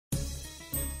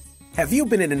Have you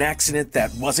been in an accident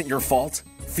that wasn't your fault?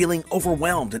 Feeling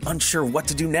overwhelmed and unsure what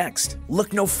to do next?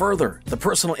 Look no further. The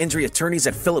personal injury attorneys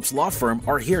at Phillips Law Firm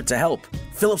are here to help.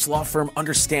 Phillips Law Firm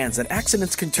understands that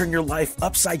accidents can turn your life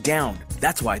upside down.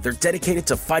 That's why they're dedicated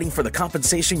to fighting for the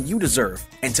compensation you deserve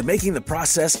and to making the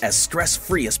process as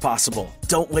stress-free as possible.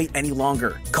 Don't wait any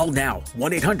longer. Call now,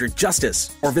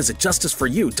 1-800-JUSTICE, or visit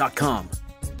justiceforyou.com.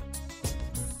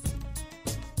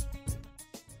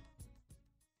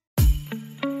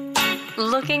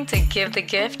 Looking to give the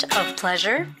gift of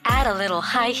pleasure? Add a little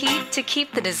high heat to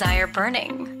keep the desire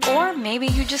burning. Or maybe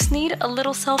you just need a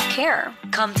little self-care.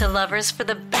 Come to Lovers for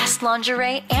the best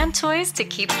lingerie and toys to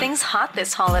keep things hot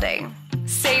this holiday.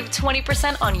 Save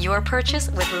 20% on your purchase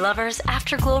with Lovers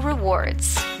Afterglow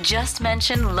Rewards. Just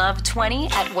mention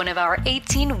Love20 at one of our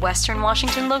 18 Western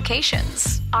Washington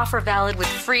locations. Offer valid with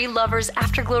free Lovers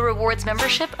Afterglow Rewards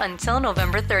membership until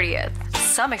November 30th.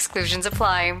 Some exclusions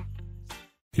apply.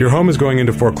 Your home is going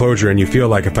into foreclosure and you feel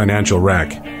like a financial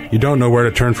wreck. You don't know where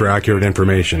to turn for accurate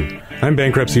information. I'm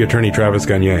bankruptcy attorney Travis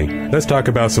Gagne. Let's talk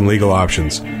about some legal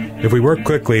options. If we work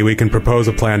quickly, we can propose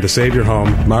a plan to save your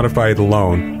home, modify the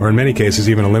loan, or in many cases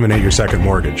even eliminate your second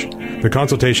mortgage. The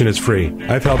consultation is free.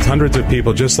 I've helped hundreds of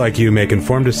people just like you make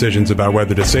informed decisions about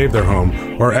whether to save their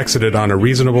home or exit it on a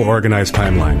reasonable, organized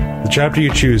timeline. The chapter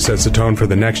you choose sets the tone for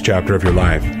the next chapter of your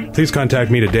life. Please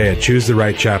contact me today at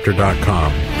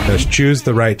choosetherightchapter.com. That's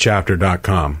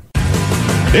choosetherightchapter.com.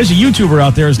 There's a YouTuber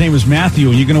out there. His name is Matthew,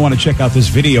 and you're going to want to check out this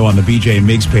video on the BJ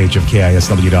Migs page of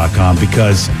KISW.com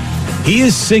because he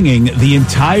is singing the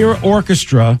entire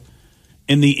orchestra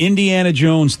in the Indiana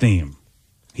Jones theme.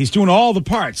 He's doing all the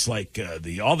parts, like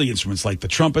all the instruments, like the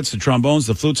trumpets, the trombones,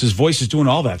 the flutes. His voice is doing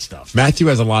all that stuff. Matthew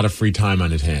has a lot of free time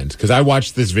on his hands because I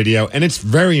watched this video, and it's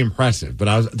very impressive.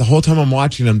 But the whole time I'm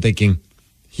watching, I'm thinking,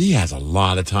 he has a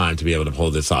lot of time to be able to pull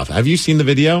this off. Have you seen the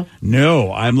video?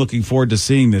 No, I'm looking forward to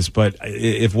seeing this. But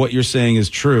if what you're saying is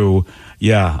true,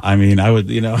 yeah, I mean, I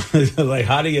would, like,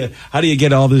 how do you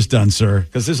get all this done, sir?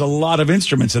 Because there's a lot of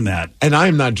instruments in that. And I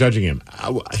am not judging him.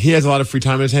 He has a lot of free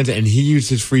time in his hands, and he used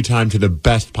his free time to the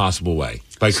best possible way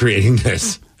by creating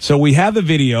this. So we have the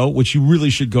video, which you really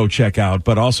should go check out,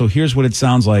 but also here's what it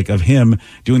sounds like of him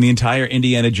doing the entire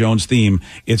Indiana Jones theme.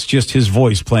 It's just his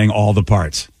voice playing all the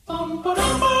parts.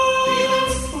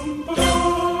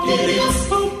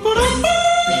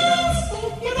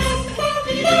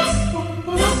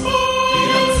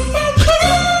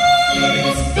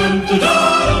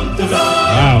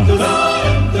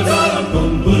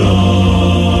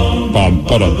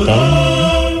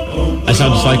 I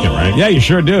sound just like him, right? Yeah, you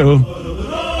sure do.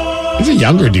 He's a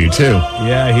younger dude, too.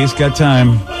 Yeah, he's got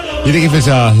time. You think if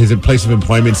his place of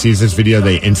employment sees this video,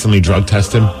 they instantly drug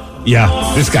test him?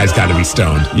 Yeah. This guy's got to be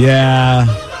stoned. Yeah.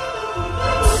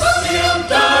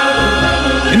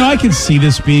 I can see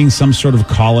this being some sort of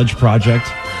college project.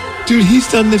 Dude,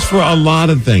 he's done this for a lot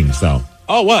of things, though.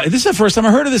 Oh, well, this is the first time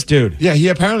I heard of this dude. Yeah, he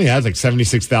apparently has like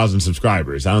 76,000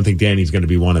 subscribers. I don't think Danny's going to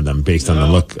be one of them based on the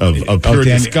look of pure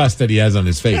disgust that he has on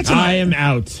his face. I am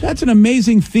out. That's an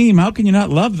amazing theme. How can you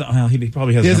not love that? Well, he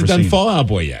probably hasn't. He hasn't done Fall Out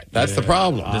Boy yet. That's the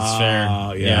problem. That's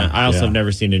fair. Yeah. I also have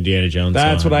never seen Indiana Jones.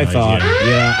 That's what I thought.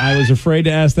 Yeah, I was afraid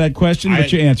to ask that question,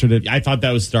 but you answered it. I thought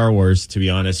that was Star Wars, to be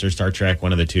honest, or Star Trek,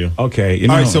 one of the two. Okay.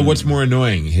 All right, so what's more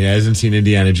annoying? He hasn't seen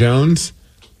Indiana Jones,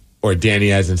 or Danny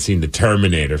hasn't seen the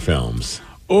Terminator films?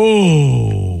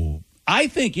 Oh, I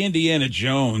think Indiana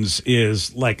Jones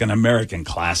is like an American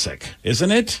classic, isn't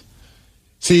it?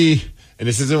 See, and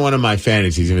this isn't one of my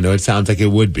fantasies, even though it sounds like it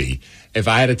would be. If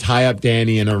I had to tie up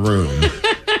Danny in a room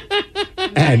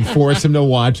and force him to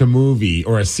watch a movie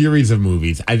or a series of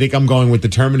movies, I think I'm going with the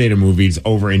Terminator movies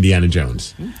over Indiana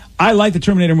Jones. I like the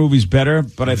Terminator movies better,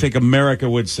 but I think America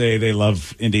would say they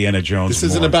love Indiana Jones This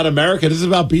isn't more. about America. This is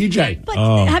about BJ. But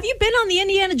have you been on the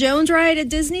Indiana Jones ride at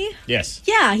Disney? Yes.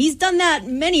 Yeah, he's done that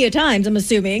many a times, I'm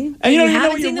assuming. And you don't even know haven't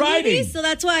what seen you're the riding. movies, so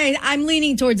that's why I'm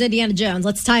leaning towards Indiana Jones.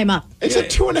 Let's tie him up. It's a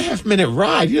 2.5 minute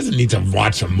ride. He doesn't need to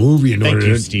watch a movie in order Thank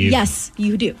you, to... Steve. Yes,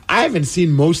 you do. I haven't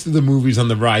seen most of the movies on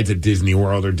the rides at Disney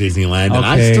World or Disneyland, and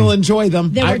I Okay. still enjoy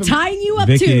them. They were tying you up,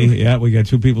 Vicky, too. yeah, we got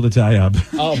two people to tie up.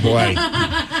 Oh, boy.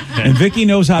 And Vicky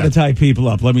knows how to tie people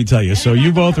up, let me tell you. So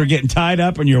you both are getting tied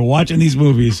up and you're watching these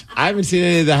movies. I haven't seen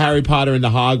any of the Harry Potter and the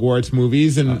Hogwarts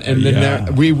movies, and then yeah.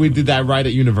 we did that ride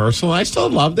at Universal. I still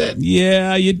loved it.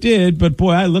 Yeah, you did. But,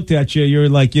 boy, I looked at you. You were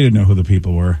like, you didn't know who the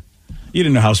people were. You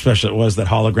didn't know how special it was that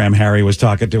hologram Harry was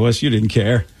talking to us. You didn't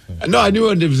care. No, I knew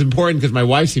it was important because my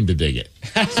wife seemed to dig it.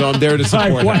 So I'm there to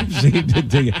support My her. wife seemed to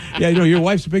dig it. Yeah, your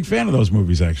wife's a big fan of those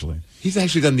movies, actually. He's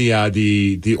actually done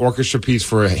the orchestra piece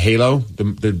for Halo,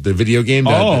 the video game.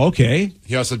 Okay.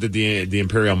 He also did the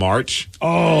Imperial March.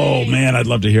 Oh man, I'd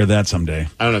love to hear that someday.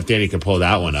 I don't know if Danny can pull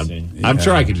that one up. I'm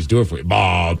sure I could just do it for you.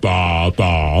 Ba ba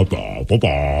ba ba ba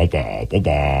ba ba ba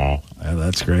ba.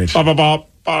 That's great. Ba ba ba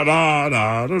ba da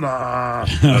da da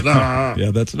da.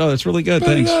 Yeah, that's really good.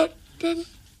 Thanks.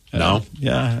 No.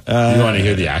 Yeah. You want to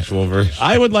hear the actual version?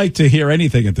 I would like to hear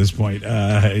anything at this point.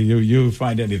 You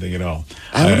find anything at all.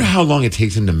 I wonder how long it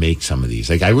takes him to make some of these.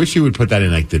 Like, I wish he would put that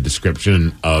in, like, the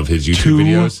description of his YouTube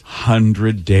videos.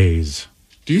 200 days.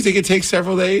 Do you think it takes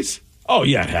several days? Oh,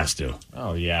 yeah, it has to.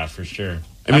 Oh, yeah, for sure.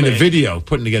 I mean, the video,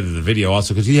 putting together the video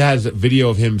also, because he has a video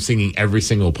of him singing every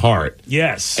single part.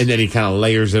 Yes. And then he kind of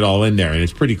layers it all in there, and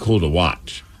it's pretty cool to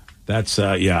watch. That's,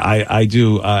 I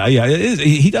do.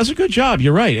 He does a good job.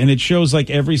 You're right. And it shows like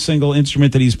every single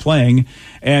instrument that he's playing.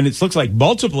 And it looks like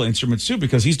multiple instruments too,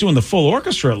 because he's doing the full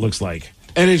orchestra, it looks like.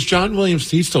 And is John Williams,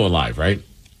 he's still alive, right?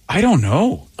 I don't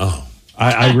know. Oh.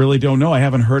 I really don't know. I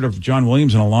haven't heard of John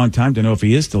Williams in a long time to know if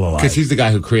he is still alive. Because he's the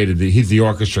guy who created he's the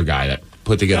orchestra guy that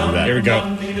put together that. Here we go.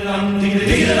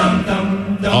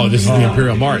 Oh, this is the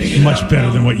Imperial March. Much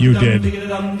better than what you did.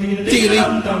 Diggity.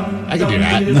 I can do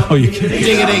that. No, you can't.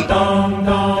 Diggity.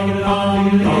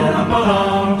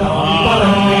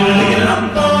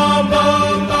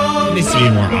 It needs to be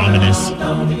more ominous.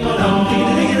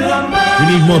 We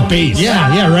need more bass.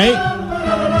 Yeah, right?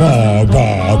 Bah,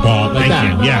 bah, bah, like that.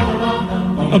 Thank you. Yeah.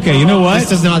 Okay, you know what? This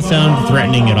does not sound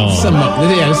threatening at all.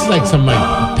 This is like some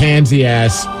like pansy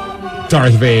ass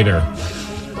Darth Vader.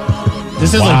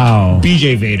 This is Wow. like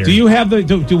BJ Vader. Do you have the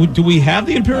do we have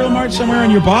the Imperial March somewhere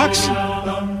in your box?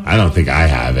 I don't think I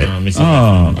have it. Let me see.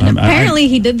 Apparently,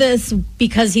 he did this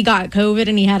because he got COVID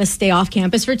and he had to stay off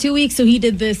campus for 2 weeks. So he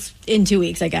did this in 2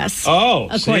 weeks, I guess. Oh,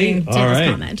 according to All his right.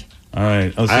 comment. All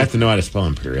right. I have to know how to spell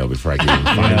Imperial before I can even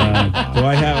find it. Do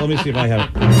I have? Let me see if I have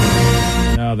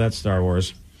it. No, that's Star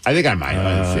Wars. I think I might.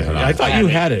 Let's see, hold on. I thought you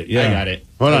had it. Yeah, I got it.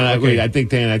 Hold on. Okay. Wait, I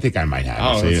think I might have it.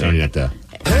 Oh, So you let's don't see. have to.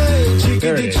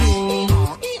 There it is.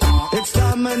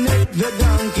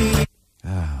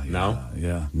 No?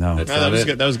 Yeah, no. That's No, that not was it?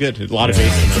 good. That was good. A lot of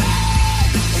bass in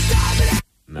there.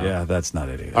 No. Yeah, that's not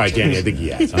it either. All right, Danny, I think he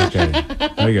has. Okay,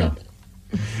 there you go.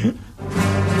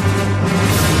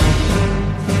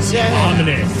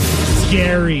 Ominous.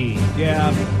 Scary.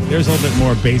 Yeah, there's a little bit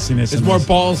more bassiness. There's in more this.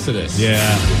 balls to this.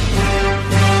 Yeah,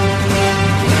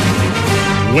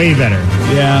 Way better.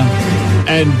 yeah.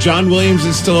 And John Williams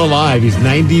is still alive. He's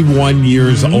 91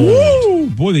 years old. Woo!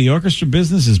 Boy, the orchestra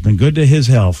business has been good to his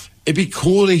health. It'd be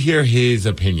cool to hear his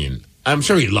opinion. I'm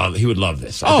sure he would love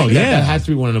this. I Oh, think yeah. that has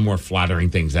to be one of the more flattering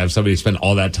things, to have somebody spend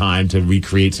all that time to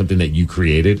recreate something that you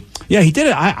created. Yeah, he did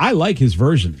it. I like his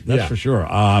version. That's Yeah. for sure.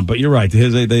 But you're right.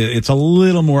 It's a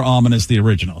little more ominous, the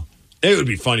original. It would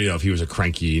be funny, though, if he was a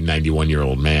cranky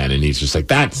 91-year-old man and he's just like,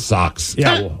 that sucks.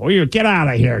 Yeah, well, you get out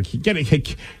of here.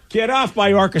 Get off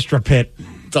my orchestra pit.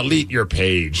 Delete your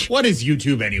page. What is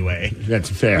YouTube anyway? That's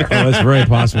fair. Oh, it's very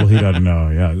possible he doesn't know.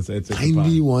 Yeah, it's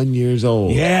 91 years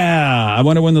old. Yeah, I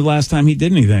wonder when the last time he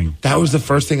did anything. That was the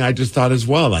first thing I just thought as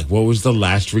well. Like, what was the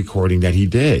last recording that he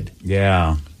did?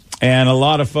 Yeah. And a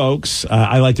lot of folks,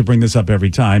 I like to bring this up every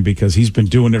time because he's been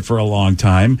doing it for a long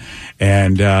time.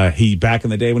 And he, back in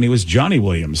the day when he was Johnny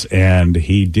Williams, and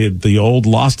he did the old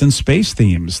Lost in Space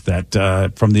themes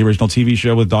that from the original TV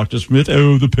show with Dr. Smith,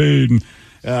 Oh, the Pain.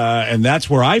 And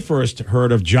that's where I first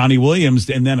heard of Johnny Williams.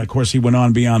 And then, of course, he went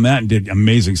on beyond that and did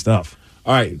amazing stuff.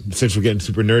 All right, since we're getting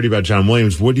super nerdy about John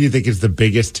Williams, what do you think is the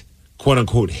biggest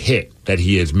quote-unquote hit that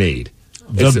he has made?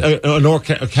 It's an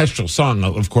orchestral song,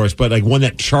 of course, but like one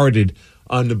that charted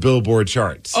on the Billboard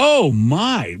charts. Oh,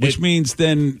 my. Which means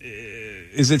then,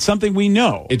 is it something we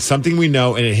know? It's something we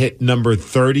know, and it hit number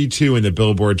 32 in the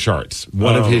Billboard charts.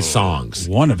 One of his songs.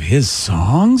 One of his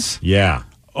songs? Yeah.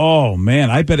 Oh, man.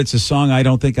 I bet it's a song I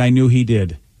don't think I knew he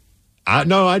did.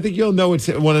 No, I think you'll know it's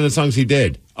one of the songs he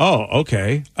did. Oh,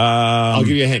 okay. I'll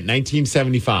give you a hint.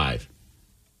 1975.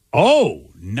 Oh,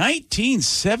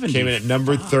 1970. Came in at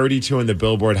number 32 in the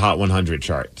Billboard Hot 100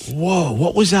 charts. Whoa,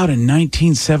 what was out in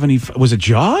 1975? Was it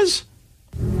Jaws?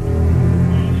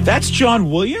 That's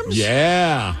John Williams?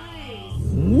 Yeah.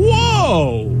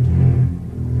 Whoa.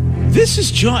 This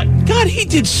is John. God, he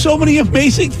did so many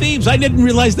amazing themes. I didn't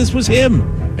realize this was him.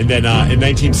 And then in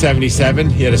 1977,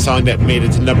 he had a song that made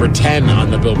it to number 10 on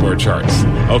the Billboard charts.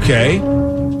 Okay.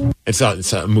 It's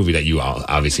a movie that you all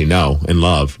obviously know and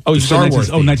love. Oh, The Star Wars.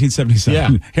 theme. 1977.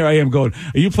 Yeah. Here I am going.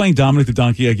 Are you playing Dominic the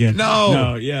Donkey again? No.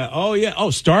 No, yeah. Oh, yeah. Oh,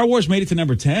 Star Wars made it to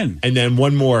number 10. And then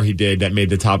one more he did that made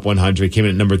the top 100. Came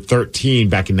in at number 13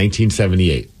 back in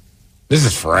 1978. This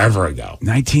is forever ago.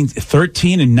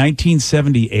 1913 in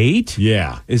 1978?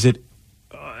 Yeah. Is it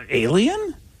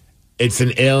Alien? It's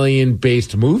an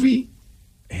alien-based movie.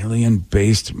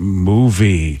 Alien-based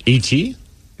movie. E.T.?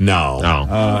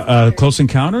 No. Close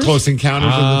Encounters? Close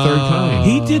Encounters of the Third Kind.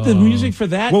 He did the music for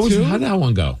that, too? How'd that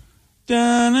one go?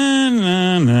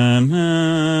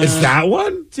 Da-na-na-na-na. Is that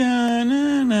one?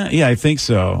 Da-na-na. Yeah, I think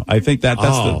so. I think that's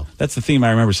the theme I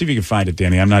remember. See if you can find it,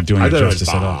 Danny. I'm not doing it justice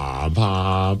at all.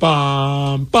 Bum,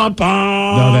 bum, bum,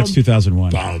 bum. No, that's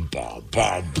 2001. Bum, bum,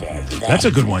 bum, bum, That's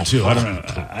a good one, too. I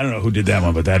don't know who did that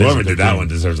one, but that Whoever is did that one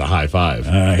deserves a high five.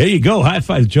 Here you go. High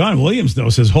five. John Williams, though,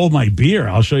 says, hold my beer.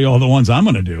 I'll show you all the ones I'm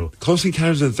going to do. Close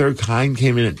Encounters of the Third Kind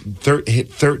came in at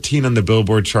hit 13 on the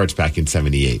Billboard charts back in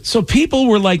 78. So people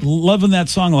were like loving that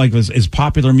song like as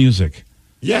popular music.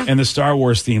 Yeah. And the Star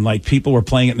Wars theme, like people were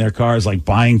playing it in their cars, like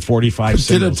buying 45 Did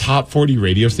singles. a top 40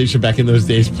 radio station back in those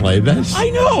days play this? I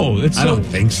know. I don't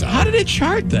think so. How did it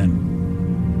chart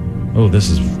then? Oh, this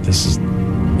is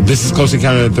This is Close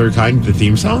Encounter of the Third Kind, the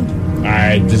theme song? All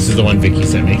right, this is the one Vicky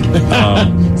sent me.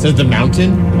 Says The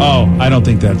Mountain. Oh, I don't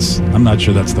think I'm not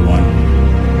sure that's the one.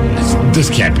 This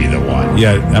can't be the one.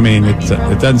 Yeah, I mean, it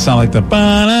doesn't sound like the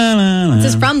ba-na-na-na.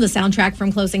 This is from the soundtrack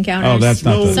from Close Encounters. Oh, that's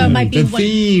not the So it might be the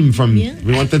theme from. Yeah.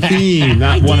 We want the theme,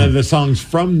 not one of the songs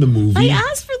from the movie. I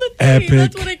asked for the theme. Epic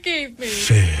That's what it gave me.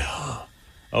 fail.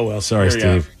 Oh, well, sorry, Here we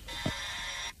go. Steve.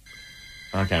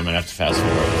 Okay, I'm going to have to fast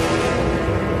forward.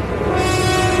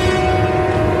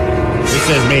 It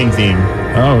says main theme.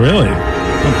 Oh, really?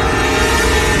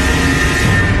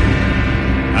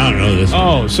 I don't know this one.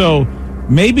 Oh, so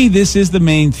maybe this is the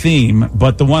main theme,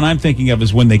 but the one I'm thinking of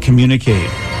is when they communicate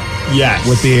Yes.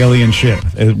 with the alien ship,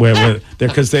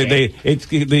 because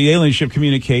the alien ship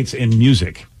communicates in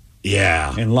music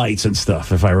Yeah. and lights and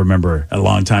stuff. If I remember a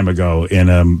long time ago in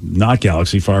not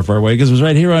galaxy far, far away, because it was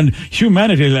right here on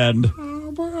Humanity Land.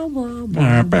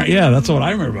 Yeah, that's what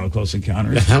I remember about Close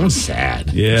Encounters. That one's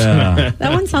sad. Yeah,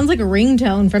 That one sounds like a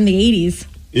ringtone from the 80s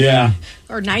Yeah.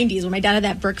 or 90s when my dad had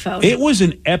that brick phone. it was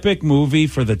an epic movie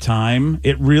for the time.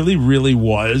 It really, really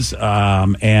was,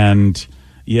 and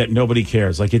yet nobody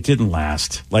cares. Like it didn't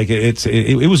last. Like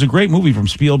it was a great movie from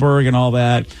Spielberg and all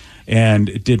that, and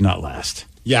it did not last.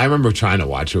 Yeah, I remember trying to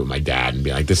watch it with my dad and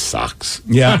be like, this sucks.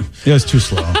 Yeah, it was too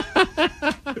slow. I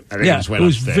think Yeah, just it went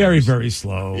was upstairs. very, very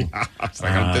slow. I was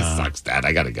like, oh, this sucks, Dad.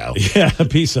 I got to go. Yeah,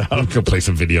 peace out. Go play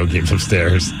some video games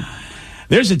upstairs.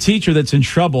 There's a teacher that's in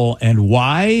trouble, and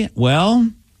why? Well,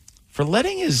 for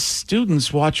letting his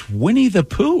students watch Winnie the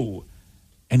Pooh.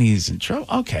 And he's in trouble.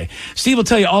 Okay. Steve will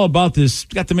tell you all about this.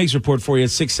 Got the Migs report for you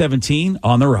at 6:17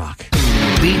 on The Rock.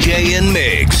 BJ and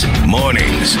Migs,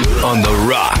 mornings on The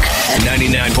Rock,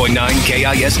 99.9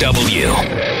 KISW.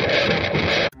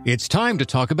 It's time to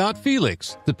talk about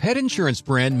Felix, the pet insurance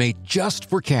brand made just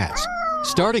for cats.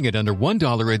 Starting at under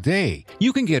 $1 a day,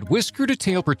 you can get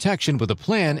whisker-to-tail protection with a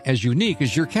plan as unique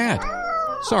as your cat.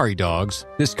 Sorry, dogs.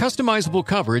 This customizable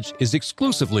coverage is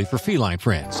exclusively for feline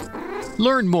friends.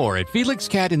 Learn more at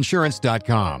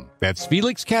FelixCatInsurance.com. That's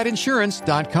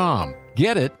FelixCatInsurance.com.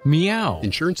 Get it? Meow.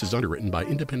 Insurance is underwritten by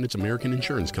Independence American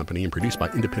Insurance Company and produced by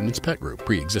Independence Pet Group.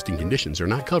 Pre-existing conditions are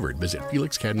not covered. Visit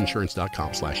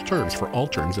FelixCatInsurance.com/terms for all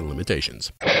terms and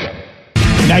limitations.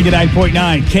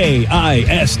 99.9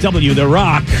 KISW, The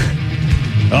Rock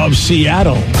of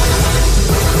Seattle.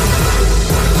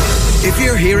 If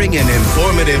you're hearing an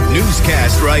informative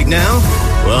newscast right now,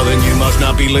 well, then you must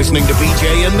not be listening to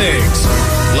BJ and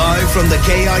Migs. Live from the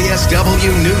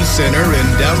KISW News Center in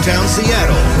downtown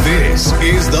Seattle, this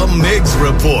is the Migs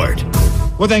Report.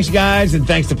 Well, thanks, you guys, and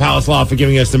thanks to Palace Law for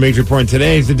giving us the Migs Report.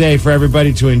 Today is the day for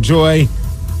everybody to enjoy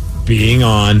being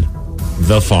on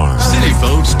the farm. City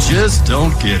folks just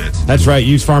don't get it. That's right.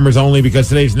 Use farmers only because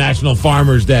today's National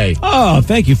Farmers Day. Oh,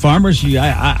 thank you, farmers.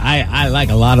 I like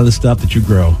a lot of the stuff that you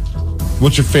grow.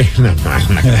 What's your favorite? No,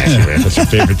 I'm not going to ask you what's your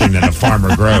favorite thing that a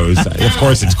farmer grows. Of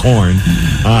course, it's corn.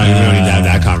 We don't need to have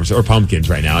that conversation. Or pumpkins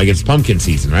right now. I guess it's pumpkin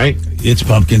season, right? It's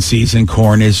pumpkin season.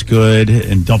 Corn is good.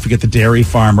 And don't forget the dairy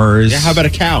farmers. Yeah, how about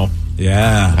a cow?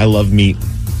 Yeah. I love meat.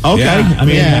 Okay. Yeah, I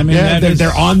mean,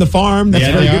 they're on the farm. That's Yeah,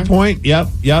 a very they good are. point. Yep.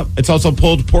 It's also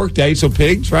pulled pork day, so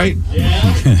pigs, right?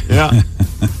 Yeah.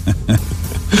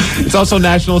 It's also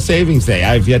National Savings Day.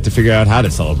 I've yet to figure out how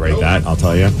to celebrate that, I'll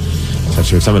tell you.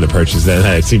 Especially with some of the purchases that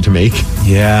I seem to make.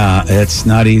 Yeah, it's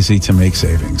not easy to make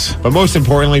savings. But most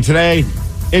importantly, today,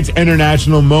 it's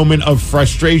International Moment of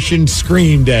Frustration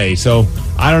Scream Day. So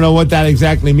I don't know what that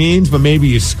exactly means, but maybe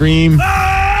you scream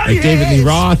like David Lee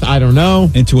Roth. I don't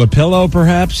know. Into a pillow,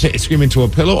 perhaps? Scream into a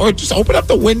pillow, or just open up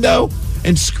the window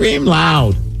and scream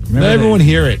loud. Remember Let everyone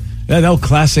hear it. That old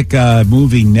classic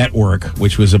movie Network,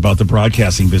 which was about the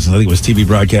broadcasting business. I think it was TV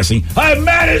broadcasting. I'm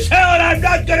mad as hell and I'm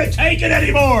not going to take it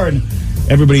anymore. And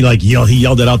everybody he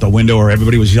yelled it out the window, or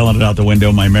everybody was yelling it out the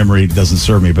window. My memory doesn't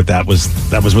serve me, but that was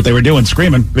what they were doing,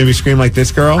 screaming. Maybe scream like this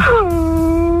girl.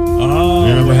 Oh,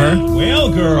 you remember her?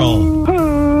 Whale Girl.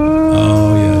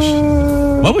 Oh,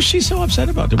 yes. What was she so upset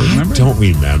about? Do we remember? I don't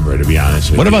remember, to be honest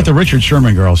with you. What about the Richard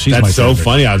Sherman girl? She's That's my so favorite.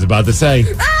 funny. I was about to say.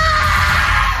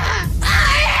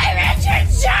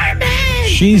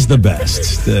 She's the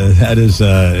best. That is.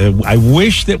 I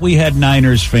wish that we had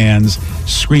Niners fans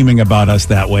screaming about us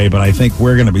that way, but I think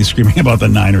we're going to be screaming about the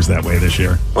Niners that way this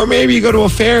year. Or maybe you go to a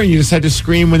fair and you just had to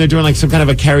scream when they're doing like some kind of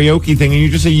a karaoke thing, and you're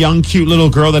just a young, cute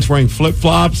little girl that's wearing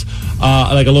flip-flops,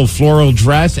 like a little floral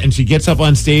dress, and she gets up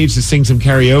on stage to sing some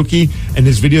karaoke, and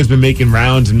this video's been making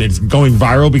rounds and it's going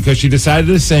viral because she decided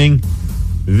to sing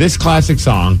this classic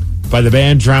song by the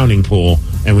band Drowning Pool,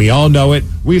 and we all know it.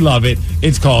 We love it.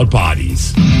 It's called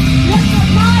Bodies. I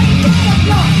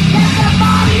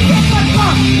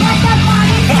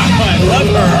love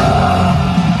her.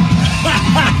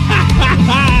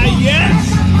 Yes.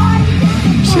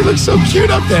 She looks so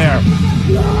cute up there.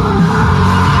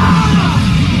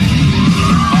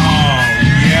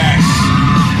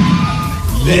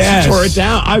 Yes. She tore it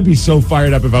down. I'd be so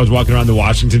fired up if I was walking around the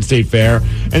Washington State Fair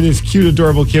and this cute,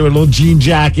 adorable kid with a little jean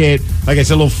jacket, like I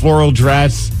said, a little floral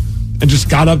dress, and just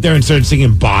got up there and started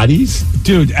singing Bodies.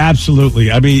 Dude,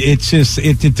 absolutely. I mean, it's just,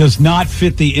 it does not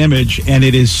fit the image, and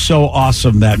it is so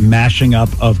awesome, that mashing up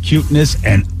of cuteness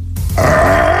and...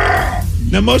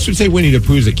 Now, most would say Winnie the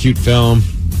Pooh is a cute film.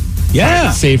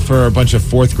 Yeah. Safe for a bunch of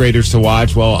fourth graders to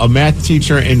watch. Well, a math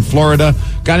teacher in Florida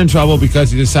got in trouble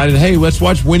because he decided, hey, let's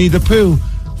watch Winnie the Pooh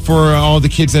for all the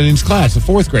kids in his class, the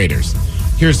fourth graders.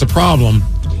 Here's the problem.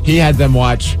 He had them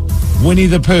watch Winnie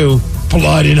the Pooh,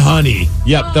 Blood and Honey.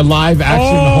 Yep, the live-action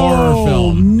horror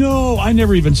film. No, I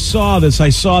never even saw this. I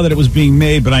saw that it was being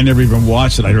made, but I never even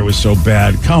watched it. I heard it was so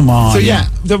bad. Come on. So, yeah,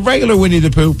 the regular Winnie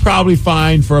the Pooh, probably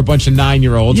fine for a bunch of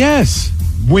 9-year-olds. Yes.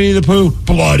 Winnie the Pooh,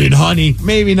 Blood and Honey,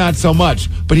 maybe not so much.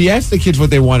 But he asked the kids what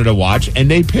they wanted to watch, and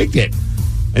they picked it.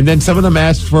 And then some of them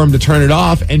asked for him to turn it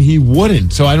off, and he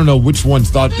wouldn't. So I don't know which ones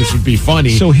thought this would be funny.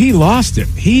 So he lost it.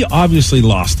 He obviously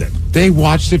lost it. They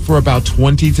watched it for about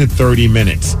 20 to 30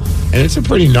 minutes. And it's a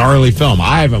pretty gnarly film.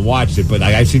 I haven't watched it, but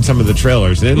I've seen some of the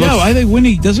trailers. And I think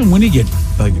Winnie gets offed.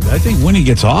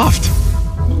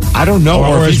 I don't know.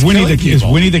 Or is Winnie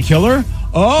the killer?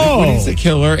 Oh, Winnie's the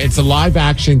killer. It's a live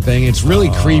action thing. It's really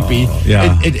creepy.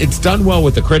 Yeah. It's done well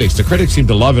with the critics. The critics seem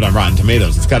to love it on Rotten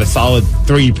Tomatoes. It's got a solid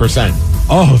 3%.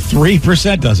 Oh,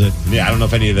 3% does it? Yeah, I don't know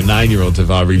if any of the 9-year-olds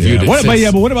have reviewed it. But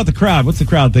what about the crowd? What's the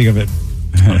crowd think of it?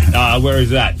 Where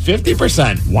is that?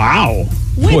 50%. Wow.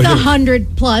 With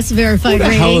 100+ verified Who the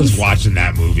ratings. hell is watching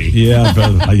that movie? Yeah,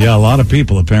 but, a lot of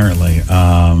people apparently.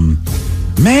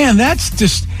 Man, that's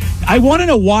just... I want to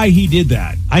know why he did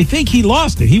that. I think he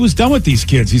lost it. He was done with these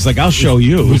kids. He's like, I'll show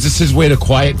you. Was this his way to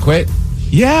quiet quit?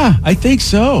 Yeah, I think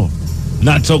so.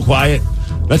 Not so quiet.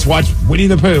 Let's watch Winnie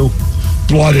the Pooh,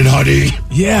 Blood and Honey.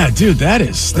 Yeah, dude,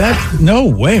 no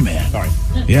way, man. Sorry.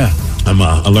 Yeah. I'm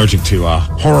allergic to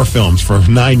horror films for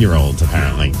 9-year-olds,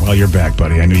 apparently. Well, you're back,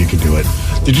 buddy. I knew you could do it.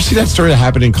 Did you see that story that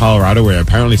happened in Colorado where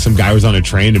apparently some guy was on a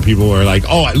train and people were like,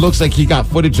 oh, it looks like he got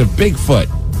footage of Bigfoot.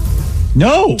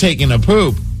 No. Taking a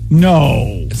poop.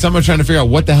 No. Someone's trying to figure out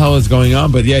what the hell is going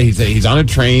on. But yeah, he's on a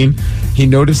train. He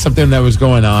noticed something that was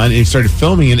going on and he started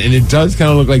filming it. And it does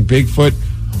kind of look like Bigfoot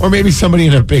or maybe somebody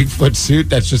in a Bigfoot suit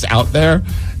that's just out there.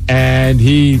 And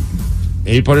he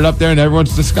put it up there and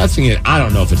everyone's discussing it. I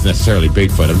don't know if it's necessarily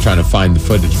Bigfoot. I'm trying to find the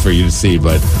footage for you to see,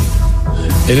 but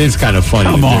it is kind of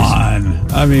funny. Come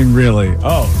on. I mean, really.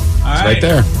 Oh, it's right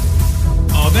there.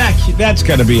 Oh, that's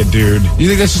got to be a dude. You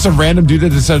think that's just a random dude that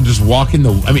decided to just walk in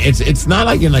the... I mean, it's not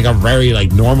like in like a very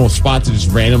like normal spot to just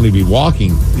randomly be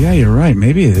walking. Yeah, you're right.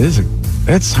 Maybe it is.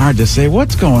 It's hard to say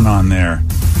what's going on there.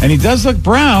 And he does look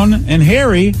brown and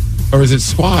hairy. Or is it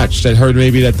Squatch that heard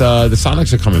maybe that the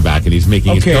Sonics are coming back and he's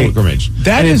making his pilgrimage?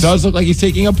 It does look like he's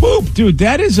taking a poop. Dude,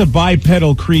 that is a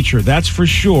bipedal creature. That's for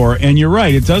sure. And you're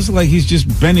right. It does look like he's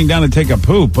just bending down to take a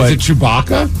poop. But is it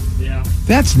Chewbacca? Yeah.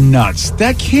 That's nuts.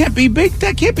 That can't be big.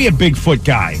 That can't be a Bigfoot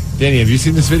guy. Danny, have you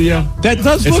seen this video?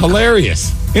 It's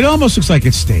hilarious. It almost looks like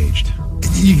it's staged.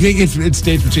 You think it's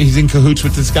staged between he's in cahoots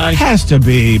with this guy? Has to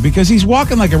be, because he's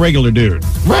walking like a regular dude.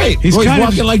 Right. He's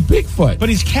walking like Bigfoot. But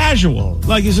he's casual.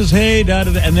 Like he says, hey,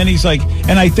 da-da-da, and then he's like,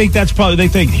 and I think that's probably, they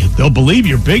think they'll believe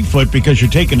you're Bigfoot because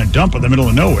you're taking a dump in the middle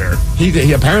of nowhere.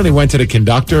 He apparently went to the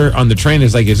conductor on the train.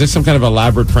 Is like, is this some kind of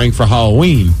elaborate prank for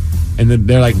Halloween? And then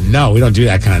they're like, no, we don't do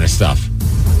that kind of stuff.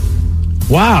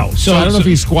 Wow. So I don't know if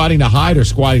he's squatting to hide or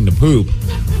squatting to poop,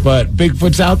 but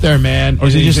Bigfoot's out there, man. Or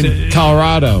is he he's just in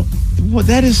Colorado? Well,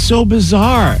 that is so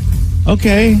bizarre.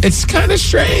 Okay. It's kind of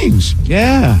strange.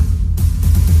 Yeah.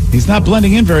 He's not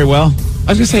blending in very well.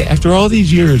 I was going to say, after all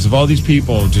these years of all these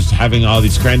people just having all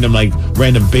these random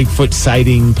Bigfoot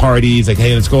sighting parties, like,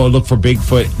 hey, let's go look for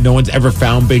Bigfoot. No one's ever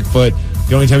found Bigfoot.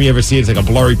 The only time you ever see it is like a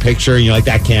blurry picture, and you're like,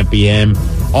 that can't be him.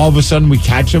 All of a sudden, we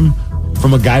catch him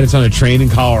from a guy that's on a train in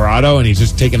Colorado, and he's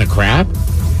just taking a crap.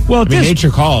 Well, nature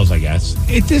calls, I guess.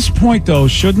 At this point, though,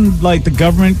 shouldn't the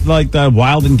government, the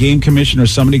Wild and Game Commission or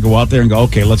somebody go out there and go,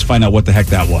 okay, let's find out what the heck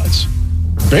that was?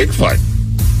 Bigfoot.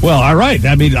 Well, all right.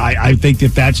 I mean, I think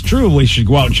if that's true, we should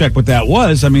go out and check what that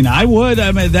was. I mean, I would.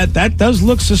 I mean, that does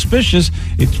look suspicious.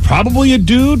 It's probably a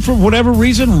dude, for whatever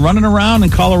reason, running around in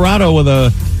Colorado with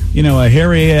a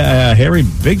hairy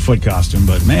Bigfoot costume.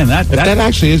 But man, that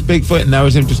actually is Bigfoot, and that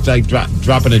was him just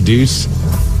dropping a deuce.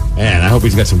 Man, I hope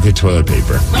he's got some good toilet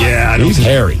paper. Yeah, he's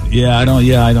hairy. Yeah, I don't.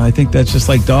 Yeah, I think that's just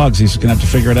like dogs. He's gonna have to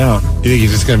figure it out. You think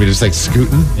he's just gonna be just like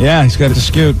scooting? Yeah, he's got to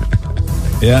scoot.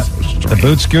 Yeah, the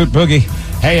boot scoot boogie.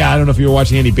 Hey, I don't know if you were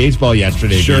watching any baseball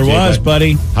yesterday. Sure BJ, was,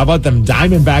 buddy. How about them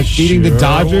Diamondbacks beating the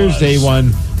Dodgers? They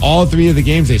won all 3 of the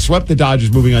games. They swept the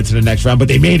Dodgers, moving on to the next round, but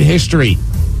they made history.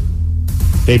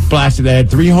 They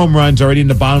had 3 home runs already in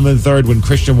the bottom of the third when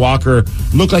Christian Walker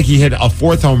looked like he hit a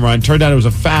 4th home run. Turned out it was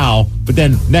a foul, but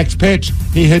then next pitch,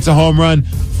 he hits a home run.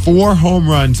 4 home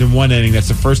runs in 1 inning. That's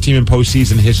the first team in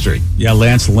postseason history. Yeah,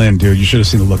 Lance Lynn, dude. You should have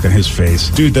seen the look on his face.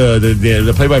 Dude,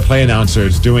 the play-by-play announcer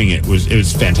is doing it. It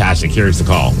was fantastic. Here's the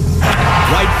call.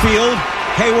 Right field.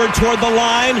 Hayward toward the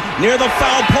line. Near the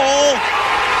foul pole.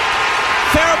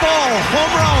 Fair ball.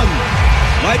 Home run.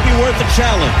 Might be worth a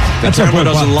challenge. The camera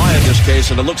doesn't lie in this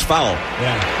case, and it looks foul.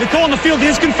 Yeah. The call on the field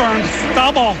is confirmed.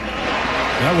 Foul ball.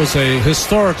 That was a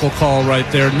historical call right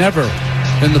there. Never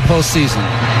in the postseason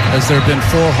has there been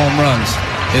 4 home runs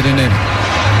in an inning.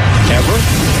 Ever?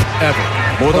 Ever.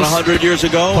 More than 100 years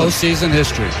ago? Postseason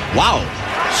history. Wow.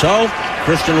 So,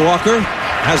 Christian Walker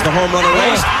has the home run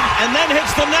erased, and then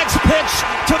hits the next pitch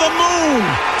to the moon.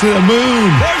 To the moon.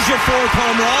 There's your 4th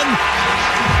home run.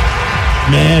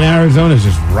 Man, Arizona's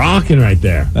just rocking right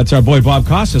there. That's our boy Bob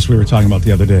Costas we were talking about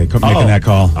the other day, making that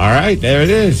call. All right, there it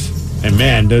is. And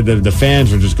man, the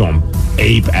fans were just going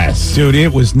ape-ass. Dude,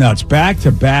 it was nuts. Back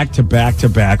to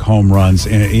back home runs.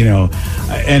 And,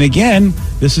 and again,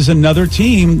 this is another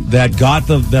team that got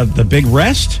the big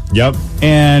rest. Yep.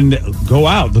 And go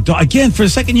out. Again, for the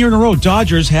second year in a row,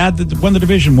 Dodgers won the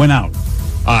division, went out.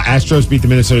 Astros beat the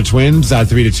Minnesota Twins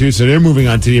 3-2, so they're moving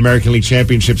on to the American League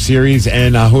Championship Series.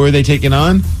 And who are they taking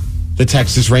on? The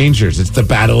Texas Rangers. It's the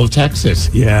Battle of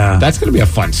Texas. Yeah. That's going to be a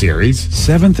fun series.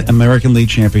 7th American League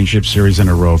Championship Series in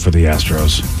a row for the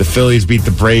Astros. The Phillies beat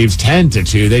the Braves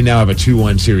 10-2. They now have a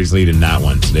 2-1 series lead in that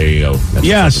one. So there you go.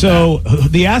 So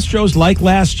the Astros, like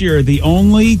last year, the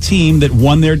only team that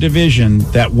won their division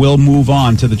that will move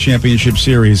on to the championship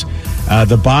series.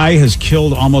 The bye has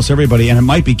killed almost everybody, and it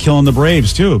might be killing the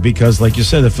Braves, too, because, like you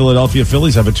said, the Philadelphia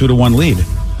Phillies have a 2-1 lead.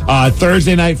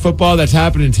 Thursday night football, that's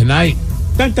happening tonight.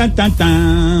 Dun, dun, dun,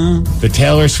 dun. The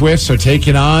Taylor Swifts are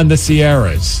taking on the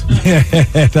Sierras.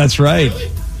 That's right.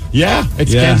 Yeah,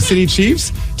 it's Kansas City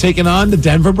Chiefs taking on the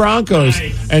Denver Broncos.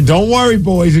 Nice. And don't worry,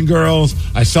 boys and girls.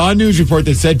 I saw a news report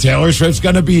that said Taylor Swift's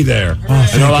going to be there.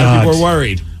 And a lot of people are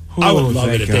worried. I would love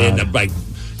it if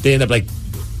they end up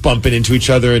bumping into each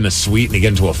other in a suite and they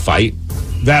get into a fight.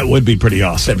 That would be pretty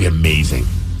awesome. That'd be amazing.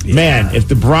 Yeah. Man, if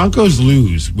the Broncos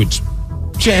lose, which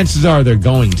chances are they're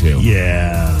going to.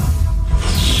 Yeah.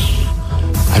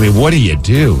 I mean, what do you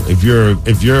do if you're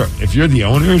the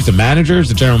owners, the managers,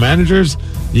 the general managers?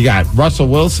 You got Russell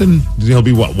Wilson. He'll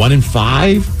be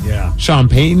 1-5. Yeah. Sean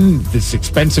Payton, this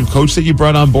expensive coach that you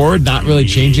brought on board, not really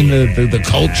changing the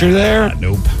culture there.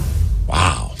 Nope.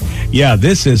 Wow. Yeah,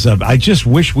 this is. I just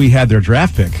wish we had their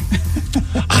draft pick.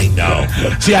 I know.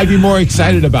 See, I'd be more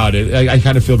excited about it. I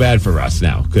kind of feel bad for Russ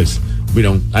now because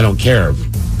I don't care.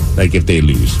 Like if they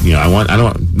lose, I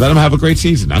don't let them have a great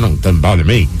season. Doesn't bother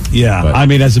me. Yeah, but, I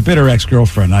mean, as a bitter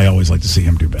ex-girlfriend, I always like to see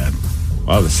him do bad.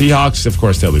 Well, the Seahawks, of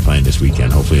course, they'll be playing this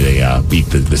weekend. Hopefully, they beat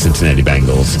the Cincinnati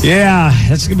Bengals. Yeah,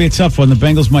 that's gonna be a tough one. The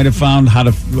Bengals might have found how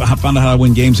to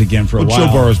win games again for a while.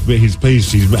 Joe Burrow's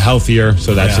he's healthier,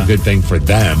 so that's a good thing for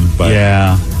them. But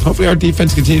hopefully, our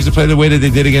defense continues to play the way that they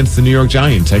did against the New York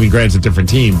Giants. I mean, granted, it's a different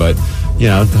team, but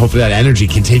hopefully that energy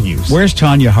continues. Where's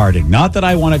Tanya Harding? Not that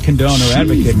I want to condone or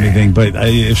advocate anything, but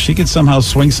if she could somehow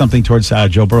swing something towards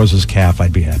Joe Burrow's calf,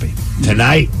 I'd be happy.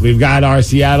 Tonight, we've got our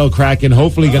Seattle Kraken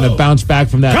hopefully going to bounce back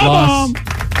from that loss.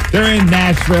 They're in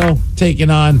Nashville,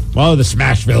 taking on, the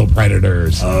Smashville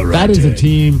Predators. All right. That is a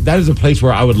team, that is a place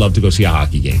where I would love to go see a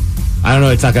hockey game. I don't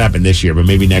know, it's not going to happen this year, but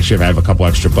maybe next year if I have a couple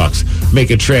extra bucks, make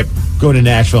a trip, go to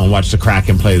Nashville and watch the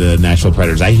Kraken play the Nashville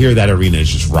Predators. I hear that arena is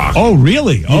just rocking. Oh,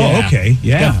 really? Oh, okay.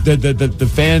 Yeah.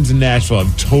 The fans in Nashville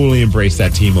have totally embraced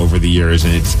that team over the years,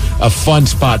 and it's a fun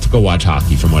spot to go watch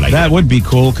hockey from what I hear. That would be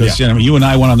cool because you and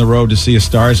I went on the road to see a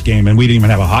Stars game, and we didn't even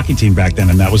have a hockey team back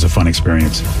then, and that was a fun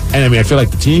experience. And I mean, I feel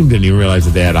like the team didn't even realize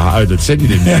that they had the city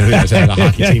didn't realize they had a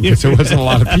hockey team because there wasn't a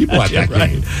lot of people at that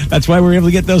game. That's why we were able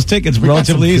to get those tickets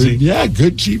relatively easy.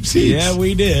 Good cheap seats. Yeah,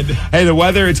 we did. Hey, the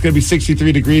weather, it's going to be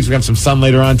 63 degrees. We have some sun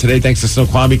later on today. Thanks to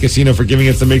Snoqualmie Casino for giving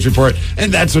us the Migs report. And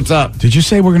that's what's up. Did you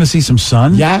say we're going to see some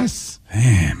sun? Yes.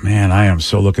 Man, I am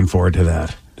so looking forward to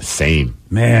that. Same.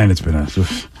 Man, it's been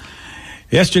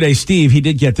Yesterday, Steve, he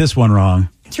did get this one wrong.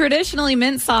 Traditionally,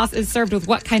 mint sauce is served with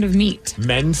what kind of meat?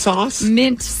 Men sauce?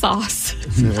 Mint sauce.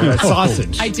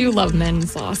 Sausage. I do love mint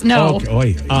sauce. No.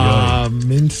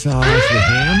 Mint sauce with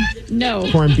ham?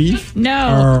 No. Corned beef?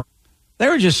 No.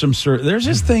 There are just there's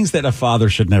just things that a father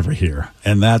should never hear,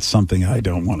 and that's something I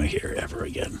don't want to hear ever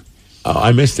again. Oh,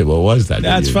 I missed it. What was that?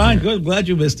 That's fine. Good. Glad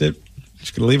you missed it.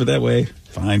 Just going to leave it that way.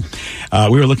 Fine.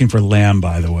 We were looking for lamb,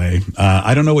 by the way.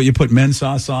 I don't know what you put men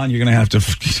sauce on. You're going to have to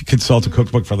consult a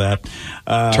cookbook for that.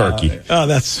 Turkey. Oh,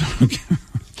 that's...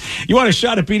 You want a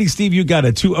shot at beating Steve? You got a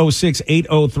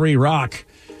 206-803-ROCK.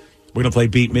 We're going to play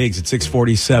Beat Migs at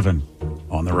 647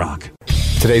 on The Rock.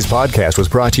 Today's podcast was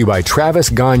brought to you by Travis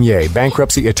Gagne,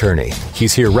 bankruptcy attorney.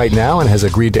 He's here right now and has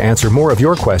agreed to answer more of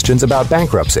your questions about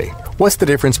bankruptcy. What's the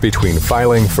difference between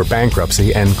filing for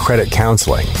bankruptcy and credit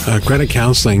counseling? Credit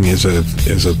counseling is a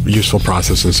useful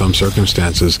process in some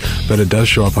circumstances, but it does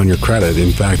show up on your credit.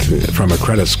 In fact, from a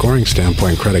credit scoring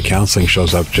standpoint, credit counseling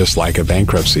shows up just like a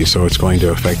bankruptcy, so it's going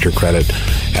to affect your credit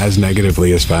as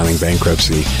negatively as filing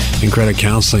bankruptcy. In credit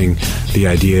counseling, the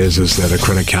idea is that a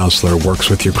credit counselor works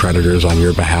with your creditors on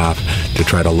your behalf to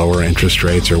try to lower interest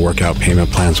rates or work out payment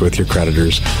plans with your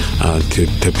creditors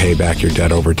to pay back your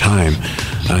debt over time.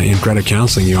 In credit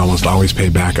counseling, you almost always pay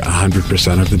back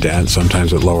 100% of the debt,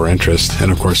 sometimes at lower interest.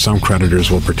 And of course, some creditors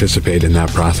will participate in that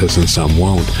process and some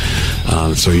won't.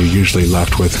 So you're usually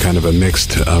left with kind of a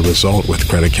mixed result with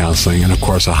credit counseling and, of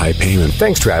course, a high payment.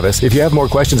 Thanks, Travis. If you have more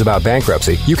questions about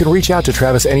bankruptcy, you can reach out to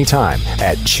Travis anytime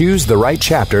at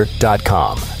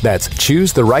ChooseTheRightChapter.com. That's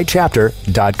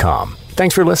ChooseTheRightChapter.com.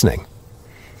 Thanks for listening.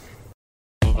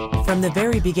 From the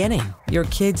very beginning, your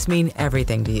kids mean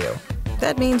everything to you.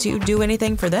 That means you do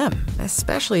anything for them,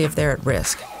 especially if they're at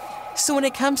risk. So when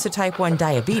it comes to type 1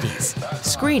 diabetes,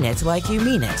 screen it like you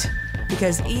mean it.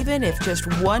 Because even if just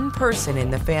one person in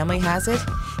the family has it,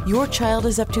 your child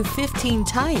is up to 15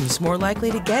 times more likely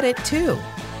to get it, too.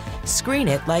 Screen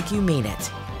it like you mean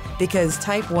it. Because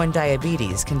type 1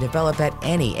 diabetes can develop at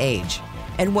any age.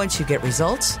 And once you get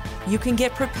results, you can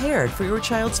get prepared for your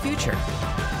child's future.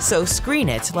 So screen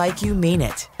it like you mean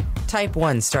it. Type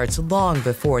 1 starts long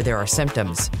before there are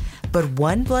symptoms, but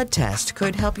one blood test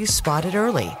could help you spot it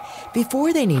early,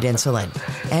 before they need insulin,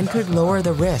 and could lower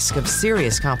the risk of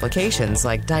serious complications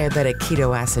like diabetic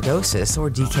ketoacidosis or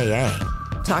DKA.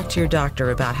 Talk to your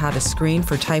doctor about how to screen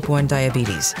for type 1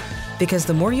 diabetes, because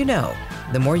the more you know,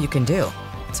 the more you can do.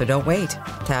 So don't wait.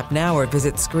 Tap now or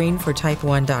visit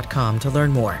screenfortype1.com to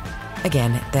learn more.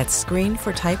 Again, that's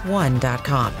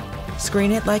screenfortype1.com.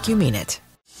 Screen it like you mean it.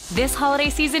 This holiday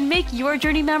season, make your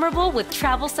journey memorable with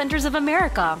Travel Centers of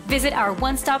America. Visit our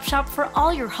one-stop shop for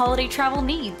all your holiday travel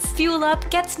needs. Fuel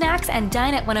up, get snacks, and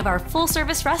dine at one of our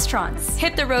full-service restaurants.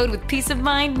 Hit the road with peace of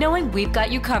mind knowing we've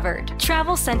got you covered.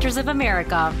 Travel Centers of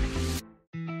America.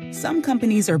 Some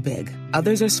companies are big,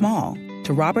 others are small.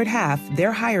 To Robert Half,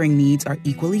 their hiring needs are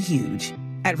equally huge.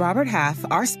 At Robert Half,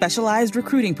 our specialized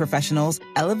recruiting professionals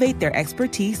elevate their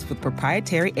expertise with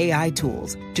proprietary AI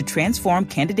tools to transform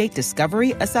candidate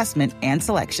discovery, assessment, and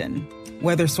selection.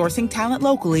 Whether sourcing talent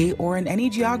locally or in any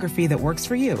geography that works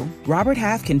for you, Robert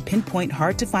Half can pinpoint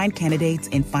hard-to-find candidates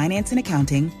in finance and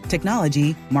accounting,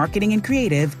 technology, marketing and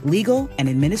creative, legal, and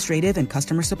administrative and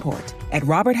customer support. At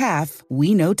Robert Half,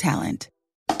 we know talent.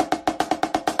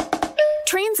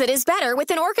 Transit is better with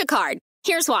an Orca card.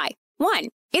 Here's why. 1,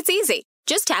 it's easy.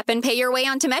 Just tap and pay your way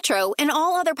onto Metro and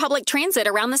all other public transit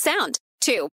around the Sound.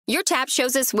 2, your tap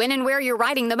shows us when and where you're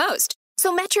riding the most,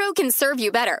 so Metro can serve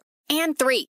you better. And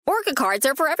 3, Orca cards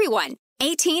are for everyone.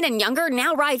 18 and younger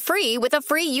now ride free with a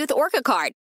free youth Orca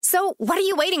card. So what are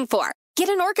you waiting for? Get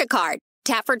an Orca card,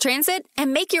 tap for transit,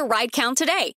 and make your ride count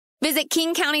today. Visit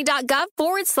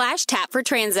kingcounty.gov/tap for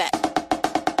transit.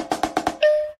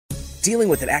 Dealing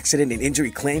with an accident and injury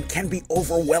claim can be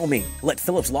overwhelming. Let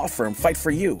Phillips Law Firm fight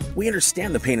for you. We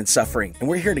understand the pain and suffering, and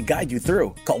we're here to guide you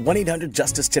through. Call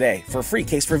 1-800-JUSTICE today for a free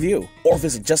case review, or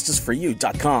visit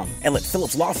justiceforyou.com and let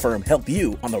Phillips Law Firm help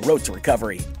you on the road to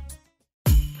recovery.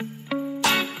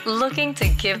 Looking to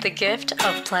give the gift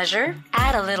of pleasure?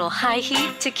 Add a little high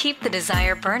heat to keep the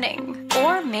desire burning.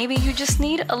 Or maybe you just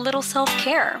need a little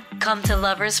self-care. Come to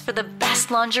Lovers for the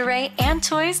best lingerie and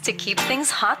toys to keep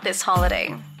things hot this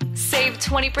holiday. Save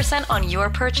 20% on your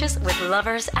purchase with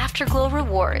Lovers Afterglow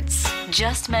Rewards.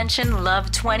 Just mention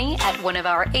Love20 at one of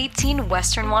our 18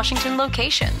 Western Washington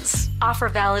locations. Offer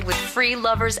valid with free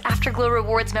Lovers Afterglow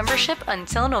Rewards membership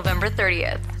until November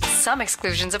 30th. Some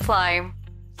exclusions apply.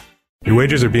 Your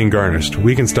wages are being garnished.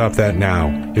 We can stop that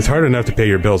now. It's hard enough to pay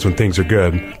your bills when things are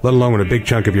good, let alone when a big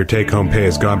chunk of your take-home pay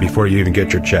is gone before you even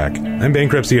get your check. I'm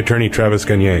bankruptcy attorney Travis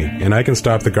Gagne, and I can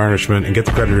stop the garnishment and get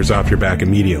the creditors off your back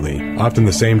immediately, often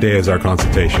the same day as our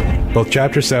consultation. Both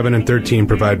Chapter 7 and 13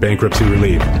 provide bankruptcy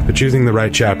relief, but choosing the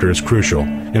right chapter is crucial.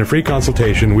 In a free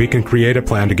consultation, we can create a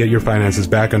plan to get your finances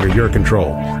back under your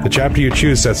control. The chapter you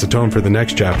choose sets the tone for the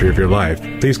next chapter of your life.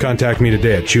 Please contact me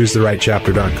today at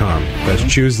choosetherightchapter.com. That's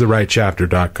choosetherightchapter.com.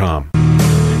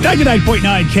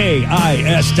 99.9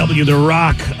 KISW, the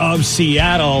Rock of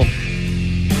Seattle.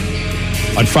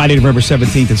 On Friday, November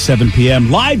 17th at 7 p.m.,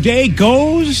 Live Day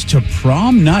goes to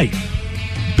prom night.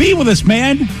 Be with us,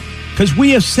 man, because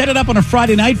we have set it up on a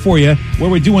Friday night for you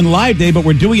where we're doing Live Day, but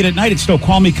we're doing it at night at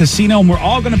Snoqualmie Casino, and we're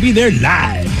all going to be there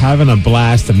live. Having a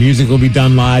blast. The music will be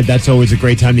done live. That's always a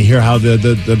great time to hear how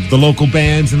the local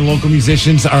bands and the local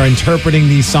musicians are interpreting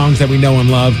these songs that we know and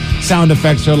love. Sound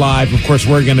effects are live. Of course,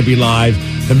 we're going to be live.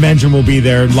 The Mention will be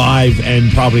there live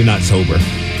and probably not sober.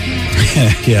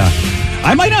 Yeah.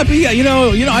 I might not be,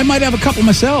 I might have a couple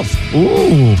myself.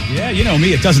 Ooh. Yeah, you know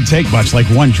me, it doesn't take much, like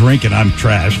one drink and I'm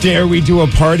trashed. Dare we do a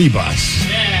party bus?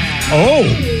 Yeah. Oh,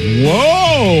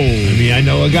 whoa. I mean, I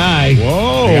know a guy.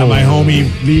 Whoa. I got my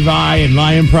homie Levi and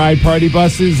Lion Pride party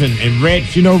buses and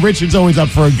Rich. You know, Richard's always up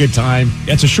for a good time.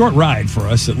 It's a short ride for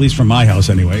us, at least from my house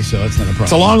anyway, so that's not a problem.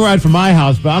 It's a long ride from my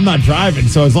house, but I'm not driving,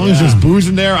 so as long as there's booze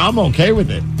in there, I'm okay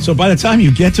with it. So by the time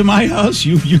you get to my house,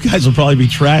 you guys will probably be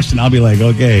trashed, and I'll be like,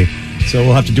 okay. So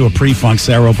we'll have to do a pre-funk.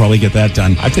 Sarah will probably get that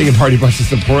done. I've taken party buses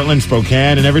to Portland,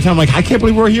 Spokane, and every time I'm like, I can't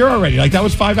believe we're here already. Like, that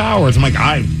was 5 hours. I'm like,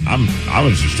 I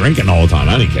was just drinking all the time.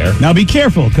 I didn't care. Now be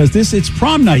careful, because it's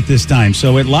prom night this time.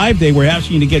 So at Live Day, we're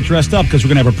asking you to get dressed up because we're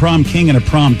going to have a prom king and a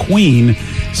prom queen.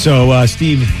 So,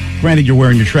 Steve, granted you're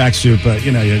wearing your tracksuit, but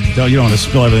you don't want to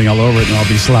spill everything all over it and I'll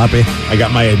be sloppy. I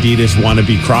got my Adidas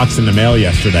wannabe Crocs in the mail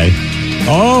yesterday.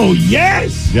 Oh,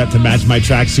 yes! Yep, to match my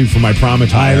tracksuit for my prom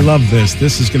attire. I love this.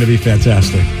 This is going to be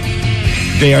fantastic.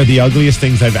 They are the ugliest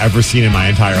things I've ever seen in my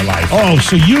entire life. Oh,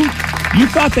 so you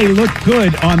thought they looked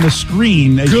good on the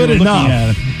screen. As good enough.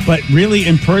 At it, but really,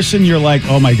 in person, you're like,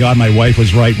 oh my God, my wife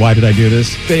was right. Why did I do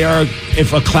this? They are,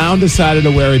 if a clown decided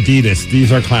to wear Adidas,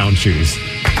 these are clown shoes.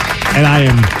 And I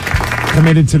am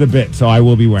committed to the bit, so I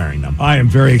will be wearing them. I am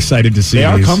very excited to see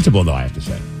They these. are comfortable, though, I have to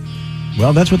say.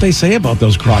 Well, that's what they say about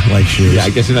those Croc-like shoes. Yeah,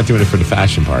 I guess they're not doing it for the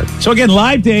fashion part. So again,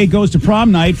 Live Day goes to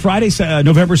prom night, Friday,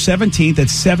 November 17th at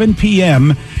 7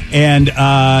 p.m. And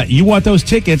you want those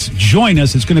tickets, join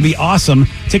us. It's going to be awesome.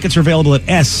 Tickets are available at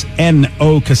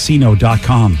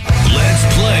snocasino.com.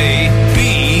 Let's play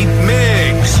Beat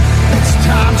Migs. It's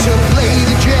time to play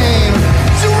the game.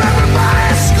 So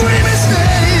everybody scream his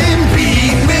name.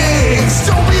 Beat Migs.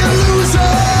 Don't be a loser.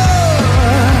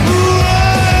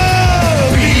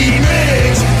 Whoa. Beat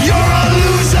Migs. You're a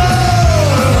loser.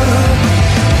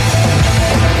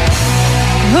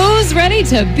 Who's ready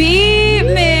to beat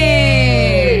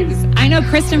Migs? I know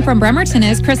Kristen from Bremerton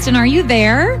is. Kristen, are you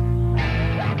there?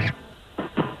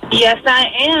 Yes, I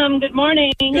am. Good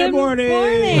morning. Good morning.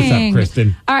 What's up,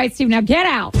 Kristen? All right, Steve, now get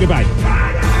out. Goodbye.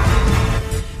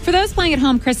 For those playing at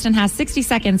home, Kristen has 60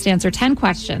 seconds to answer 10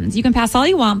 questions. You can pass all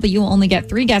you want, but you will only get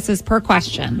 3 guesses per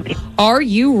question. Are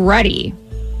you ready?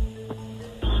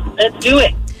 Let's do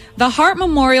it. The Hart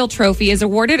Memorial Trophy is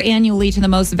awarded annually to the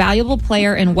most valuable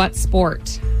player in what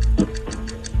sport?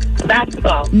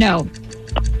 Basketball. No.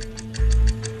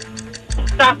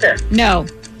 Soccer. No.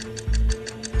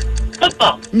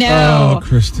 Football. No. Oh,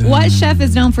 Kristen. What chef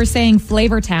is known for saying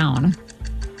Flavortown?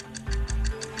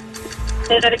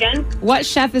 Say that again. What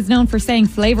chef is known for saying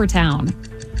Flavortown?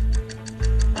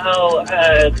 Oh,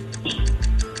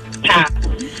 pass.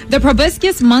 The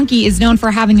proboscis monkey is known for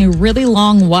having a really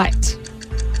long what?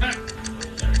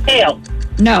 Tail.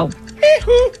 No.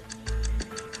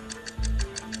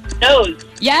 Nose.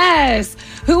 Yes.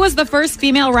 Who was the first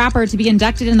female rapper to be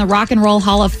inducted in the Rock and Roll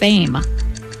Hall of Fame?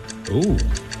 Ooh.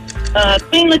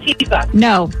 Queen Latifah.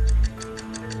 No.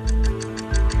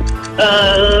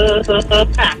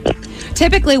 Pass.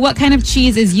 Typically, what kind of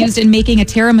cheese is used in making a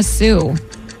tiramisu?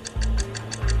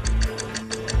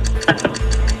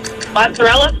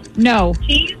 Mozzarella? No.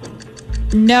 Cheese?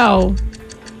 No.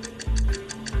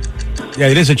 Yeah,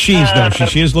 it is a cheese, though.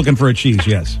 She is looking for a cheese,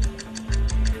 yes.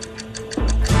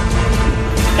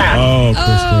 Oh,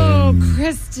 Kristen.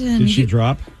 Kristen. Did she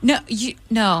drop?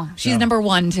 No, she's number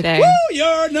one today. Woo,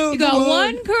 you're number You got one.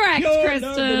 one correct, You're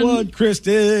Kristen. number one,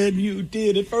 Kristen. You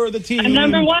did it for the team. I'm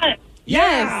number one.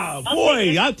 Yeah,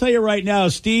 boy, I'll tell you right now,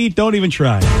 Steve, don't even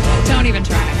try. Don't even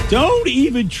try. Don't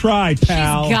even try,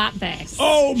 pal. She's got this.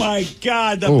 Oh, my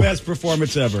God, the best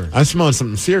performance ever. I'm smelling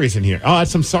something serious in here. Oh, that's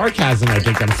some sarcasm I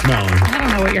think I'm smelling. I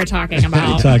don't know what you're talking We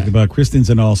about. talked about Kristen's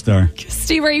an all-star.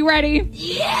 Steve, are you ready?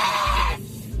 Yes!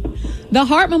 The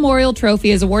Hart Memorial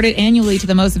Trophy is awarded annually to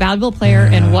the most valuable player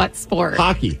in what sport?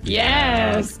 Hockey.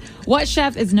 Yes. What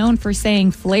chef is known for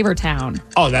saying Flavortown?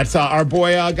 Oh, that's our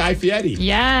boy Guy Fieri.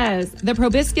 Yes. The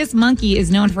proboscis monkey is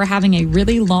known for having a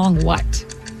really long what?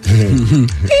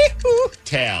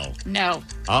 Tail. No.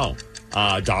 Oh.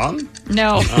 Dong?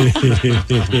 No.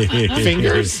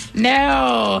 Fingers?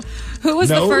 No. Who was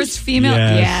the Nose? first female?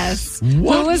 Yes. Who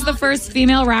was the first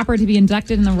female rapper to be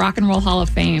inducted in the Rock and Roll Hall of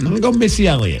Fame? I'm going to go Missy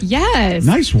Elliott. Yes.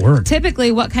 Nice work.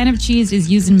 Typically, what kind of cheese is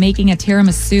used in making a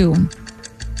tiramisu?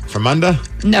 From under?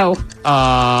 No.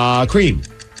 Cream.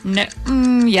 No.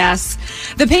 Yes.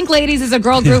 The Pink Ladies is a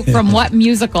girl group from what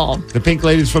musical? The Pink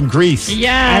Ladies from Grease.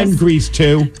 Yes. And Grease,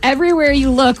 too. Everywhere You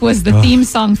Look was the theme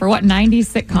song for what 90s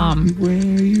sitcom? Where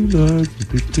you look.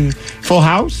 Full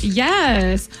House?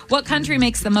 Yes. What country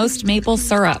makes the most maple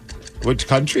syrup? Which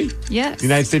country? Yes.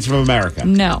 United States of America.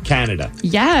 No. Canada.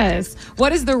 Yes.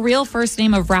 What is the real first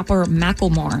name of rapper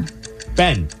Macklemore?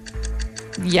 Ben.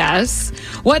 Yes.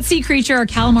 What sea creature are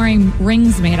calamari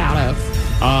rings made out of?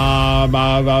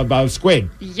 Squid.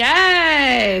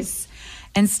 Yes.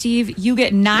 And Steve, you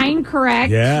get 9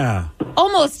 correct. Yeah.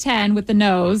 Almost 10 with the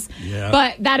nose. Yeah.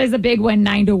 But that is a big win,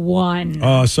 9-1.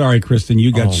 Oh, sorry, Kristen.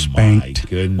 You got spanked.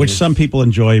 Goodness. Which some people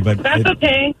enjoy, but... That's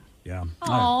okay. Yeah.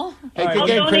 Oh. Hey, I'll good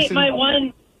game, donate Kristen. my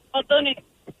one. I'll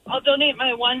donate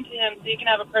my one to him so you can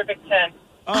have a perfect 10.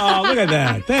 Oh, look at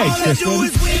that. Thanks, Kristen.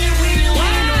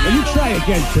 Well, you try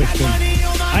again, Kristen.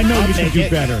 I know you can do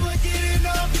better.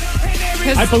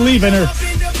 I believe in her.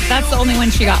 That's the only one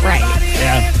she got right.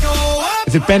 Yeah.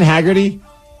 Is it Ben Haggerty?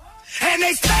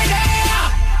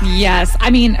 Yes. I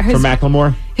mean, For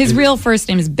Macklemore? his real first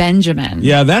name is Benjamin.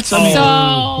 Yeah, that's... So,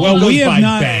 well, we have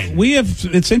not... Ben. We have...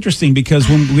 It's interesting because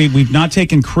when we've not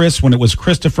taken Chris when it was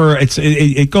Christopher.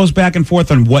 It goes back and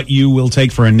forth on what you will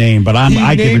take for a name, but I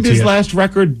give it named to his you. last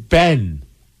record Ben.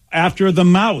 After the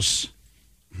mouse.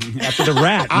 After the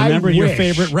rat. Remember your wish.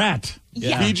 favorite rat.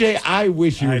 Yeah. BJ, I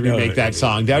wish you would know remake it. that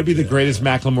song. That would be the greatest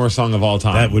Macklemore song of all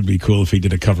time. That would be cool if he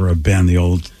did a cover of Ben, the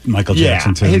old Michael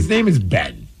Jackson tune. His name is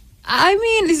Ben. I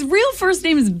mean, his real first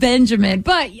name is Benjamin,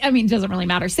 but, I mean, it doesn't really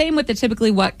matter. Same with the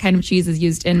typically what kind of cheese is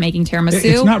used in making tiramisu.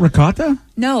 It's not ricotta?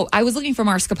 No, I was looking for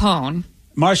mascarpone.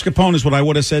 Mascarpone is what I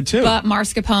would have said, too. But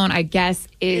mascarpone, I guess,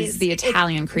 is the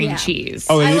Italian cream cheese.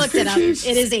 Oh, I is looked cream it up. cheese?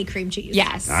 It is a cream cheese.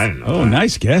 Yes. I don't know. Oh,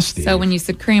 nice guess, Steve. So when you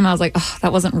said cream, I was like, oh,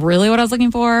 that wasn't really what I was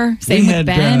looking for. Same with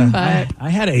Ben, but I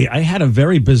had a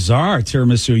very bizarre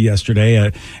tiramisu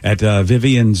yesterday at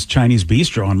Vivian's Chinese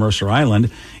Bistro on Mercer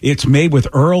Island. It's made with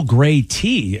Earl Grey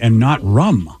tea and not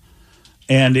rum.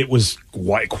 And it was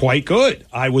quite good.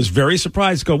 I was very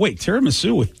surprised. Go, wait,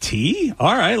 tiramisu with tea?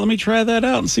 All right, let me try that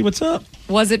out and see what's up.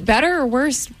 was it better or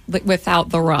worse without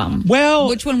the rum? Well,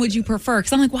 which one would you prefer?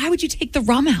 Because I'm like, why would you take the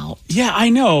rum out? Yeah, I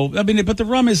know. I mean, but the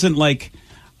rum isn't like...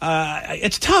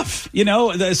 it's tough, you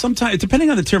know. Sometimes, depending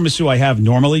on the tiramisu I have,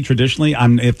 normally, traditionally,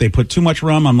 if they put too much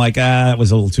rum, I'm like, it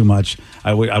was a little too much.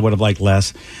 I would have liked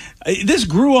less. This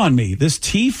grew on me. This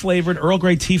Earl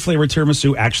Grey tea flavored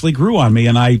tiramisu actually grew on me,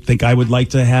 and I think I would like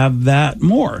to have that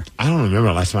more. I don't remember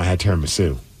the last time I had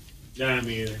tiramisu. Yeah,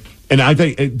 me either. And I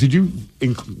think, did you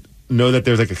know that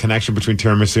there's like a connection between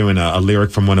tiramisu and a lyric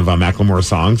from one of Macklemore's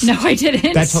songs? No, I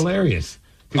didn't. That's hilarious.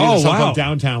 Oh, wow.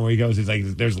 Downtown where he goes, he's like,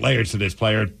 there's layers to this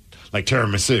player, like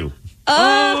tiramisu.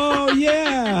 Oh,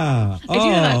 yeah. I do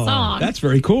know that song. That's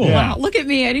very cool. Wow, look at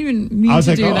me. I didn't even mean I was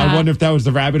to like, do that. I wonder if that was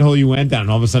the rabbit hole you went down.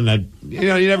 And all of a sudden, you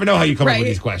never know how you come up with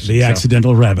these questions. The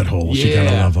accidental rabbit holes. Yeah. You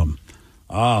gotta love them.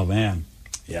 Oh, man.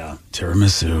 Yeah,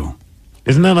 tiramisu.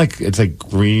 Isn't that like, it's like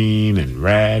green and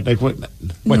red? Like what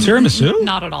tiramisu?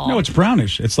 Not at all. No, it's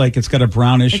brownish. It's like it's got a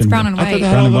brownish. It's brown and I thought white. they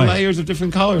had Brown all and the white. layers of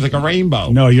different colors, like a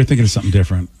rainbow. No, you're thinking of something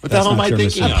different. What the hell am I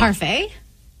thinking A of? parfait?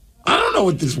 I don't know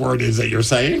what this word is that you're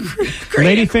saying.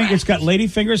 It's got lady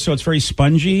fingers, so it's very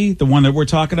spongy. The one that we're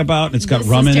talking about, and it's got This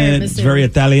rum is in it. tiramisu. It's very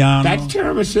Italiano. That's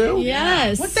tiramisu?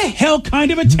 Yes. What the hell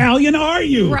kind of Italian are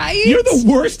you? Right? You're the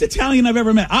worst Italian I've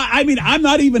ever met. I mean, I'm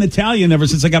not even Italian ever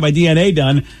since I got my DNA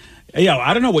done. Yeah,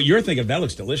 I don't know what you're thinking. That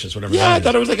looks delicious, whatever Yeah, that I is.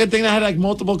 thought it was like a thing that had like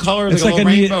multiple colors, It's like a like a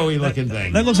rainbowy looking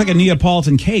thing. That looks like a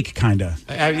Neapolitan cake, kind of.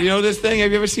 You know this thing?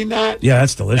 Have you ever seen that? Yeah,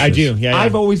 that's delicious. I do. Yeah,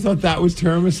 I've always thought that was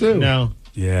tiramisu. No.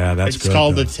 Yeah, that's It's good.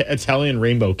 called though. Italian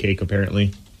rainbow cake,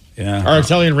 apparently. Yeah. Or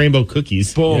Italian rainbow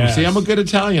cookies. Boom. Yes. See, I'm a good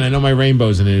Italian. I know my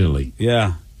rainbows in Italy.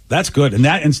 Yeah, that's good. And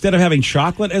that instead of having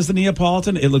chocolate as the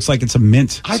Neapolitan, it looks like it's a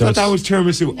mint. I thought that was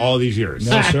tiramisu all these years.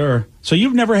 No, sir. So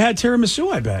you've never had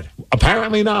tiramisu, I bet.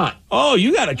 Apparently not. Oh,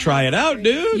 you got to try it out,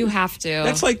 dude. You have to.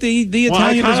 That's like the Well,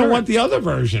 I Italian kind dessert. of want the other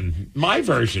version. My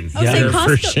version. I was saying Their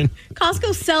version.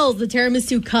 Costco sells the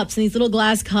tiramisu cups in these little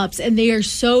glass cups, and they are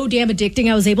so damn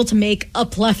addicting. I was able to make a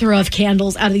plethora of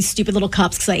candles out of these stupid little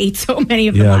cups because I ate so many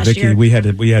of them Yeah, last Vicky, year. we had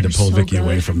to pull so Vicky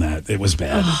away good. from that. It was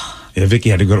bad. Yeah,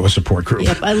 Vicky had to go to a support group.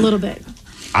 Yep, a little bit.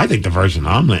 I think the version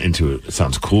I'm into it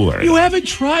sounds cooler. You haven't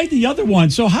tried the other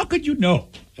one, so how could you know?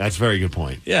 That's a very good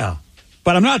point. Yeah,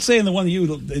 but I'm not saying the one you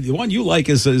like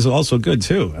is also good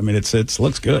too. I mean, it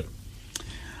looks good.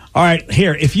 All right,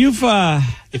 here if you've got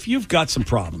some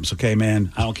problems, okay,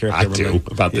 man. I don't care if I they're do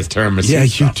related. about this tiramisu. Yeah,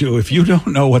 stuff. you do. If you don't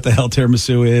know what the hell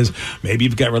tiramisu is, maybe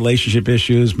you've got relationship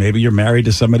issues. Maybe you're married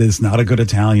to somebody that's not a good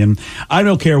Italian. I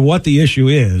don't care what the issue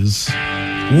is.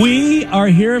 We are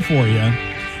here for you.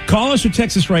 Call us or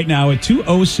text us right now at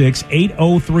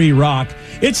 206-803-ROCK.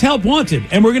 It's Help Wanted,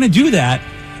 and we're going to do that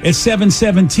at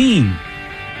 7:17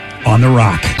 on The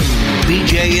Rock.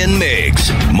 BJ and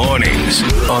Migs, mornings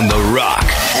on The Rock,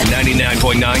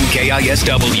 99.9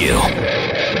 KISW.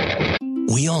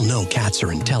 We all know cats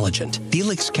are intelligent.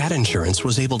 Felix Cat Insurance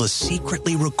was able to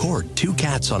secretly record 2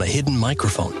 cats on a hidden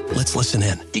microphone. Let's listen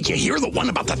in. Did you hear the one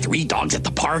about the 3 dogs at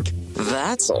the park?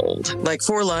 That's old, like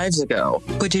 4 lives ago.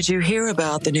 But did you hear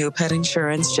about the new pet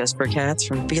insurance just for cats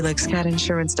from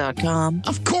FelixCatInsurance.com?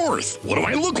 Of course. What do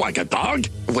I look like, a dog?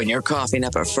 When you're coughing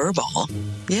up a fur ball.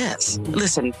 Yes.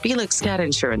 Listen, Felix Cat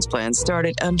Insurance plans start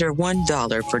at under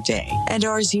 $1 per day and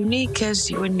are as unique as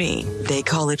you and me. They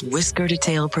call it whisker to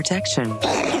tail protection.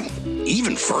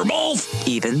 Even fur balls?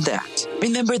 Even that.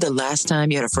 Remember the last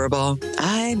time you had a fur ball?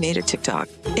 I made a TikTok.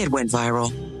 It went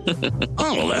viral.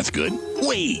 Oh, well, that's good.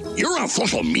 Wait, you're on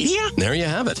social media? There you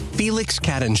have it. Felix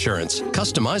Cat Insurance.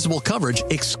 Customizable coverage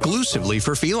exclusively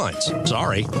for felines.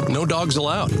 Sorry, no dogs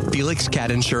allowed.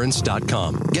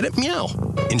 FelixCatInsurance.com. Get it? Meow.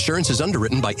 Insurance is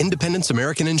underwritten by Independence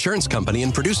American Insurance Company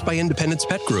and produced by Independence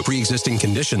Pet Group. Pre-existing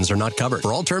conditions are not covered.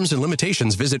 For all terms and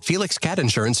limitations, visit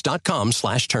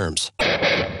FelixCatInsurance.com/terms.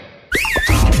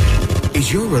 Is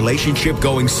your relationship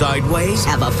going sideways?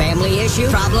 Have a family issue?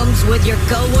 Problems with your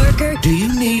coworker? Do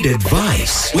you need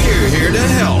advice? We're here to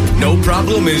help. No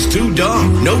problem is too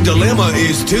dumb. No dilemma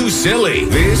is too silly.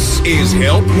 This is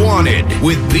Help Wanted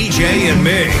with BJ and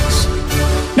Migs.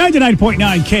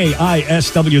 99.9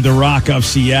 KISW, The Rock of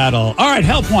Seattle. All right,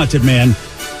 Help Wanted, man.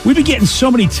 We've been getting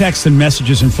so many texts and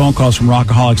messages and phone calls from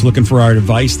Rockaholics looking for our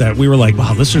advice that we were like,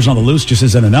 wow, listeners on the loose just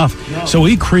isn't enough. No. So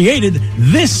we created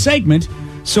this segment.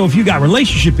 So if you got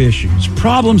relationship issues,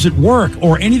 problems at work,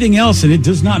 or anything else, and it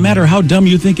does not matter how dumb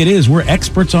you think it is, we're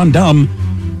experts on dumb.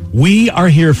 We are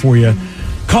here for you.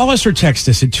 Call us or text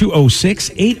us at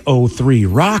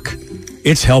 206-803-ROCK.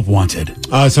 It's Help Wanted.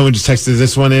 Someone just texted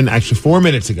this one in actually 4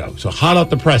 minutes ago. So hot off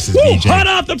the presses, Woo, BJ. hot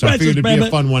off the so I presses, figured it'd be a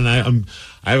fun one. I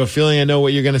have a feeling I know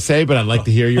what you're going to say, but I'd like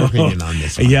to hear your opinion on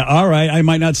this one. Yeah, all right. I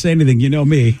might not say anything. You know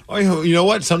me. Oh, you know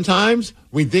what? Sometimes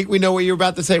we think we know what you're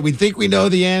about to say. We think we know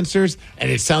the answers,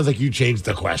 and it sounds like you changed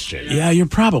the question. Yeah, you're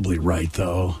probably right,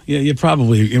 though. Yeah, you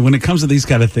probably, when it comes to these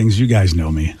kind of things, you guys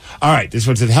know me. All right, this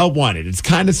one said, Help Wanted. It's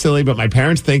kind of silly, but my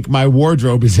parents think my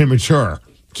wardrobe is immature.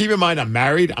 Keep in mind, I'm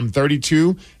married, I'm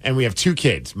 32, and we have 2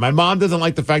 kids. My mom doesn't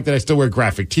like the fact that I still wear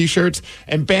graphic T-shirts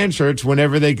and band shirts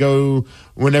whenever they go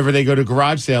to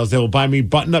garage sales. They will buy me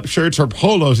button-up shirts or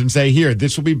polos and say, here,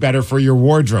 this will be better for your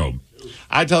wardrobe.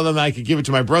 I tell them I could give it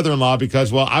to my brother-in-law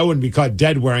because, well, I wouldn't be caught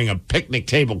dead wearing a picnic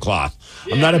tablecloth.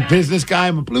 Yeah. I'm not a business guy.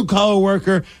 I'm a blue-collar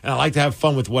worker, and I like to have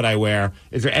fun with what I wear.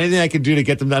 Is there anything I can do to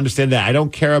get them to understand that I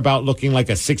don't care about looking like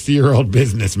a 60-year-old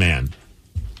businessman?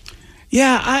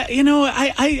 Yeah,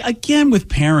 I again with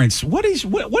parents, what are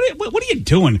you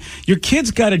doing? Your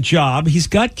kid's got a job. He's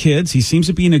got kids. He seems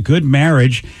to be in a good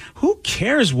marriage. Who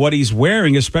cares what he's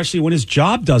wearing, especially when his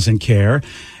job doesn't care?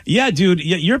 Yeah, dude,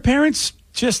 your parents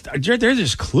they're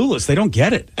just clueless. They don't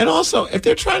get it. And also, if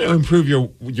they're trying to improve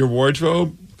your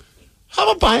wardrobe, How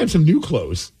about buying some new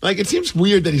clothes? Like, it seems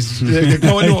weird that he's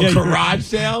going to a garage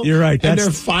sale. You're right. And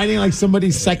they're finding like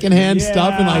somebody's secondhand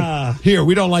stuff and like, here,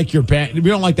 we don't like your band. We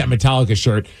don't like that Metallica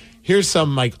shirt. Here's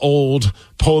some like old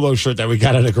polo shirt that we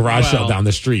got at a garage sale down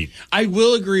the street. I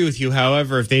will agree with you.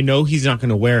 However, if they know he's not going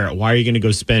to wear it, why are you going to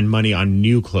go spend money on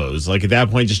new clothes? Like, at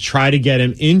that point, just try to get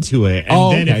him into it.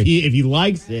 And then if he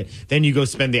likes it, then you go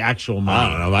spend the actual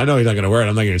money. I don't know. I know he's not going to wear it.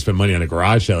 I'm not going to spend money on a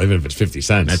garage sale, even if it's 50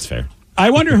 cents. That's fair. I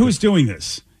wonder who's doing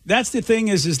this. That's the thing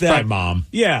is that my mom.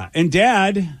 Yeah, and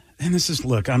Dad. And this is,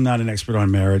 look, I'm not an expert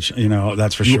on marriage,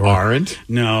 that's for sure. You aren't?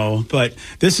 No, but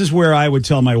this is where I would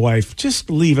tell my wife, just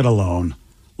leave it alone.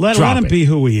 Let him be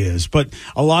who he is. But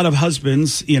a lot of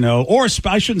husbands, or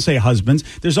I shouldn't say husbands.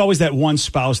 There's always that one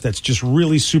spouse that's just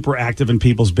really super active in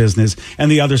people's business.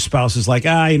 And the other spouse is like,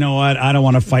 you know what? I don't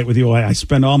want to fight with you. I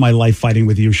spend all my life fighting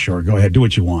with you. Sure, go ahead. Do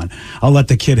what you want. I'll let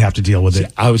the kid have to deal with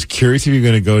it. I was curious if you're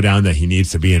going to go down that he needs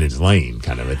to be in his lane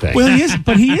kind of a thing. Well, he is,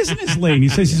 but he is in his lane. He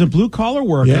says he's a blue collar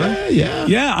worker. Yeah.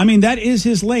 Yeah, I mean, that is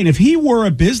his lane. If he were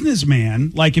a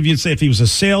businessman, like if he was a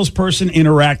salesperson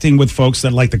interacting with folks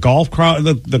that like the golf crowd,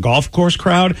 the golf course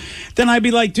crowd, then I'd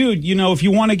be like, dude, if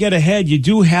you want to get ahead, you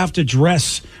do have to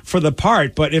dress for the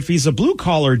part. But if he's a blue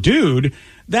collar dude,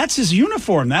 that's his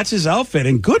uniform, that's his outfit,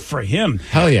 and good for him.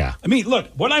 Hell yeah. I mean, look,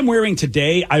 what I'm wearing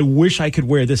today, I wish I could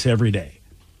wear this every day.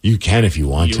 You can if you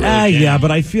want to. Yeah,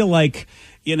 but I feel like,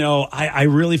 I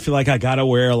really feel like I got to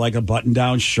wear like a button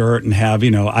down shirt and have,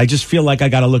 I just feel like I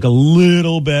got to look a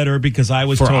little better because I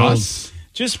was told. Us?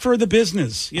 Just for the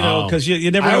business, because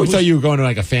you never know. I always thought you were going to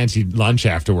like a fancy lunch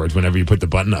afterwards whenever you put the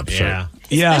button up shirt.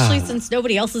 Yeah. Especially since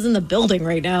nobody else is in the building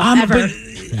right now, ever.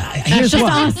 Here's just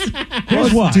what. us.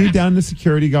 Here's what. Dude down the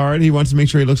security guard, he wants to make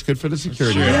sure he looks good for the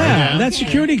security guard. Yeah, that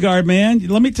security guard, man.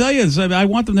 Let me tell you, I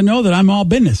want them to know that I'm all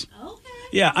business.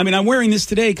 Yeah, I mean, I'm wearing this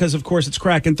today because, of course, it's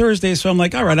Kraken Thursday. So I'm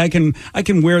like, all right, I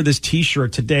can wear this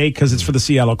T-shirt today because it's for the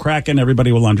Seattle Kraken.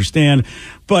 Everybody will understand.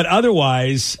 But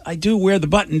otherwise, I do wear the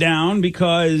button down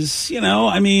because,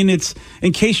 it's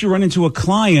in case you run into a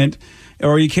client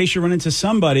or in case you run into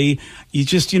somebody, you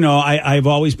just, I've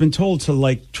always been told to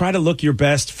like try to look your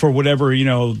best for whatever,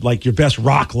 like your best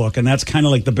rock look. And that's kind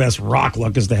of like the best rock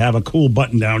look is to have a cool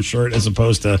button down shirt as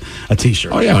opposed to a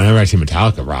T-shirt. Oh, yeah. Whenever I see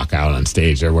Metallica rock out on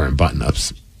stage, they're wearing button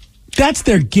ups. That's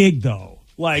their gig, though.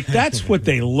 Like, that's what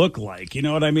they look like. You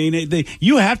know what I mean?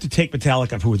 You have to take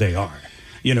Metallica for who they are.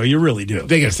 You really do.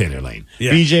 They got to stay in their lane.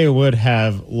 Yeah. BJ would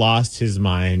have lost his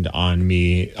mind on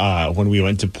me when we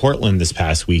went to Portland this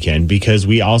past weekend because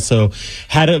we also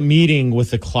had a meeting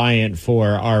with a client for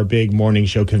our big morning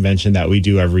show convention that we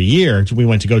do every year. We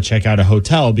went to go check out a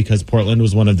hotel because Portland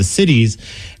was one of the cities.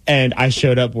 And I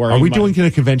showed up wearing. Are we doing a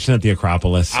convention at the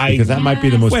Acropolis? Because that might be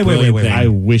the most brilliant thing. I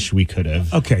wish we could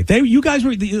have. Okay, you guys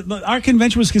were. Our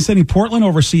convention was considering Portland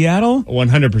over Seattle.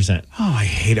 100%. Oh, I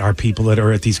hate our people that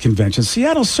are at these conventions.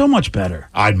 Seattle's so much better.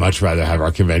 I'd much rather have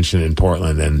our convention in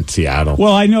Portland than Seattle.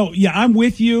 Well, I know. Yeah, I'm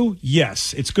with you.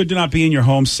 Yes, it's good to not be in your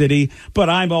home city, but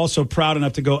I'm also proud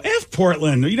enough to go F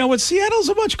Portland. You know what? Seattle's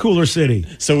a much cooler city.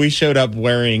 So we showed up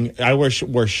wearing. I wore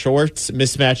shorts,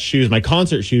 mismatched shoes, my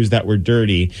concert shoes that were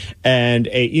dirty. And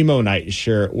a emo night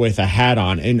shirt with a hat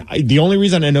on. And the only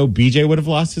reason I know BJ would have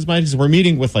lost his mind is we're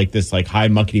meeting with like this like high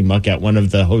muckety muck at one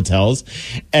of the hotels.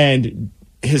 And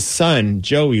his son,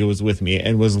 Joey, was with me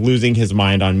and was losing his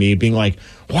mind on me, being like,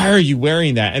 why are you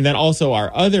wearing that? And then also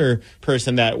our other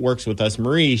person that works with us,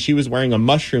 Marie, she was wearing a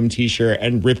mushroom T-shirt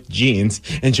and ripped jeans.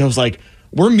 And Joe's like,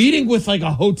 we're meeting with like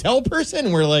a hotel person?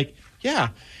 And we're like, yeah.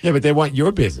 Yeah, but they want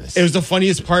your business. It was the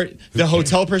funniest part. The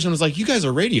hotel person was like, you guys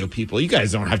are radio people. You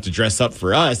guys don't have to dress up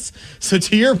for us. So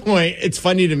to your point, it's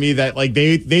funny to me that like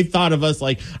they thought of us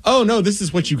like, oh, no, this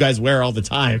is what you guys wear all the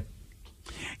time.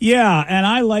 Yeah, and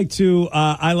I like to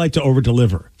over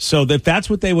deliver. So that's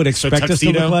what they would expect us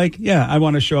to look like. Yeah, I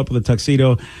want to show up with a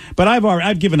tuxedo. But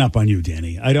I've given up on you,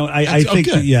 Danny. I think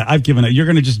I've given up. You're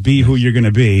going to just be who you're going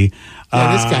to be.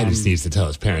 Yeah, this guy just needs to tell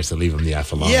his parents to leave him the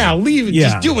F alone. Yeah, leave it. Yeah.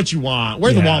 Just do what you want.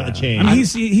 Wear the wallet chain. I mean,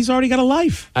 he's already got a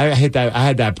life. I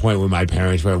had that point with my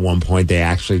parents where at one point they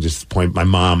actually just my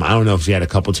mom. I don't know if she had a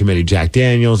couple too many Jack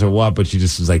Daniels or what, but she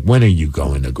just was like, "When are you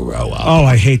going to grow up?" Oh,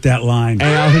 I hate that line. And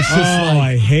I was just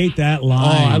I hate that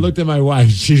line. Oh, I looked at my wife.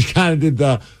 She kind of did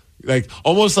the. Like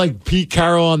almost like Pete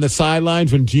Carroll on the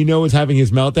sidelines when Gino was having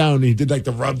his meltdown and he did like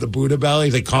the rub the Buddha belly.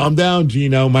 He's like, calm down,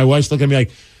 Gino. My wife's looking at me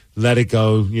like, let it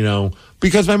go,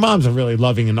 because my mom's a really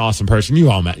loving and awesome person.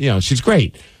 You all met, she's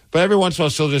great. But every once in a while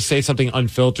she'll just say something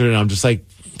unfiltered and I'm just like,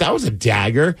 that was a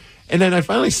dagger. And then I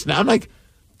finally I'm like,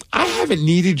 I haven't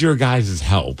needed your guys'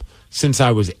 help since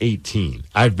I was 18.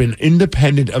 I've been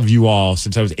independent of you all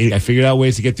since I was 8. I figured out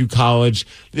ways to get through college.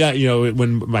 Yeah, you know,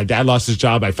 when my dad lost his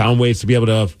job, I found ways to be able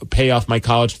to pay off my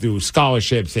college through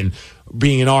scholarships and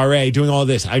being an RA, doing all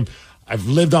this. I've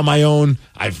lived on my own.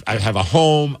 I have a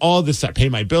home, all this. I pay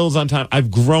my bills on time. I've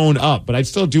grown up, but I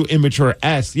still do immature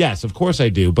Yes, of course I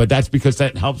do. But that's because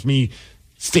that helps me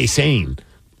stay sane.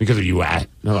 Because of you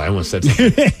No, I almost said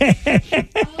something.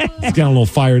 It's getting a little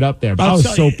fired up there. But I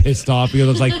was so pissed off because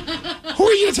I was like, who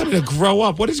are you to tell me to grow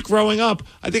up? What is growing up?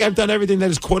 I think I've done everything that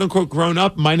is quote unquote grown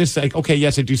up, minus like, okay,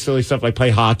 yes, I do silly stuff like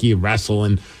play hockey and wrestle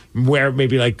and wear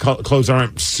maybe like clothes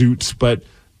aren't suits, but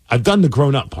I've done the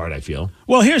grown up part, I feel.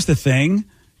 Well, here's the thing,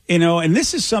 you know, and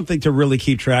this is something to really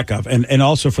keep track of, and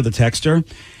also for the texter.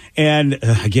 And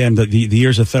again, the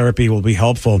years of therapy will be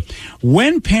helpful.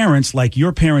 When parents, like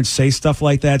your parents, say stuff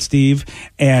like that, Steve,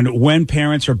 and when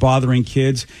parents are bothering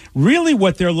kids, really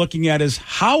what they're looking at is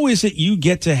how is it you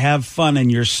get to have fun and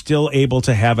you're still able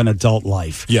to have an adult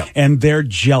life? Yeah. And they're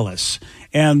jealous.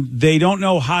 And they don't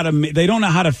know how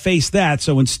to face that.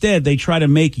 So instead, they try to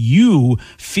make you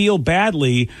feel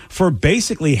badly for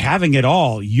basically having it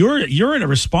all. You're a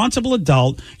responsible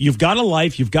adult. You've got a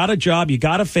life. You've got a job. You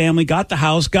got a family. Got the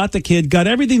house. Got the kid. Got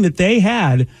everything that they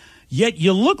had. Yet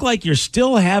you look like you're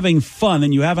still having fun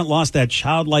and you haven't lost that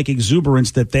childlike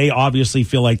exuberance that they obviously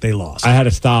feel like they lost. I had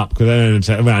to stop because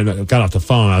when I got off the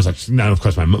phone, I was like, no, of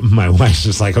course, my wife's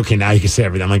just like, okay, now you can say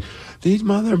everything. I'm like, these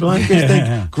mother blankets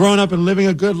think growing up and living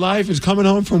a good life is coming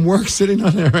home from work, sitting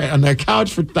on their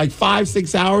couch for like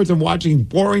 5-6 hours and watching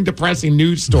boring, depressing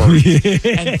news stories.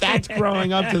 And that's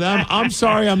growing up to them. I'm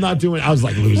sorry I'm not doing it. I was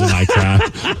like losing my crap.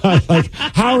 I was like,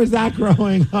 how is that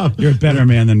growing up? You're a better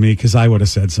man than me because I would have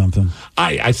said something.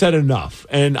 I said enough.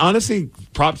 And honestly,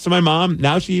 props to my mom.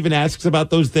 Now she even asks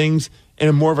about those things in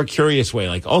a more of a curious way.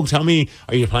 Like, oh, tell me,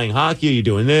 are you playing hockey? Are you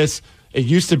doing this? It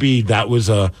used to be that was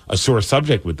a sore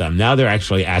subject with them. Now they're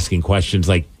actually asking questions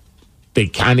like they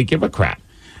kind of give a crap.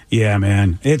 Yeah,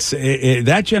 man. It's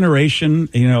that generation,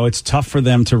 you know, it's tough for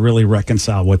them to really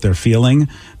reconcile what they're feeling.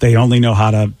 They only know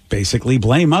how to basically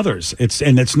blame others. It's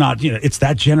not, you know, it's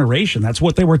that generation. That's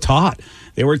what they were taught.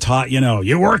 They were taught, you know,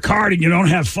 you work hard and you don't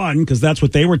have fun because that's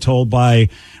what they were told by,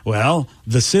 well,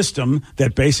 the system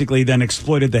that basically then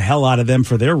exploited the hell out of them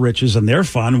for their riches and their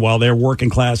fun while they're working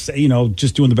class, you know,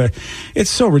 just doing the best. It's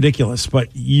so ridiculous. But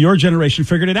your generation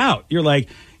figured it out. You're like,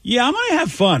 yeah, I'm going to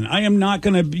have fun. I am not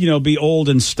going to, you know, be old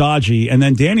and stodgy. And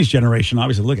then Danny's generation,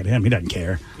 obviously, look at him. He doesn't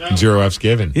care. No. 0 F's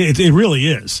given. It really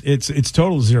is. It's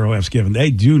total 0 F's given. They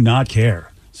do not care.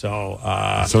 So,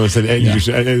 someone said,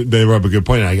 hey, they brought up a good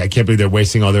point. I can't believe they're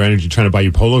wasting all their energy trying to buy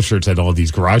you polo shirts at all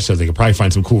these garage sales. They could probably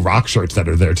find some cool rock shirts that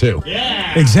are there, too.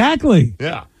 Yeah. Exactly.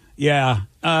 Yeah.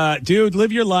 Yeah. Dude,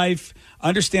 live your life.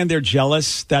 Understand they're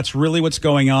jealous. That's really what's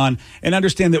going on. And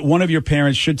understand that one of your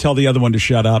parents should tell the other one to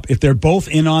shut up. If they're both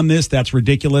in on this, that's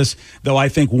ridiculous. Though I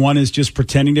think one is just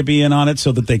pretending to be in on it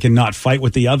so that they can not fight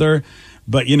with the other.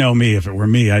 But you know me, if it were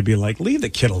me, I'd be like, leave the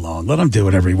kid alone. Let him do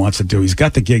whatever he wants to do. He's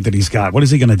got the gig that he's got. What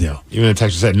is he going to do? Even the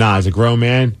texter said, nah, as a grown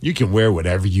man, you can wear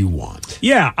whatever you want.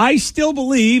 Yeah, I still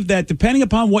believe that depending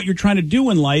upon what you're trying to do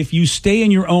in life, you stay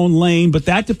in your own lane, but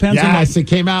that depends on... Yes, it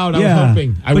came out. I was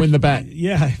hoping I win the bet.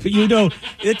 Yeah, but you know,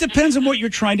 it depends on what you're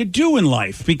trying to do in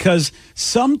life because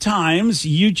sometimes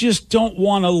you just don't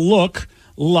want to look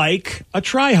like a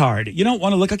tryhard. You don't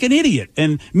want to look like an idiot.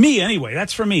 And me, anyway,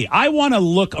 that's for me. I want to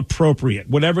look appropriate,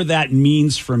 whatever that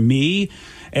means for me.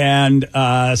 And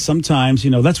sometimes,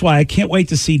 you know, that's why I can't wait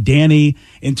to see Danny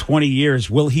in 20 years.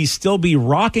 Will he still be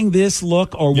rocking this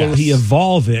look or will he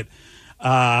evolve it?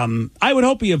 I would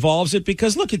hope he evolves it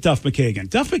because look at Duff McKagan.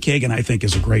 Duff McKagan, I think,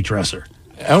 is a great dresser.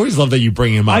 I always love that you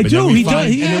bring him up. I do. And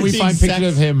then we find pictures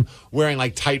of him wearing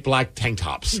like tight black tank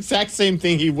tops. Exact same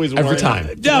thing he was wearing every time.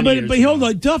 Yeah, but hold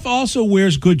on. Duff also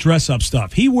wears good dress up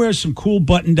stuff. He wears some cool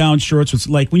button down shirts. With,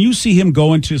 like when you see him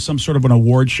go into some sort of an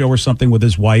award show or something with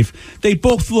his wife, they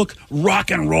both look rock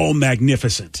and roll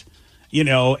magnificent. You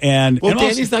know, and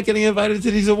Danny's also not getting invited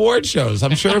to these award shows.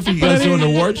 I'm sure if he goes to an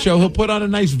award show, he'll put on a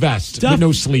nice vest with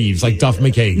no sleeves, like Duff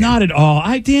McKagan. Not at all.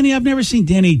 I've never seen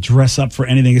Danny dress up for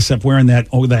anything except wearing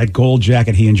that gold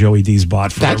jacket he and Joey D's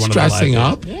bought for That's one dressing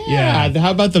of up. Yeah.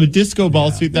 How about the disco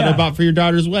ball suit that I bought for your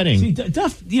daughter's wedding? See,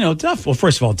 Duff. Well,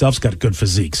 first of all, Duff's got a good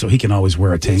physique, so he can always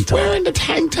wear a tank top. He's wearing the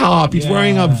tank top. He's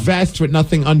wearing a vest with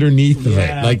nothing underneath of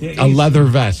it, like a leather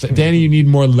vest. Danny, you need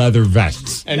more leather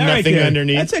vests and nothing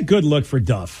underneath. That's a good look for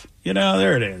Duff. You know,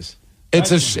 there it is.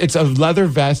 It's a leather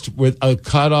vest with a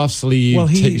cut-off sleeve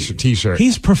T-shirt.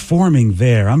 He's performing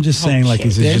there. I'm just saying, like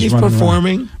he's Danny's just running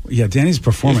performing. Around. Yeah, Danny's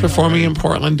performing. He's performing in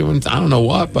Portland, doing I don't know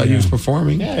what, but he was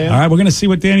performing. Yeah. All right, we're gonna see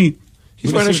what Danny.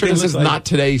 He's wearing a shirt that says "Not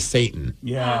Today, Satan."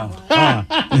 Yeah.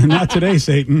 Not today,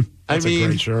 Satan. That's a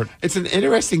great shirt. It's an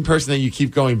interesting person that you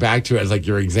keep going back to as like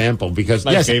your example because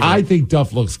My favorite. I think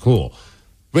Duff looks cool,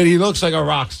 but he looks like a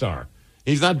rock star.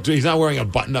 He's not wearing a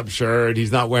button-up shirt.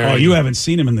 He's not wearing. Oh, you haven't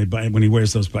seen him when he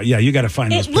wears those. Yeah, you got to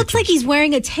find those. It looks like he's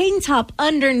wearing a tank top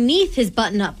underneath his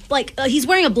button-up. Like he's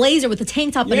wearing a blazer with a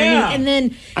tank top underneath, and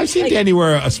then I've seen Danny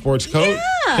wear a sports coat.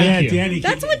 Yeah, Danny.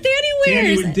 That's what Danny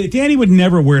wears. Danny would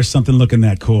never wear something looking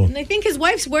that cool. And I think his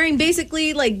wife's wearing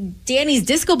basically like Danny's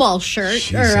disco ball shirt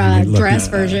Jeez, or dress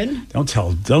version. Don't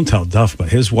tell Duff, but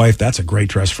his wife, that's a great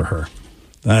dress for her.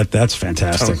 That's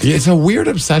fantastic. It's a weird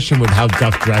obsession with how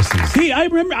Duff dresses.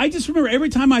 I just remember every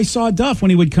time I saw Duff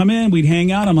when he would come in, we'd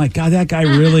hang out. I'm like, God, that guy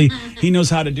really, he knows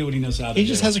how to do what he knows how to do. He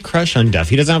just has a crush on Duff.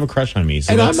 He doesn't have a crush on me,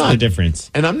 so that's the difference.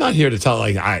 And I'm not here to tell,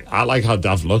 like, I like how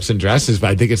Duff looks and dresses,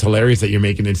 but I think it's hilarious that you're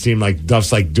making it seem like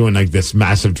Duff's, like, doing, like, this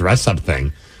massive dress-up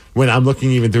thing. When I'm looking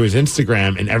even through his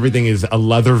Instagram, and everything is a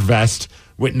leather vest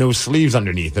with no sleeves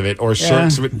underneath of it, or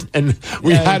shirts with, and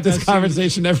we have this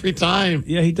conversation every time.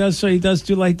 Yeah, he does. So he does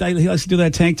do like that. He likes to do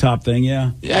that tank top thing.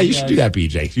 Yeah. Yeah, you should do that,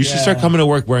 BJ. You should start coming to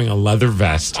work wearing a leather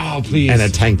vest. Oh, please. And a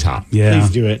tank top. Yeah.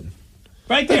 Please do it.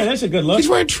 Right there. That's a good look. He's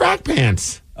wearing track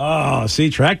pants. Oh,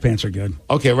 see, track pants are good.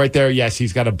 Okay, right there. Yes,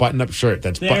 he's got a button-up shirt.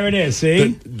 That's there. It is. See,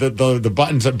 the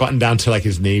buttons are buttoned down to like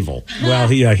his navel. Well,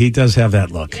 he does have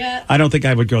that look. Yeah. I don't think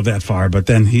I would go that far, but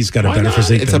then he's got a better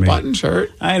physique. It's than a me. button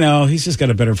shirt. I know he's just got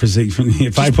a better physique than me.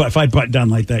 If I button down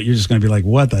like that, you're just going to be like,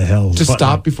 what the hell? Just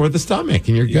stop before the stomach,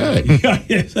 and you're good. Yeah,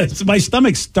 my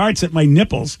stomach starts at my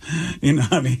nipples. You know,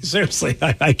 I mean, seriously,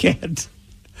 I can't.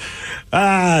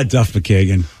 Duff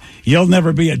McKagan, you'll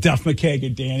never be a Duff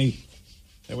McKagan, Danny.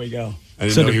 There we go. I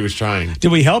didn't know he was trying. Did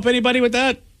we help anybody with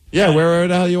that? Yeah, wherever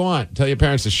the hell you want. Tell your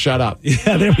parents to shut up.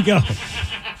 Yeah, there we go.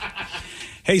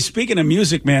 Hey, speaking of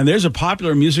music, man, there's a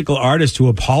popular musical artist who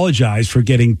apologized for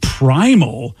getting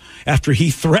primal after he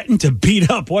threatened to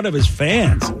beat up one of his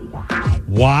fans.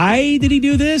 Why did he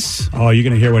do this? Oh, you're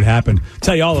going to hear what happened.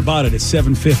 Tell you all about it at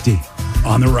 7:50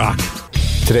 on The Rock.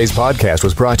 Today's podcast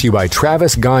was brought to you by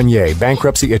Travis Gagne,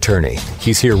 bankruptcy attorney.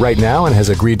 He's here right now and has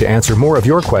agreed to answer more of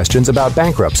your questions about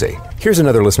bankruptcy. Here's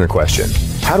another listener question.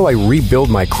 How do I rebuild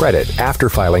my credit after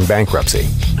filing bankruptcy?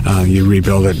 You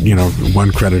rebuild it,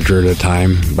 one creditor at a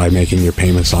time by making your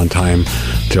payments on time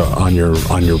on your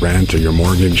rent or your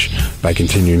mortgage, by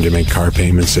continuing to make car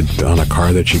payments on a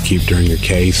car that you keep during your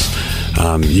case.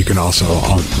 You can also,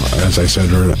 as I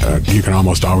said earlier, you can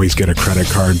almost always get a credit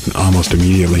card almost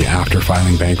immediately after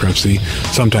filing bankruptcy.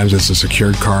 Sometimes it's a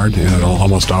secured card, and it'll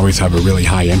almost always have a really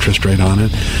high interest rate on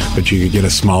it. But you could get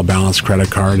a small balance credit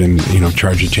card and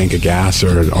charge a tank of gas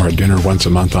or a dinner once a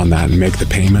month on that and make the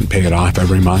payment, pay it off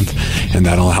every month, and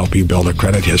that'll help you build a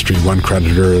credit history one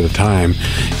creditor at a time,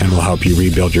 and will help you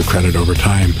rebuild your credit over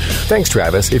time. Thanks,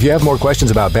 Travis. If you have more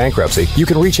questions about bankruptcy, you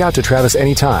can reach out to Travis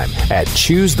anytime at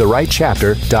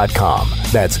ChooseTheRightChapter.com.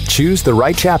 That's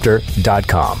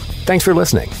ChooseTheRightChapter.com. Thanks for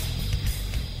listening.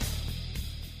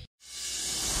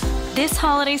 This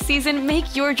holiday season,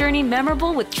 make your journey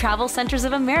memorable with Travel Centers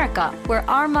of America, where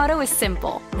our motto is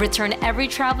simple: return every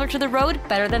traveler to the road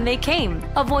better than they came.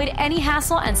 Avoid any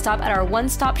hassle and stop at our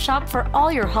one-stop shop for all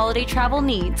your holiday travel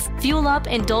needs. Fuel up,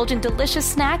 indulge in delicious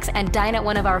snacks, and dine at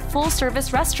one of our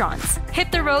full-service restaurants. Hit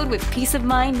the road with peace of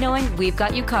mind knowing we've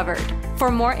got you covered.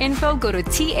 For more info, go to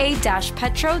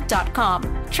ta-petro.com.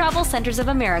 Travel Centers of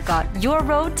America, your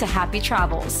road to happy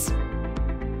travels.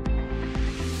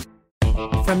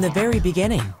 From the very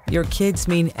beginning, your kids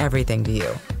mean everything to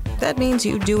you. That means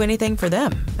you do anything for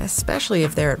them, especially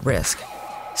if they're at risk.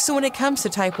 So when it comes to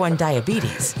type 1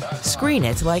 diabetes, screen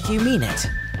it like you mean it.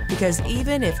 Because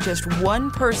even if just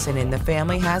one person in the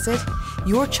family has it,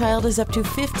 your child is up to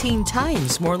 15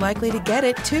 times more likely to get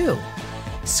it too.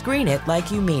 Screen it like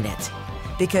you mean it.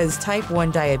 Because type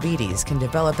 1 diabetes can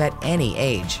develop at any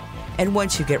age. And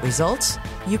once you get results,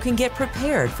 you can get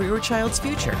prepared for your child's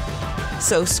future.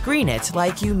 So screen it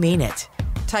like you mean it.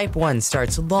 Type 1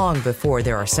 starts long before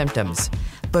there are symptoms.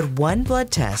 But one blood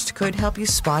test could help you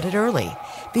spot it early,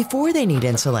 before they need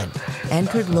insulin, and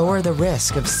could lower the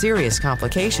risk of serious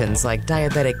complications like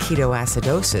diabetic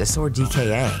ketoacidosis or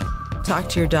DKA. Talk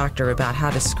to your doctor about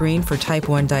how to screen for type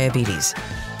 1 diabetes.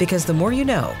 Because the more you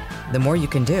know, the more you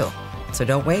can do. So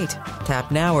don't wait.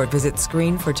 Tap now or visit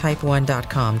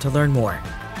screenfortype1.com to learn more.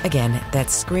 Again,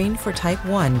 that's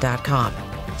screenfortype1.com.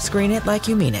 Screen it like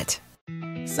you mean it.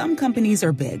 Some companies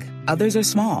are big, others are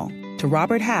small. To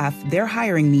Robert Half, their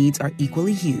hiring needs are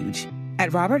equally huge.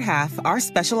 At Robert Half, our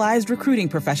specialized recruiting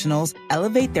professionals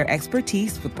elevate their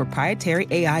expertise with proprietary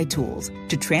AI tools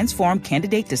to transform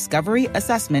candidate discovery,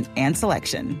 assessment, and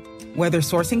selection. Whether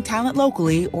sourcing talent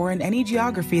locally or in any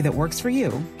geography that works for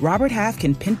you, Robert Half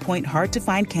can pinpoint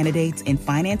hard-to-find candidates in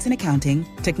finance and accounting,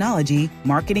 technology,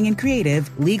 marketing and creative,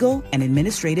 legal, and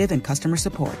administrative and customer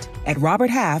support. At Robert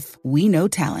Half, we know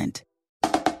talent.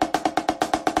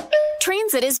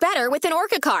 Transit is better with an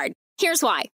Orca card. Here's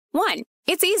why. 1,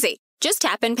 it's easy. Just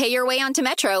tap and pay your way onto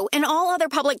Metro and all other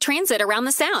public transit around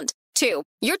the Sound. 2,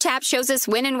 your tap shows us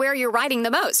when and where you're riding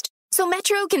the most, so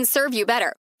Metro can serve you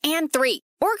better. And 3,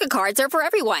 Orca cards are for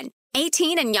everyone.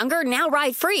 18 and younger now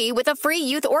ride free with a free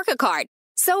youth Orca card.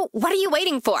 So what are you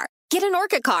waiting for? Get an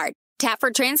Orca card, tap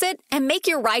for transit, and make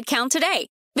your ride count today.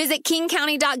 Visit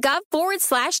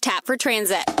kingcounty.gov/tap for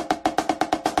transit.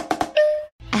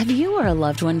 Have you or a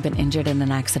loved one been injured in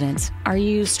an accident? Are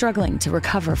you struggling to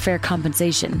recover fair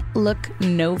compensation? Look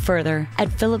no further.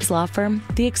 At Phillips Law Firm,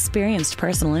 the experienced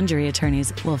personal injury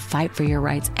attorneys will fight for your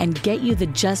rights and get you the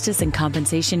justice and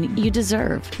compensation you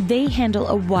deserve. They handle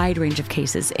a wide range of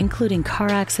cases, including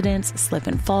car accidents, slip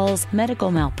and falls,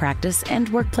 medical malpractice, and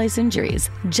workplace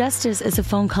injuries. Justice is a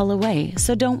phone call away,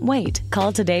 so don't wait.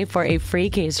 Call today for a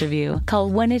free case review. Call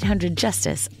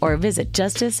 1-800-JUSTICE or visit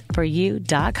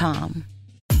justiceforyou.com.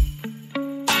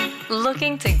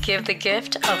 Looking to give the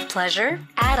gift of pleasure?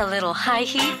 Add a little high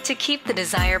heat to keep the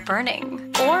desire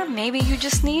burning. Or maybe you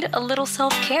just need a little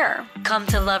self-care. Come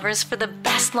to Lovers for the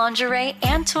best lingerie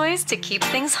and toys to keep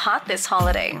things hot this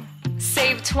holiday.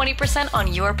 Save 20%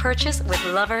 on your purchase with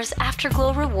Lovers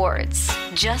Afterglow Rewards.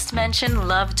 Just mention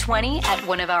LOVE20 at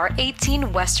one of our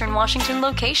 18 Western Washington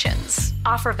locations.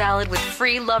 Offer valid with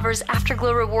free Lovers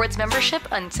Afterglow Rewards membership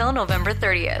until November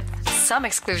 30th. Some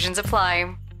exclusions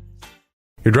apply.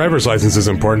 Your driver's license is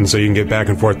important so you can get back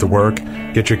and forth to work,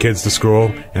 get your kids to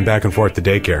school, and back and forth to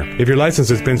daycare. If your license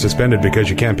has been suspended because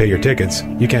you can't pay your tickets,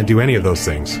 you can't do any of those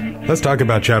things. Let's talk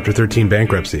about Chapter 13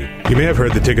 bankruptcy. You may have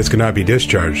heard the tickets cannot be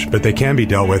discharged, but they can be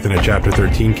dealt with in a Chapter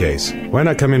 13 case. Why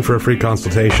not come in for a free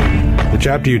consultation? The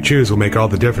chapter you choose will make all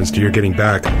the difference to your getting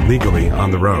back, legally, on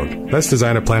the road. Let's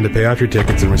design a plan to pay off your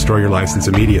tickets and restore your license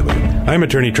immediately. I'm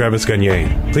attorney Travis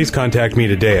Gagne. Please contact me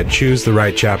today at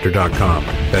ChooseTheRightChapter.com.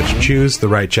 That's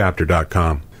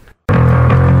ChooseTheRightChapter.com.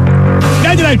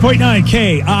 99.9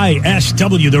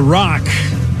 KISW, the Rock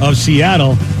of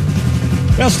Seattle.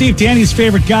 Well, Steve, Danny's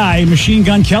favorite guy, Machine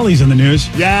Gun Kelly's in the news.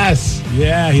 Yes.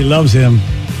 Yeah, he loves him.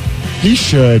 He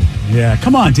should. Yeah,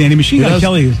 come on, Danny. Machine Gun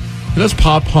Kelly. He does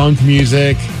pop punk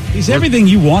music. He's everything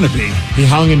you want to be. He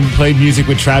hung and played music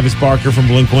with Travis Barker from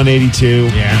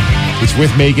Blink-182. Yeah. He's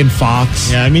with Megan Fox.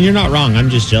 Yeah, I mean, you're not wrong. I'm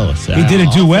just jealous. He did a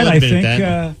duet, I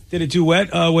think. Did a duet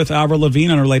with Avril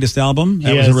Lavigne on her latest album.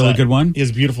 That was a really good one. He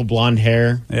has beautiful blonde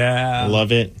hair. Yeah. I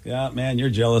love it. Yeah, man, you're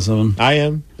jealous of him. I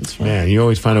am. It's fine. Man, you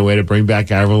always find a way to bring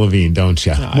back Avril Lavigne, don't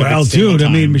you? Well, dude, I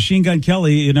mean, Machine Gun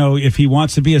Kelly, you know, if he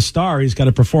wants to be a star, he's got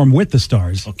to perform with the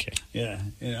stars. Okay. Yeah,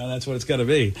 you know, that's what it's got to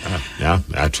be. Yeah,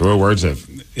 truer words have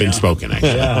been spoken,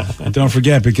 actually. Yeah, and don't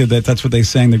forget, because that's what they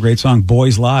sang, the great song,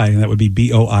 Boys Lie, and that would be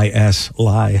BOIS,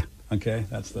 lie. Okay,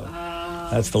 that's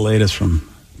the latest from...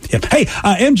 Yep. Hey,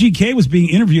 MGK was being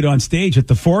interviewed on stage at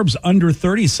the Forbes Under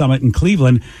 30 Summit in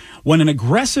Cleveland when an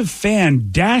aggressive fan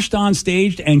dashed on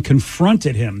stage and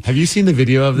confronted him. Have you seen the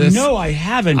video of this? No, I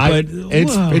haven't, but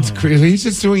it's crazy. He's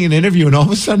just doing an interview, and all of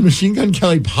a sudden, Machine Gun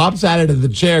Kelly pops out of the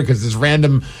chair because this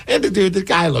random... And the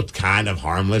guy looked kind of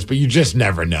harmless, but you just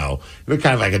never know. He looked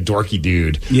kind of like a dorky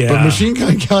dude. Yeah. But Machine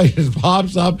Gun Kelly just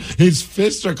pops up. His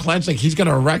fists are clenched like he's going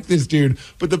to wreck this dude.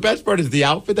 But the best part is the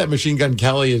outfit that Machine Gun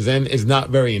Kelly is in is not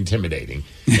very intimidating.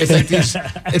 It's like these...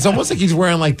 It's almost like he's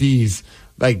wearing like these...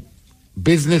 like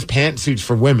business pantsuits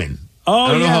for women. Oh,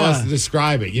 I don't know how else to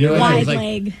describe it. You know, wide like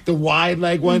leg. The wide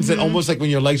leg ones that almost like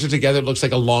when your legs are together, it looks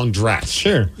like a long dress.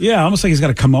 Sure. Yeah, almost like he's got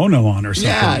a kimono on or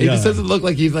something. Yeah, he just doesn't look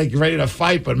like he's like ready to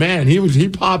fight. But man, he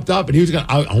popped up and he was gonna.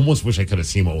 I almost wish I could have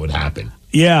seen what would happen.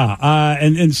 Yeah,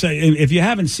 and so if you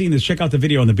haven't seen this, check out the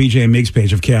video on the BJ and Migs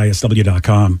page of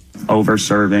KISW.com.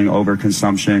 Over-serving,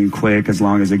 over-consumption, quick, as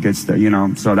long as it gets there, you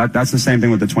know. So that's the same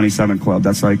thing with the 27 Club.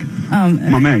 That's like,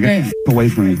 my man, get the f- away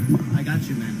from me. I got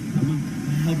you, man. I'm gonna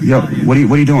help you. Yo, what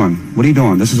are you doing? What are you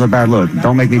doing? This is a bad look.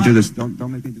 Don't make me do this. Don't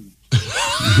make me do this.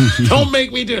 Don't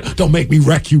make me do it. Don't make me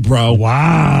wreck you, bro.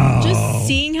 Wow. Just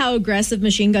seeing how aggressive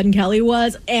Machine Gun Kelly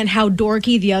was and how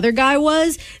dorky the other guy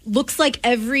was looks like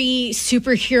every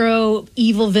superhero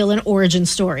evil villain origin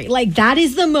story. Like, that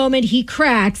is the moment he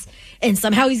cracks, and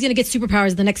somehow he's going to get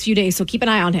superpowers the next few days, so keep an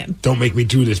eye on him. Don't make me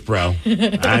do this, bro.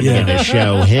 I'm going to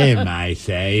show him, I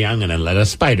say. I'm going to let a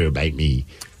spider bite me.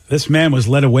 This man was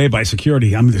led away by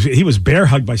security. He was bear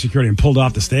hugged by security and pulled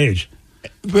off the stage.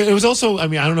 But it was also, I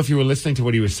mean, I don't know if you were listening to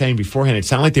what he was saying beforehand. It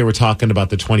sounded like they were talking about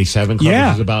the 27 Club,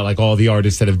 which is about like all the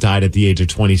artists that have died at the age of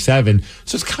 27.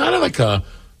 So it's kind of like a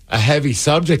heavy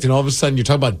subject, and all of a sudden you're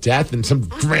talking about death, and some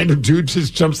random dude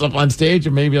just jumps up on stage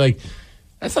and maybe like,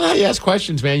 that's not how you ask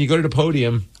questions, man. You go to the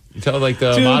podium. You tell like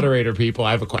the moderator people,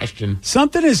 I have a question.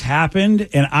 Something has happened,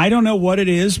 and I don't know what it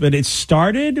is, but it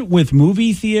started with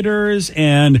movie theaters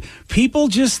and people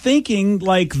just thinking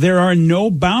like there are no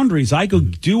boundaries. I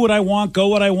could do what I want, go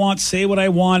what I want, say what I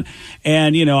want,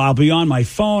 and I'll be on my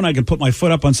phone. I can put my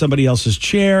foot up on somebody else's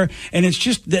chair, and it's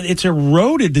just that it's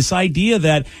eroded this idea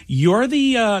that you're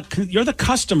the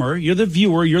customer, you're the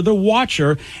viewer, you're the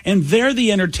watcher, and they're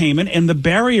the entertainment, and the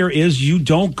barrier is you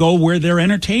don't go where they're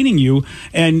entertaining you,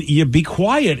 and you be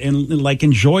quiet and like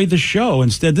enjoy the show.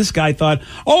 Instead, this guy thought,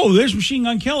 "Oh, there's Machine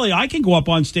Gun Kelly. I can go up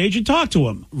on stage and talk to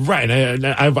him." Right.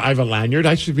 I have a lanyard.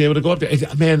 I should be able to go up there.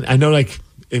 Man, I know like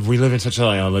if we live in such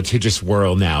a litigious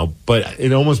world now, but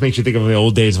it almost makes you think of the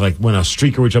old days of like when a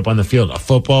streaker would jump on the field, a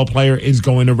football player is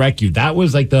going to wreck you. That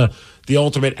was like the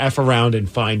ultimate F around and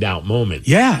find out moment.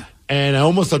 Yeah. And I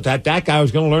almost thought that guy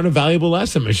was going to learn a valuable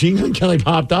lesson. Machine Gun Kelly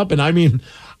popped up, and I mean,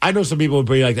 I know some people would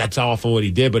be like, that's awful what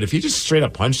he did, but if he just straight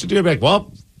up punched the dude, I'd be like,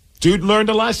 well, dude learned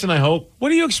a lesson, I hope. What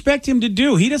do you expect him to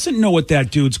do? He doesn't know what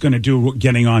that dude's going to do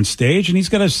getting on stage, and he's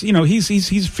got to,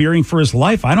 he's fearing for his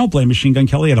life. I don't blame Machine Gun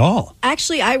Kelly at all.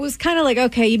 Actually, I was kind of like,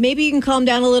 okay, maybe you can calm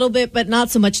down a little bit, but not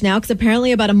so much now, because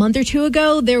apparently about a month or two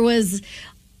ago, there was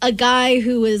a guy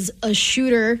who was a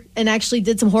shooter and actually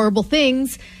did some horrible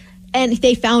things, and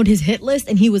they found his hit list,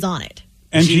 and he was on it.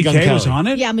 MGK was on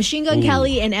it? Yeah, Machine Gun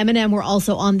Kelly and Eminem were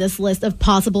also on this list of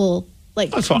possible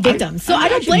victims. So I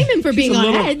don't blame him for being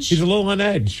on edge. He's a little on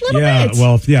edge.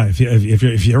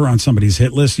 If you're on somebody's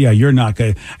hit list, you're not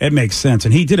going to. It makes sense.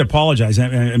 And he did apologize.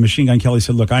 And Machine Gun Kelly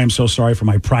said, "Look, I am so sorry for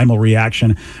my primal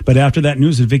reaction." But after that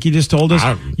news that Vicky just told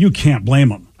us, you can't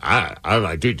blame him. I'm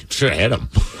like, dude, you should have hit him.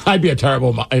 I'd be a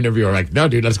terrible interviewer. Like, no,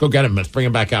 dude, let's go get him. Let's bring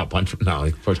him back out. Punch him. No,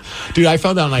 like, push. Dude, I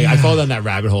fall down that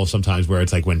rabbit hole sometimes where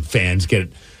it's like when fans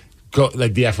go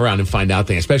like the F around and find out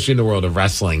things, especially in the world of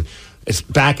wrestling. It's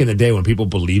back in the day when people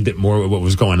believed it more what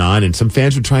was going on, and some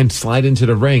fans would try and slide into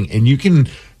the ring, and you can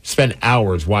spend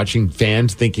hours watching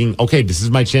fans thinking, okay, this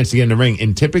is my chance to get in the ring,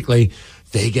 and typically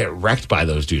they get wrecked by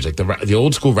those dudes. Like the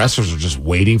old school wrestlers are just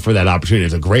waiting for that opportunity.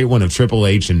 There's a great one of Triple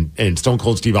H and Stone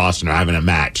Cold Steve Austin are having a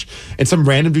match, and some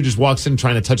random dude just walks in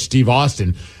trying to touch Steve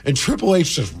Austin, and Triple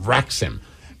H just wrecks him.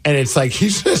 And it's like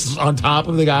he's just on top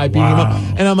of the guy, beating him up.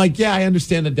 And I'm like, yeah, I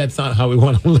understand that that's not how we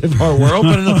want to live our world.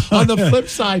 But on the flip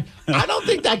side, I don't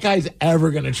think that guy's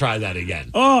ever going to try that again.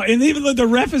 Oh, and even the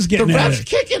ref is getting the at ref's it.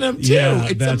 kicking him, too. Yeah,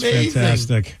 it's that's amazing.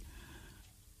 Fantastic.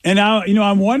 And now,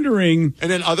 I'm wondering.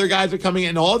 And then other guys are coming in,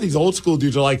 and all these old school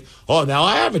dudes are like, oh, now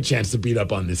I have a chance to beat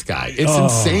up on this guy. It's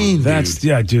insane, dude.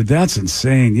 Yeah, dude, that's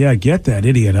insane. Yeah, get that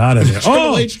idiot out of there.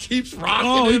 Triple H keeps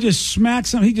rocking him. He just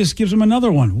smacks him. He just gives him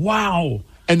another one. Wow.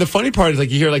 And the funny part is,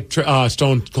 like, you hear like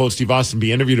Stone Cold Steve Austin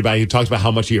be interviewed about it. He talks about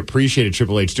how much he appreciated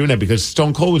Triple H doing that because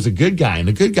Stone Cold was a good guy, and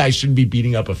a good guy shouldn't be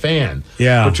beating up a fan.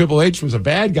 Yeah. But Triple H was a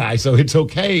bad guy, so it's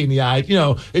okay in the eye.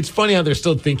 It's funny how they're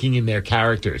still thinking in their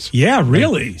characters. Yeah,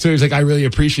 really. So he's like, I really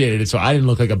appreciated it. So I didn't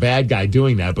look like a bad guy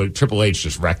doing that, but Triple H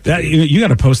just wrecked it. You got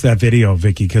to post that video,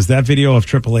 Vicky, because that video of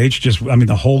Triple H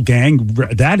the whole gang,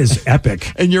 that is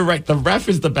epic. And you're right. The ref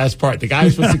is the best part. The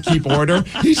guy's supposed to keep order.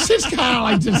 He's just kind of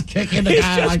like just kicking the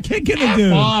guy. Like, kicking the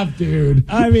dude. Off, dude.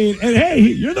 I mean, and hey,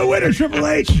 you're the winner, Triple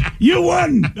H. You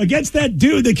won against that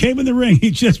dude that came in the ring. He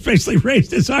just basically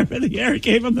raised his arm in the air and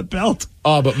gave him the belt.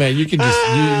 Oh, but man, you can just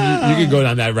you can go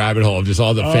down that rabbit hole of just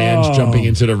all the fans jumping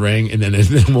into the ring, and then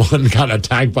one got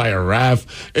attacked by a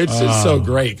ref. It's just so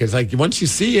great because like once you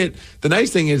see it, the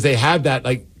nice thing is they have that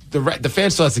like. The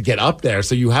fan still has to get up there,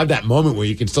 so you have that moment where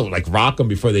you can still like rock them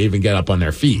before they even get up on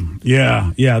their feet.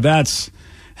 Yeah, that's.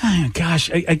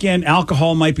 Gosh, again,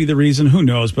 alcohol might be the reason. Who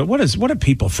knows? But what are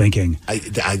people thinking? I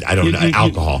don't know.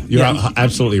 Alcohol. You're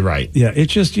absolutely right. Yeah, it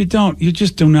just you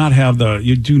do not have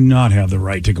the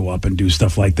right to go up and do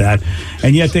stuff like that,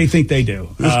 and yet they think they do.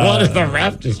 What is the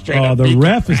ref just straight up? The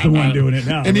ref is the one doing it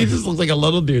now, and he just looks like a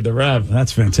little dude. The ref.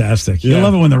 That's fantastic. You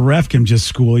love it when the ref can just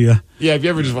school you. Yeah, if you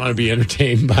ever just want to be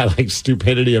entertained by like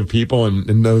stupidity of people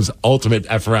and those ultimate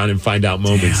F around and find out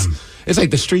moments. Damn. It's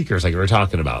like the streakers, like we were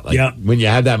talking about. Like when you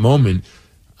had that moment,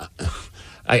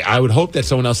 I would hope that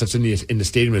someone else that's in the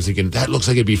stadium is thinking that looks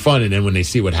like it'd be fun, and then when they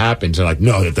see what happens, they're like,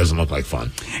 "No, it doesn't look like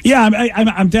fun." Yeah,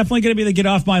 I'm definitely going to be the get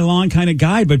off my lawn kind of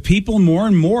guy, but people more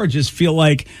and more just feel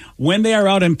like when they are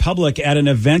out in public at an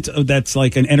event that's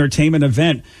like an entertainment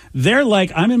event, they're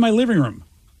like, "I'm in my living room."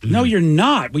 No, you're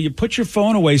not. Will you put your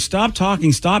phone away? Stop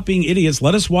talking. Stop being idiots.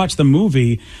 Let us watch the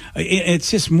movie. It's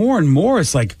just more and more.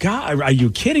 It's like, God, are you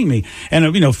kidding me?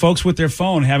 And, folks with their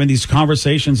phone having these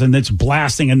conversations and it's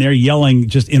blasting and they're yelling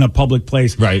just in a public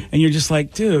place. Right. And you're just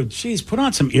like, dude, geez, put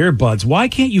on some earbuds. Why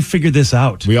can't you figure this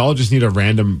out? We all just need a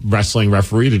random wrestling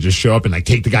referee to just show up and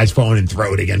take the guy's phone and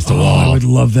throw it against the wall. I would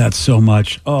love that so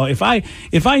much. Oh, if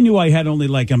I knew I had only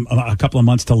a couple of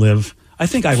months to live, I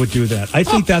think I would do that. I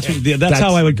think that's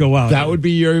how I would go out. That would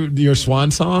be your swan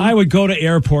song? I would go to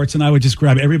airports and I would just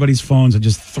grab everybody's phones and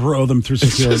just throw them through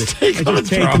security. Take them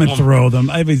and throw them.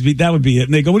 That would be it.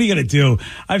 And they go, what are you going to do?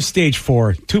 I've stage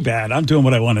 4. Too bad. I'm doing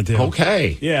what I want to do.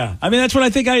 Okay. Yeah. I mean, that's what I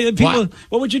think.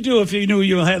 What would you do if you knew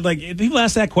you had, if people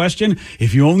ask that question,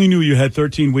 if you only knew you had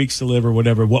 13 weeks to live or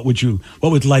whatever, what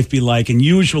would life be like? And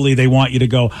usually they want you to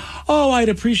go, oh, I'd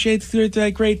appreciate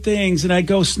the great things and I'd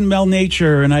go smell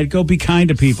nature and I'd go be kind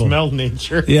to people. Smell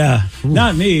nature. Yeah.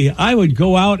 Not me. I would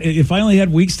go out. If I only had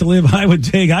weeks to live, I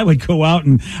would go out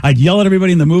and I'd yell at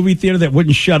everybody in the movie theater that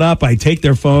wouldn't shut up. I'd take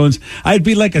their phones. I'd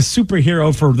be like a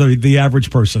superhero for the average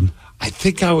person. I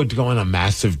think I would go on a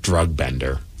massive drug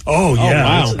bender. Oh,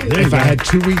 yeah. Oh, wow. If I had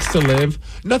 2 weeks to live,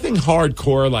 nothing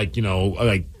hardcore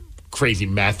like crazy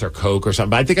meth or coke or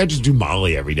something, but I think I just do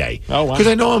Molly every day. Oh, wow. Because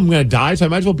I know I'm going to die, so I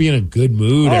might as well be in a good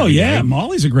mood. Oh, yeah. Day.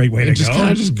 Molly's a great way to just go. kind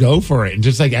of just go for it. And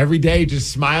just every day,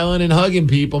 just smiling and hugging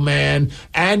people, man,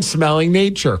 and smelling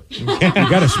nature. You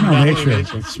got to smell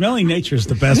nature. Smelling nature is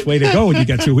the best way to go when you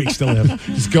got 2 weeks to live.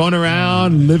 Just going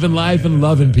around, living life and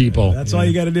loving people. That's all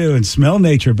you got to do. And smell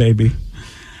nature, baby.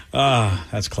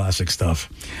 That's classic stuff.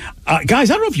 Guys,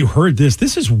 I don't know if you heard this.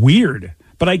 This is weird,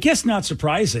 but I guess not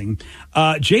surprising.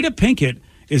 Jada Pinkett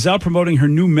is out promoting her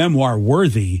new memoir,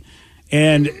 Worthy.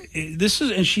 And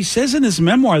she says in this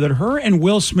memoir that her and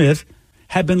Will Smith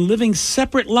have been living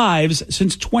separate lives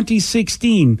since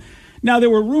 2016. Now, there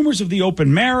were rumors of the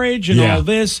open marriage and all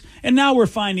this, and now we're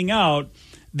finding out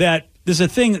that there's a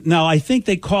thing. Now, I think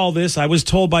they call this, I was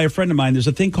told by a friend of mine, there's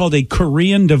a thing called a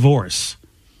Korean divorce.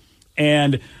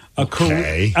 And a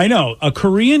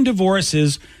Korean divorce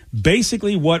is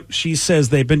basically what she says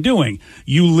they've been doing.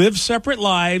 You live separate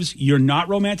lives. You're not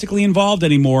romantically involved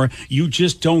anymore. You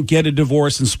just don't get a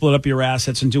divorce and split up your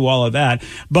assets and do all of that.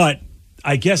 But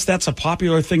I guess that's a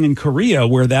popular thing in Korea,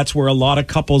 where that's where a lot of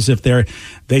couples, if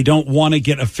they don't want to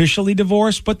get officially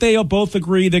divorced, but they both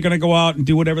agree they're going to go out and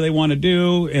do whatever they want to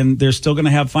do, and they're still going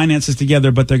to have finances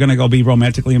together, but they're going to go be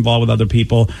romantically involved with other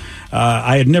people.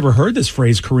 I had never heard this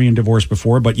phrase Korean divorce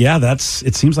before, but yeah, it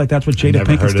seems like that's what Jada Pinkett's doing.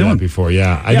 Never heard of that before.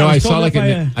 Yeah, I know. I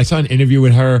saw an interview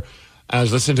with her. I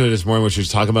was listening to it this morning when she was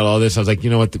talking about all this. I was like, you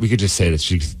know what? We could just say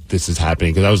that this is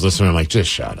happening, because I was listening. I'm like,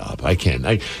 just shut up. I can't.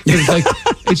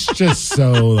 It's just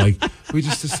so we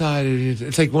just decided.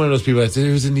 It's like one of those people that said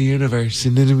it was in the universe,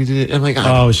 and then we did it. I'm like,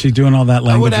 is she doing all that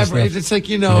language? Whatever. Stuff? It's like,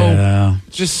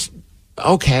 just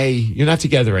okay. You're not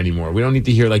together anymore. We don't need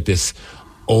to hear this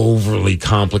overly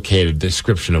complicated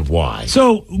description of why.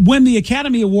 So when the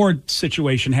Academy Award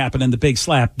situation happened and the big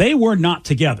slap, they were not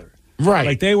together.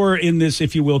 Right. They were in this,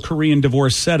 if you will, Korean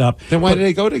divorce setup. Then why did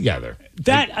they go together?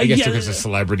 I guess because of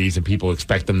celebrities and people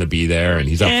expect them to be there, and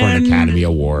he's up for an Academy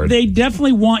Award. They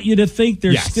definitely want you to think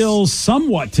they're still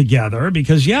somewhat together,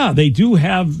 because they do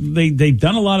have they've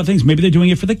done a lot of things. Maybe they're doing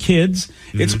it for the kids.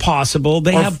 Mm-hmm. It's possible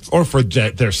or for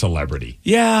their celebrity.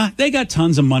 Yeah, they got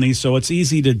tons of money, so it's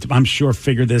easy to, I'm sure,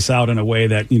 figure this out in a way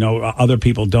that other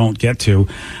people don't get to.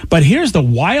 But here's the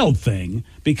wild thing,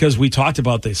 because we talked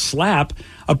about this slap.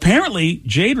 Apparently,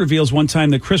 Jade reveals one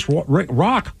time that Chris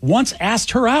Rock once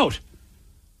asked her out.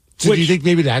 So do you think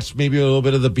maybe that's a little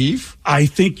bit of the beef? I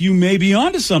think you may be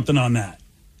onto something on that.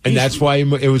 And that's why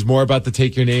it was more about to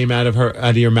take your name out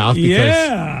of your mouth,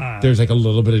 because there's a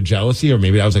little bit of jealousy, or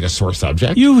maybe that was a sore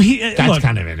subject. That's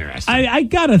kind of interesting. I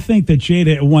got to think that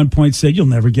Jada at one point said, "You'll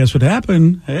never guess what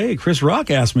happened. Hey, Chris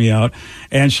Rock asked me out."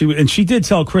 And she did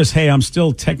tell Chris, "Hey, I'm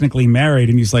still technically married."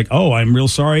 And he's like, "Oh, I'm real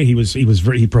sorry."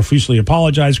 He profusely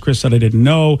apologized. Chris said, "I didn't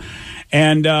know."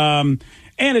 And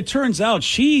it turns out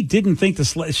she didn't think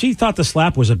she thought the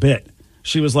slap was a bit.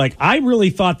 She was like, I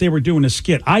really thought they were doing a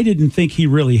skit. I didn't think he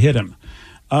really hit him.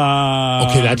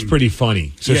 Okay, that's pretty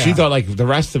funny. So she thought, like the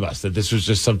rest of us, that this was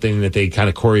just something that they kind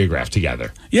of choreographed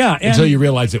together. Yeah. Until you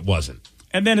realize it wasn't.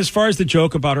 And then as far as the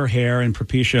joke about her hair and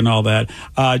Propecia and all that,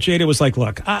 Jada was like,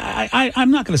 look, I'm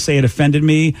not going to say it offended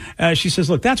me. She says,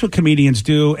 look, that's what comedians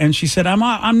do. And she said, I'm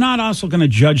not also going to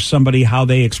judge somebody how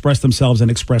they express themselves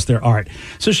and express their art.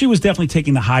 So she was definitely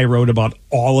taking the high road about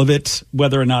all of it,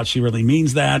 whether or not she really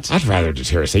means that. I'd rather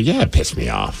just hear her say, yeah, it pissed me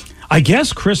off. I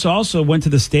guess Chris also went to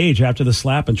the stage after the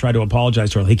slap and tried to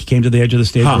apologize to her. He came to the edge of the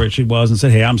stage where she was and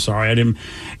said, hey, I'm sorry. I didn't,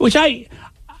 which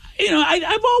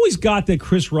I've always got that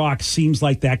Chris Rock seems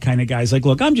like that kind of guy. He's like,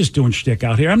 look, I'm just doing shtick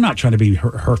out here. I'm not trying to be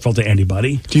hurtful to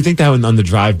anybody. Do you think that on the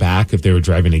drive back, if they were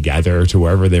driving together to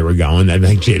wherever they were going, I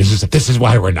think Jada's just like, this is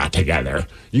why we're not together.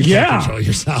 You can't control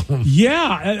yourself.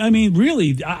 Yeah, I mean,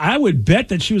 really, I would bet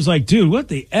that she was like, dude, what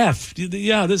the F?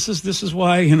 Yeah, this is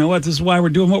why, you know what, this is why we're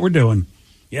doing what we're doing.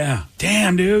 Yeah.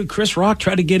 Damn, dude. Chris Rock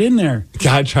tried to get in there.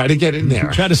 God, try to get in there.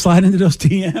 Try to slide into those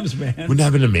DMs, man. Wouldn't that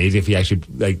have been amazing if he actually,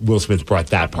 like, Will Smith brought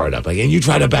that part up? Like, and you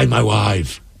try to bang my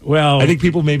wife. Well, I think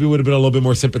people maybe would have been a little bit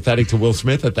more sympathetic to Will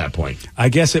Smith at that point. I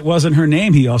guess it wasn't her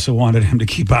name he also wanted him to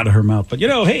keep out of her mouth. But,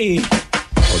 hey.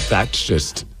 Well, that's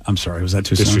just... I'm sorry. Was that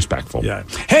too disrespectful? Yeah.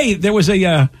 Hey, there was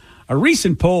a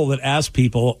recent poll that asked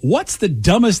people, what's the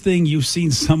dumbest thing you've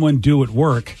seen someone do at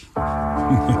work?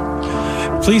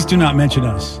 Please do not mention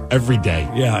us. Every day.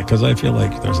 Yeah, because I feel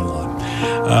like there's a lot.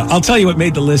 I'll tell you what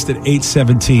made the list at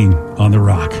 8:17 on The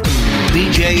Rock.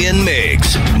 BJ and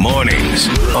Migs, mornings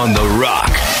on The Rock,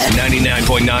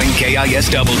 99.9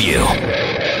 KISW.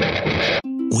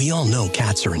 We all know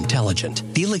cats are intelligent.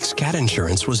 Felix Cat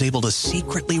Insurance was able to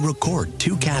secretly record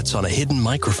 2 cats on a hidden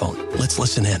microphone. Let's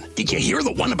listen in. Did you hear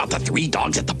the one about the 3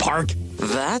 dogs at the park?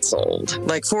 That's old,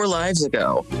 like 4 lives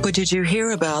ago. But did you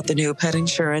hear about the new pet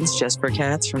insurance just for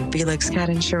cats from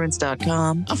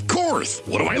FelixCatInsurance.com? Of course.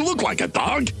 What do I look like, a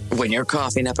dog? When you're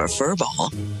coughing up a fur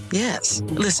ball. Yes.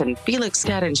 Listen, Felix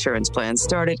Cat Insurance plans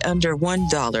start at under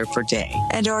 $1 per day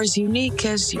and are as unique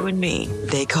as you and me.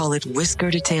 They call it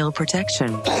whisker to tail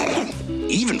protection.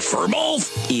 Even fur balls?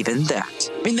 Even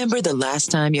that. Remember the last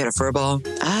time you had a fur ball?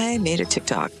 I made a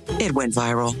TikTok. It went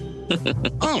viral.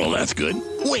 Oh, that's good.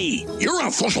 Wait, you're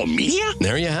on social media?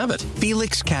 There you have it.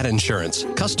 Felix Cat Insurance.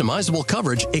 Customizable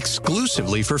coverage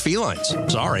exclusively for felines.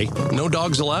 Sorry, no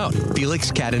dogs allowed.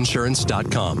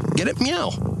 FelixCatInsurance.com. Get it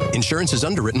meow. Insurance is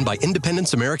underwritten by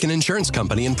Independence American Insurance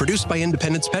Company and produced by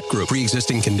Independence Pet Group.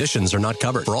 Pre-existing conditions are not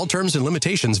covered. For all terms and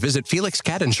limitations, visit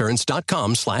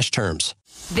FelixCatInsurance.com/terms.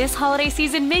 This holiday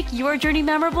season, make your journey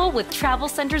memorable with Travel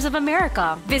Centers of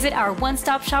America. Visit our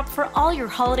one-stop shop for all your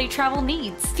holiday travel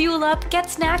needs. Fuel up, get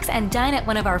snacks, and dine at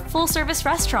one of our full-service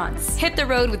restaurants. Hit the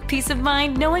road with peace of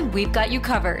mind knowing we've got you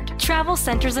covered. Travel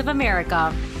Centers of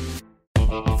America.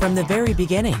 From the very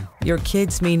beginning, your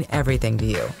kids mean everything to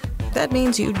you. That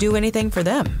means you do anything for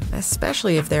them,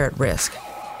 especially if they're at risk.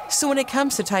 So when it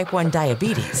comes to type 1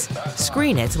 diabetes,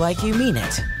 screen it like you mean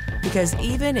it. Because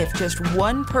even if just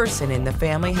one person in the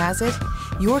family has it,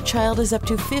 your child is up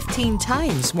to 15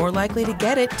 times more likely to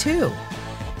get it, too.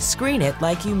 Screen it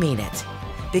like you mean it.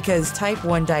 Because type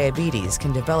 1 diabetes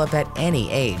can develop at any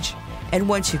age. And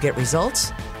once you get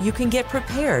results, you can get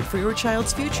prepared for your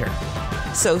child's future.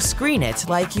 So screen it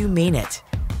like you mean it.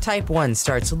 Type 1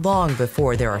 starts long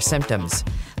before there are symptoms.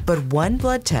 But one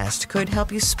blood test could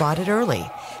help you spot it early,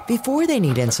 before they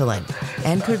need insulin,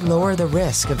 and could lower the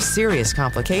risk of serious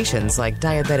complications like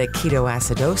diabetic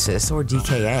ketoacidosis or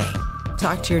DKA.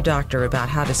 Talk to your doctor about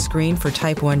how to screen for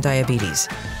type 1 diabetes,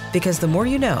 because the more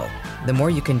you know, the more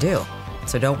you can do.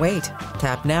 So don't wait.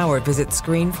 Tap now or visit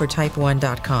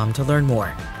screenfortype1.com to learn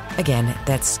more. Again,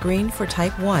 that's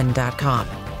screenfortype1.com.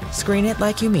 Screen it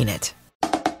like you mean it.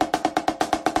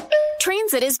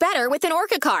 Transit is better with an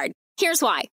Orca card. Here's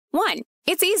why. 1,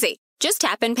 it's easy. Just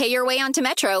tap and pay your way onto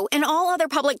Metro and all other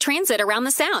public transit around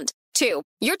the Sound. 2,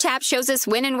 your tap shows us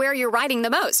when and where you're riding the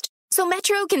most, so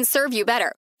Metro can serve you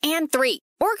better. And 3,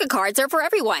 Orca cards are for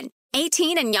everyone.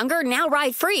 18 and younger now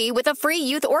ride free with a free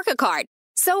youth Orca card.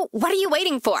 So what are you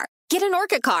waiting for? Get an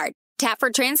Orca card, tap for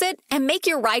transit, and make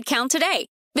your ride count today.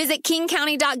 Visit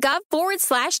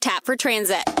kingcounty.gov/tap for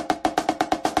transit.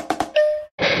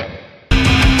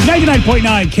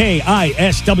 99.9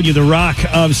 KISW, The Rock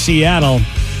of Seattle.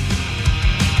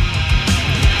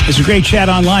 There's a great chat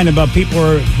online about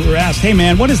people who are asked, hey,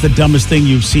 man, what is the dumbest thing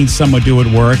you've seen someone do at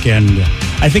work? And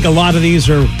I think a lot of these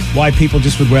are why people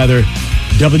just would rather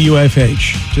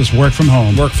WFH, just work from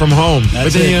home. Work from home.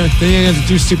 That's but then you have to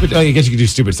do stupid. I guess you can do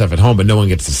stupid stuff at home, but no one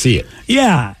gets to see it.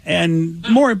 Yeah, and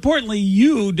more importantly,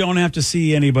 you don't have to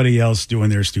see anybody else doing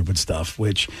their stupid stuff,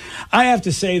 which I have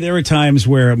to say there are times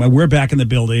where we're back in the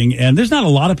building, and there's not a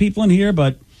lot of people in here,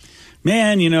 but,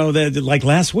 man, you know, like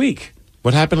last week.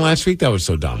 What happened last week that was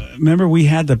so dumb? Remember we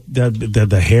had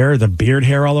the hair, the beard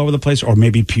hair all over the place, or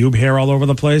maybe pube hair all over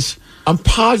the place? I'm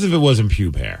positive it wasn't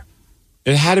pube hair.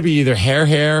 It had to be either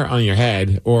hair on your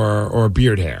head or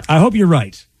beard hair. I hope you're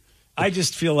right. I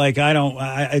just feel like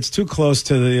it's too close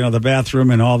to the bathroom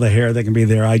and all the hair that can be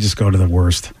there. I just go to the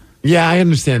worst. Yeah, I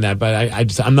understand that, but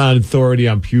I'm not an authority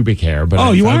on pubic hair.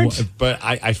 But you aren't? But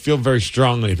I feel very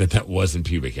strongly that wasn't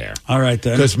pubic hair. All right,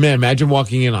 then. Because, man, imagine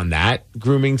walking in on that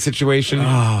grooming situation.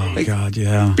 Oh, God,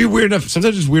 yeah. It'd be weird enough.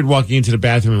 Sometimes it's weird walking into the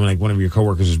bathroom and, like, one of your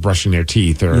coworkers is brushing their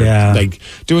teeth or, like,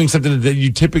 doing something that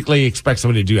you typically expect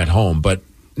somebody to do at home, but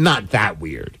not that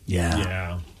weird.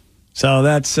 Yeah. So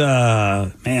that's,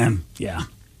 man, yeah.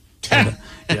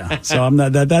 Yeah, so I'm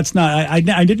not. That's not. I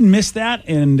didn't miss that,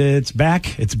 and it's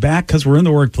back. It's back because we're in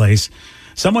the workplace.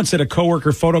 Someone said a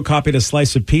coworker photocopied a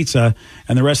slice of pizza,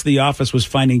 and the rest of the office was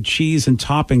finding cheese and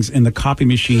toppings in the copy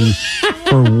machine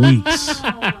for weeks.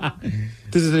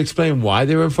 Does it explain why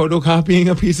they were photocopying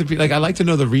a piece of pizza? Like, I'd like to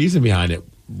know the reason behind it.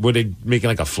 Would it make it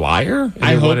like a flyer?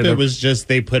 I hope it was just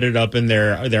they put it up in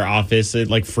their office, it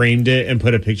like framed it and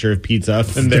put a picture of pizza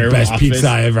up in their best office. pizza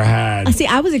I ever had. See,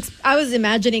 I was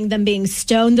imagining them being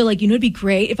stoned. They're like, it'd be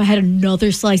great if I had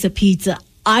another slice of pizza.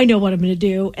 I know what I'm going to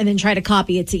do, and then try to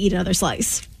copy it to eat another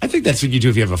slice. I think that's what you do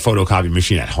if you have a photocopy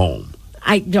machine at home.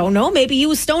 I don't know. Maybe he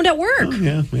was stoned at work. Oh,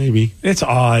 yeah, maybe. It's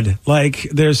odd. Like,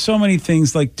 there's so many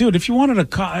things. Like, dude, if you wanted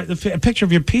a picture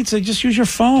of your pizza, just use your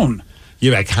phone.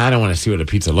 Yeah, but I kind of want to see what a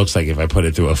pizza looks like if I put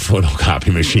it through a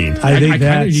photocopy machine. I think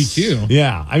kind of do too.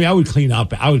 Yeah, I mean, I would clean it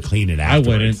afterwards. I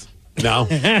wouldn't. No,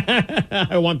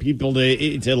 I want people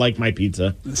to like my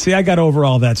pizza. See, I got over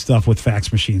all that stuff with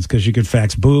fax machines because you could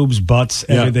fax boobs, butts,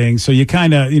 everything. So you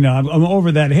kind of, I'm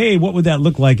over that. Hey, what would that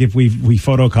look like if we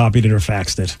photocopied it or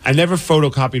faxed it? I never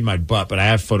photocopied my butt, but I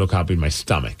have photocopied my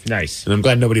stomach. Nice. And I'm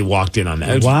glad nobody walked in on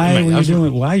that. Why were you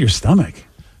doing? Why your stomach?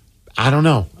 I don't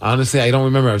know. Honestly, I don't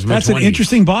remember. I was in my That's 20s. an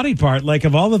interesting body part. Like,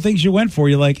 of all the things you went for,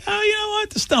 you're like, oh, you know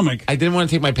what? The stomach. I didn't want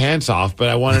to take my pants off, but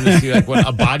I wanted to see like what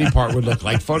a body part would look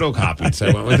like photocopied. So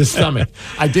I went with the stomach.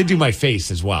 I did do my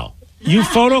face as well. You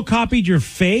photocopied your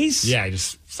face? Yeah, I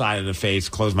just side of the face,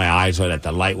 closed my eyes so that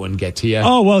the light wouldn't get to you.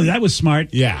 Oh, well, that was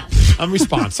smart. Yeah, I'm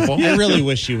responsible. I really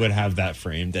wish you would have that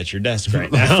framed at your desk right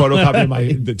now.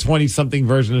 Photocopy the 20-something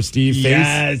version of Steve's face.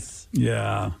 Yes.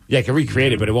 Yeah. Yeah, I can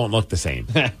recreate it, but it won't look the same.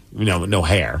 No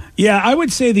hair. Yeah, I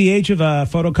would say the age of a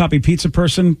photocopy pizza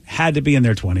person had to be in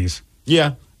their 20s.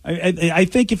 Yeah. I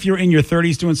think if you're in your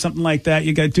 30s doing something like that,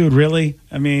 you go, dude, really?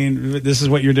 I mean, this is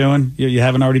what you're doing? You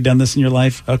haven't already done this in your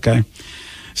life? Okay.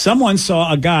 Someone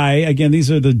saw a guy, again,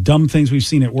 these are the dumb things we've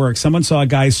seen at work. Someone saw a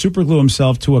guy superglue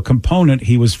himself to a component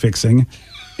he was fixing.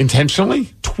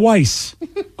 Intentionally? Twice.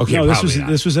 Okay, no,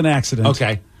 this was an accident.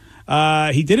 Okay.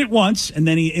 He did it once, and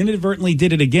then he inadvertently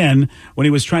did it again when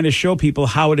he was trying to show people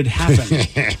how it had happened.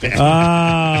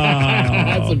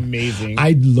 That's amazing.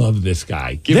 I love this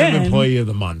guy. Give him Employee of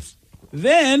the Month.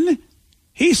 Then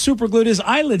he superglued his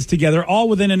eyelids together all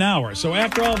within an hour. So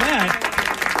after all that,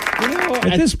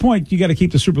 at this point, you got to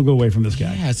keep the superglue away from this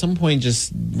guy. Yeah, at some point,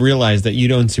 just realize that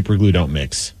you and superglue don't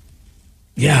mix.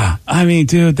 Yeah, I mean,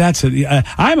 dude,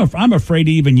 I'm afraid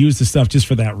to even use the stuff just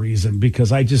for that reason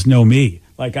because I just know me.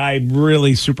 Like, I'm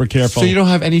really super careful. So you don't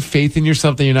have any faith in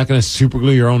yourself that you're not going to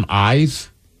superglue your own eyes?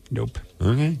 Nope.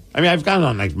 Okay. I mean, I've gotten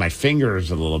on like my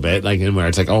fingers a little bit, like where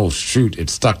it's like, oh shoot,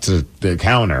 it's stuck to the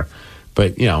counter,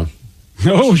 but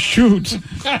Oh shoot!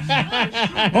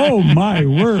 Oh my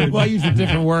word! Well, I used a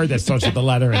different word that starts with the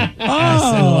letter S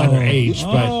and the letter H,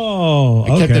 but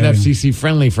I kept it FCC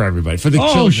friendly for everybody, for the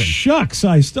children. Oh shucks!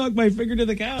 I stuck my finger to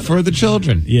the counter for the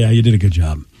children. Yeah, you did a good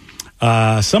job.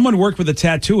 Someone worked with a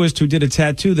tattooist who did a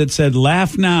tattoo that said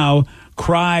 "Laugh now,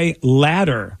 cry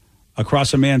ladder"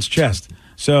 across a man's chest.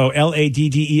 So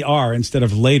LADDER instead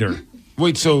of later.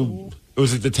 Wait, so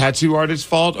was it the tattoo artist's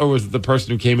fault, or was it the person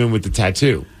who came in with the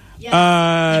tattoo?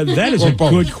 That is a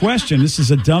good question. This is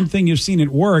a dumb thing you've seen at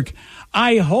work.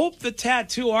 I hope the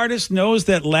tattoo artist knows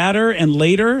that ladder and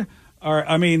later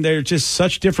they're just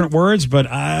such different words, but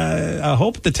I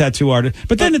hope the tattoo artist,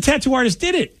 but then the tattoo artist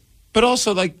did it. But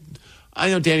also, like, I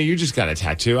know, Danny, you just got a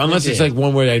tattoo. Unless it's like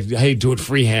one where hey, do it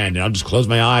freehand, and I'll just close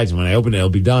my eyes, and when I open it, it'll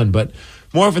be done. But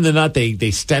more often than not,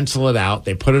 they stencil it out,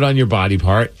 they put it on your body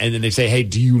part, and then they say, hey,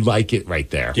 do you like it right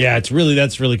there? Yeah, that's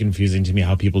really confusing to me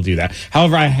how people do that.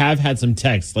 However, I have had some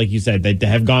texts, like you said, that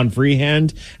have gone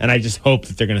freehand, and I just hope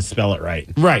that they're going to spell it right.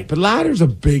 Right, but ladder's a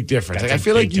big difference. Like, I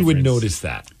feel like you would notice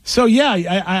that. So, yeah,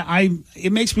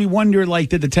 it makes me wonder, like,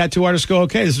 did the tattoo artist go,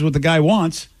 okay, this is what the guy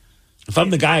wants? If I'm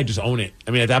the guy, I just own it.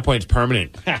 I mean, at that point, it's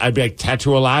permanent. I'd be like,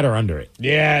 tattoo a ladder under it.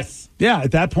 Yes. Yeah,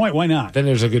 at that point, why not? Then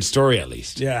there's a good story, at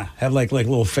least. Yeah, have like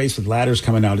little face with ladders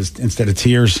coming out instead of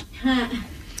tears.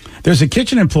 There's a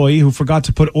kitchen employee who forgot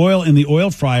to put oil in the oil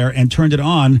fryer and turned it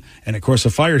on, and of course a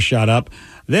fire shot up.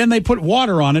 Then they put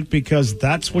water on it because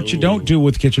that's what you don't do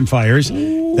with kitchen fires.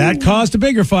 Ooh. That caused a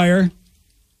bigger fire.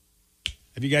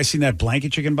 Have you guys seen that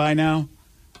blanket you can buy now?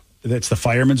 That's the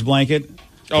fireman's blanket.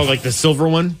 Oh, like the silver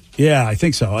one? Yeah, I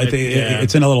think so. I think yeah.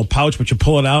 it's in a little pouch, but you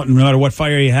pull it out, and no matter what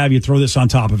fire you have, you throw this on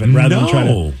top of it rather than try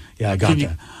to. Yeah, I got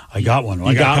that. I got one.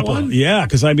 I got a couple. one? Yeah,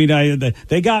 because I mean,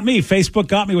 they got me. Facebook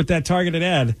got me with that targeted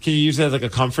ad. Can you use that as like a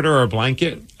comforter or a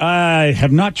blanket? I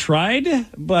have not tried,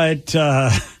 but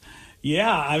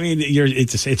yeah, I mean, it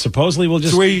supposedly will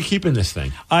just. So where are you keeping this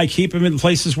thing? I keep them in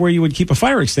places where you would keep a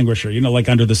fire extinguisher. You know, like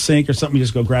under the sink or something. You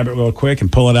just go grab it real quick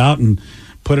and pull it out and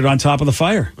put it on top of the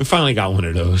fire. We finally got one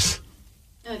of those.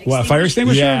 What, a fire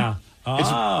extinguisher? Yeah.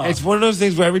 It's one of those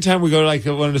things where every time we go to like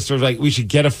one of the stores, like we should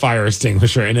get a fire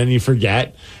extinguisher, and then you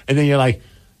forget, and then you're like,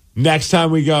 next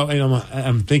time we go, and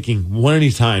I'm thinking one of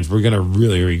these times we're gonna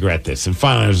really regret this. And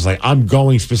finally, I was just like, I'm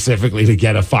going specifically to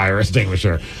get a fire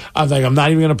extinguisher. I was like, I'm not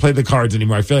even gonna play the cards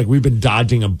anymore. I feel like we've been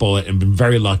dodging a bullet and been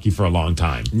very lucky for a long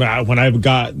time. When I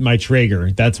got my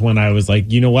Traeger, that's when I was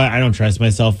like, you know what? I don't trust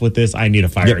myself with this. I need a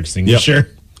fire extinguisher. Yep.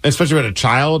 Especially with a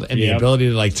child and the ability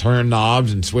to like turn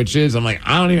knobs and switches. I'm like,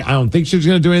 I don't think she's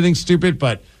going to do anything stupid,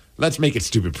 but let's make it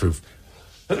stupid proof.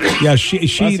 Yeah,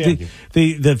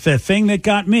 the thing that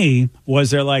got me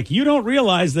was they're like, you don't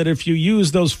realize that if you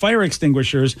use those fire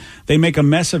extinguishers, they make a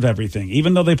mess of everything.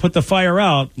 Even though they put the fire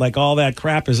out, like all that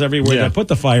crap is everywhere they put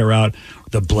the fire out.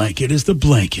 The blanket is the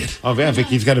blanket. Oh, yeah,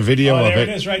 Vicky's got a video of it. There it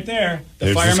is right there. The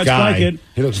There's fireman's this guy. blanket.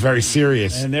 He looks very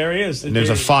serious. And there he is. And there's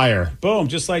a fire. Boom,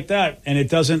 just like that. And it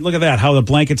doesn't, look at that, how the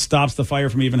blanket stops the fire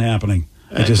from even happening.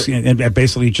 It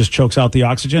basically just chokes out the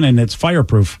oxygen, and it's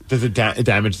fireproof. Does it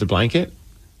damage the blanket?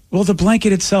 Well, the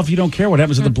blanket itself, you don't care what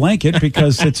happens to the blanket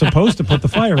because it's supposed to put the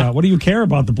fire out. What do you care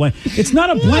about the blanket? It's not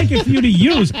a blanket for you to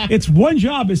use. Its one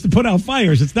job is to put out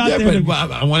fires. It's not there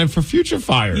but I want it for future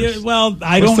fires. Yeah, well,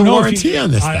 I What's don't the know. warranty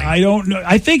on this thing? I don't know.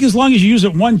 I think as long as you use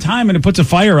it one time and it puts a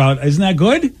fire out, isn't that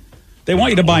good? They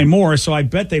want you to buy more, so I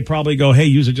bet they probably go, hey,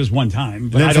 use it just one time.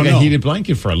 But I don't know. A heated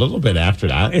blanket for a little bit after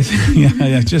that.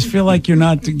 I just feel like you're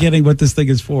not getting what this thing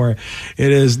is for.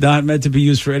 It is not meant to be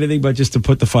used for anything but just to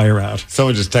put the fire out.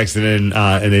 Someone just texted in,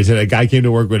 and they said a guy came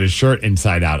to work with his shirt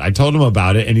inside out. I told him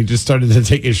about it, and he just started to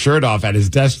take his shirt off at his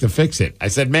desk to fix it. I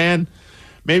said, man,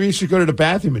 maybe you should go to the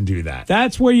bathroom and do that.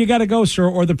 That's where you got to go, sir,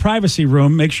 or the privacy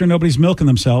room. Make sure nobody's milking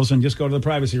themselves and just go to the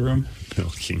privacy room.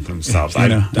 Milking themselves.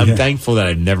 I'm thankful that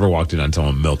I never walked in on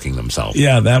someone milking themselves.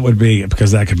 Yeah, that would be,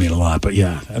 because that could mean a lot. But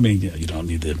yeah, I mean, you don't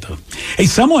need that. Hey,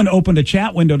 someone opened a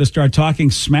chat window to start talking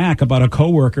smack about a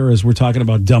coworker as we're talking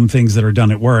about dumb things that are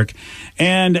done at work.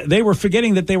 And they were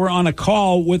forgetting that they were on a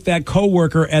call with that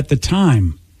coworker at the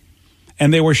time.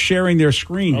 And they were sharing their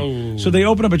screen. Oh. So they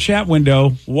opened up a chat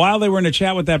window while they were in a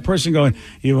chat with that person going,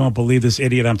 you won't believe this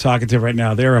idiot I'm talking to right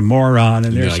now. They're a moron,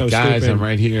 and they're so guys, stupid. I'm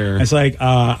right here. It's like,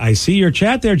 I see your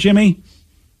chat there, Jimmy.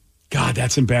 God,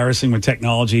 that's embarrassing with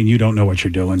technology, and you don't know what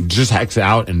you're doing. Just hex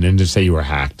out and then just say you were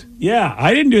hacked. Yeah,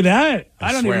 I didn't do that.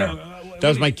 I don't swear. even know. That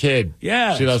was my kid.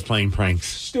 Yeah. She loves playing pranks.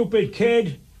 Stupid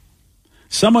kid.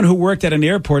 Someone who worked at an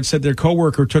airport said their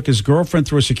coworker took his girlfriend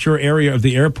through a secure area of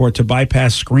the airport to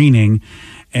bypass screening,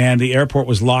 and the airport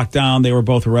was locked down. They were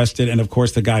both arrested, and of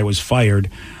course the guy was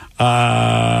fired. God,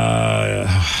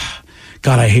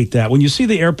 I hate that. When you see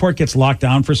the airport gets locked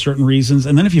down for certain reasons,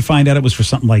 and then if you find out it was for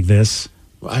something like this.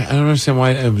 I don't understand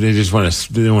why they just want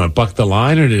to buck the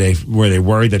line, or were they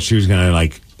worried that she was going to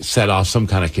like set off some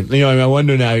kind of, I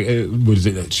wonder now, was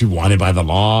it that she wanted by the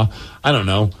law? I don't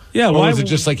know. Yeah, or was it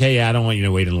just like, hey, I don't want you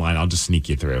to wait in line, I'll just sneak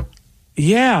you through?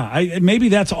 Yeah, maybe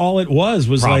that's all it was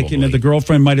Probably. Like, the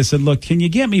girlfriend might have said, look, can you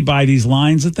get me by these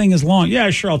lines? The thing is long.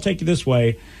 Yeah, sure, I'll take you this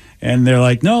way. And they're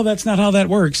like, no, that's not how that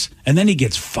works. And then he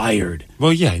gets fired.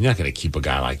 Well, yeah, you're not going to keep a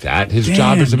guy like that. His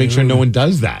job is to make sure no one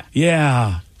does that.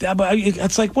 Yeah. But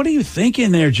it's like, what are you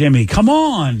thinking there, Jimmy? Come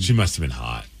on. She must have been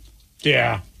hot.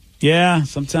 Yeah. Yeah,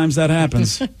 sometimes that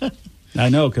happens. I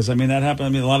know, because, that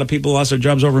happened. A lot of people lost their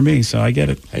jobs over me, so I get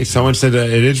it. Hey, someone said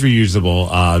it is reusable,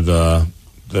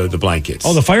 the blankets.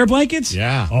 Oh, the fire blankets?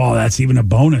 Yeah. Oh, that's even a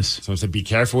bonus. Someone said, be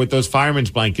careful with those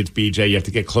fireman's blankets, BJ. You have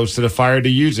to get close to the fire to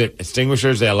use it.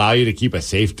 Extinguishers, they allow you to keep a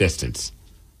safe distance.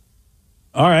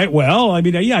 All right, well, I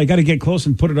got to get close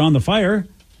and put it on the fire.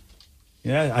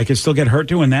 Yeah, I could still get hurt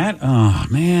doing that. Oh,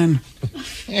 man.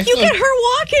 You get her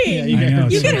walking. Yeah,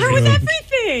 you get her with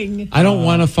everything. I don't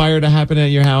want a fire to happen at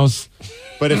your house,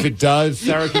 but if it does,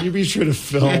 Sarah, can you be sure to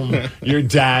film your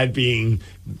dad being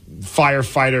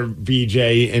firefighter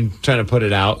BJ and trying to put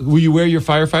it out? Will you wear your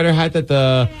firefighter hat that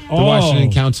the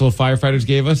Washington Council of Firefighters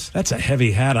gave us? That's a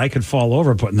heavy hat. I could fall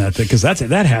over putting that thing, because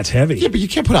that hat's heavy. Yeah, but you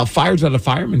can't put out fires without a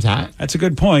fireman's hat. That's a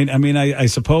good point. I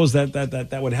suppose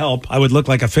that would help. I would look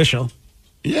like official.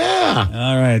 Yeah.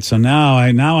 All right. So now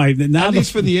at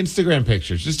least for the Instagram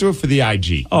pictures. Just do it for the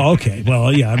IG. Oh, okay.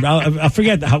 Well, yeah. I'll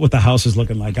forget what the house is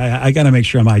looking like. I got to make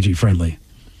sure I'm IG friendly.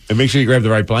 And make sure you grab the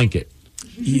right blanket.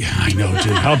 Yeah, I know,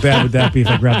 dude. How bad would that be if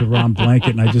I grabbed the wrong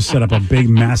blanket and I just set up a big,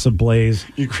 massive blaze?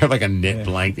 You grab like a knit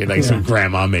blanket, like some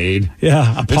grandma made.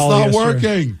 Yeah, it's not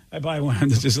working. I buy one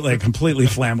that's just like completely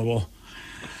flammable.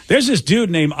 There's this dude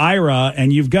named Ira,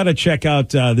 and you've got to check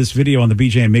out this video on the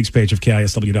BJ and Migs page of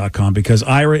KISW.com because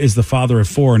Ira is the father of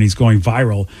 4, and he's going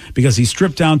viral because he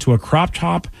stripped down to a crop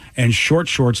top and short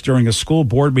shorts during a school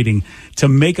board meeting to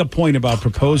make a point about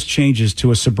proposed changes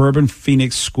to a suburban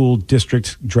Phoenix school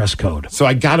district dress code. So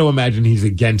I got to imagine he's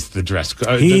against the dress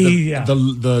code.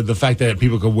 The fact that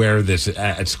people could wear this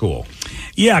at school.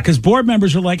 Yeah, because board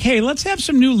members are like, hey, let's have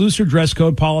some new looser dress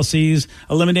code policies,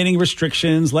 eliminating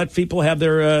restrictions, let people have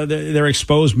their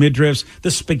exposed midriffs,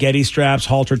 the spaghetti straps,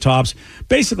 halter tops.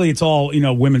 Basically, it's all,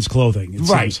 women's clothing. It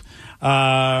seems.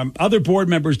 Other board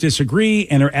members disagree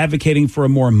and are advocating for a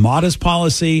more modest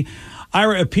policy.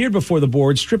 Ira appeared before the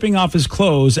board, stripping off his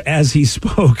clothes as he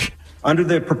spoke. Under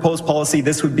the proposed policy,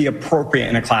 this would be appropriate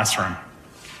in a classroom.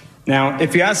 Now,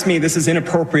 if you ask me, this is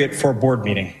inappropriate for a board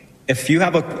meeting. If you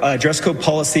have a dress code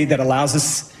policy that allows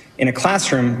us in a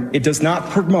classroom, it does not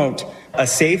promote a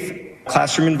safe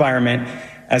classroom environment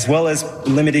as well as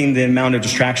limiting the amount of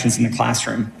distractions in the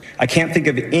classroom. I can't think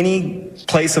of any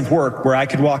place of work where I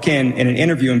could walk in an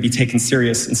interview and be taken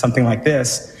serious in something like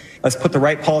this. Let's put the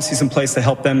right policies in place to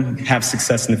help them have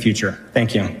success in the future.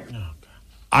 Thank you.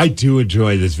 I do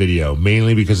enjoy this video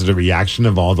mainly because of the reaction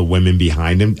of all the women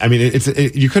behind him. I mean,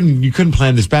 you couldn't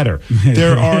plan this better.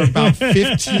 There are about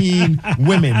 15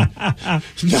 women. Not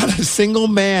a single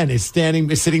man is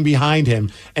sitting behind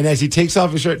him. And as he takes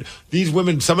off his shirt, these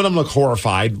women, some of them look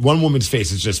horrified. One woman's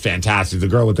face is just fantastic. The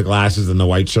girl with the glasses and the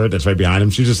white shirt that's right behind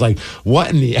him. She's just like, "What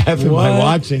in the F am I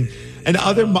watching?" And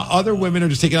other women are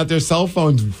just taking out their cell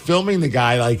phones, filming the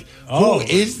guy. Like, who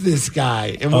is this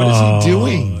guy, and what is he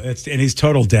doing? And he's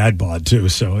total dad bod too.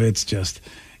 So it's just,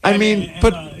 they're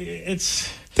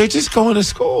just going to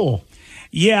school.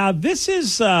 Yeah, this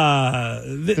is.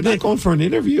 They're not going for an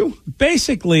interview.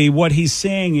 Basically, what he's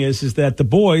saying is that the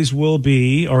boys will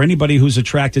be, or anybody who's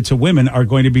attracted to women, are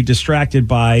going to be distracted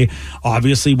by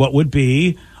obviously what would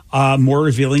be more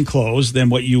revealing clothes than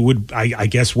what you would, I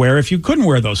guess, wear if you couldn't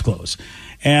wear those clothes.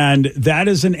 And that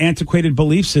is an antiquated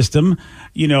belief system.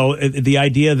 The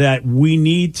idea that we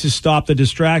need to stop the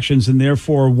distractions and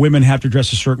therefore women have to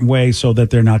dress a certain way so that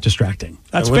they're not distracting.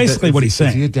 That's basically what he's saying.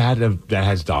 Is he a dad that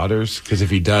has daughters? Because if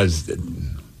he does,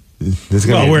 they're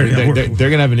going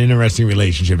to have an interesting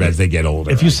relationship as they get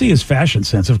older. If you see his fashion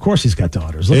sense, of course he's got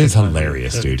daughters. It's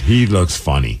hilarious, dude. He looks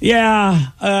funny. Yeah.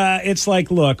 It's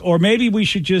like, look, or maybe we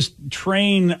should just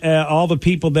train all the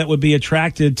people that would be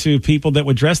attracted to people that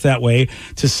would dress that way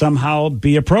to somehow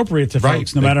be appropriate to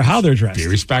folks, no matter how they're dressed. Be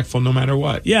respectful no matter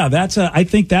what. Yeah, I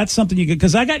think that's something you could,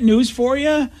 because I got news for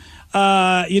you.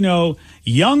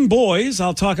 Young boys,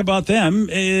 I'll talk about them,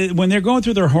 when they're going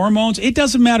through their hormones, it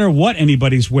doesn't matter what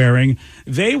anybody's wearing.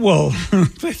 They will,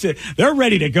 they're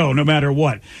ready to go no matter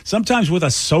what. Sometimes with a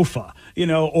sofa,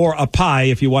 or a pie,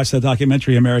 if you watch the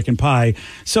documentary American Pie.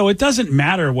 So it doesn't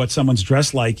matter what someone's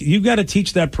dressed like. You've got to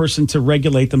teach that person to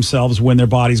regulate themselves when their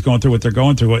body's going through what they're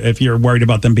going through if you're worried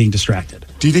about them being distracted.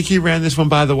 Do you think he ran this one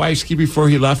by the wife before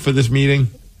he left for this meeting?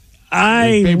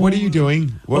 Babe, what are you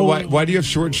doing? Why do you have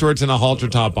short shorts and a halter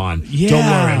top on? Yeah. Don't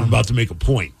worry, I'm about to make a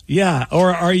point. Yeah,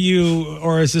 or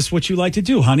is this what you like to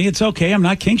do, honey? It's okay. I'm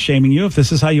not kink shaming you if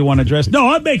this is how you want to dress. No,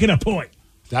 I'm making a point.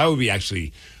 That would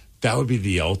be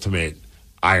the ultimate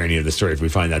irony of the story if we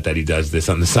find out that he does this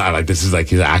on the side. Like, this is like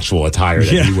his actual attire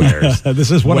that he wears.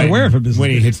 This is what I wear for business.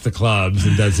 When he hits the clubs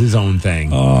and does his own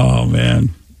thing. Oh, man.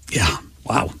 Yeah.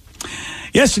 Wow.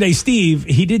 Yesterday, Steve,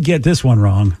 he did get this one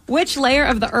wrong. Which layer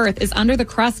of the earth is under the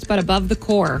crust but above the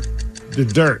core? The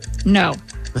dirt. No.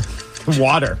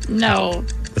 Water. No.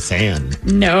 The sand.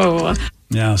 No.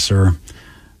 Yeah, sir.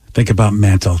 Think about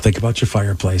mantle. Think about your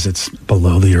fireplace. It's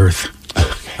below the earth.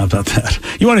 How about that?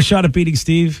 You want a shot at beating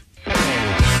Steve? All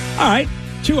right.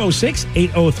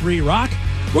 206-803-ROCK.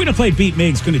 We're going to play Beat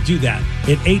Migs. Going to do that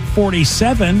at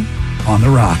 8:47 on The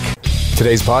Rock.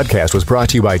 Today's podcast was brought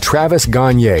to you by Travis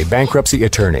Gagne, bankruptcy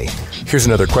attorney. Here's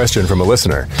another question from a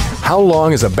listener. How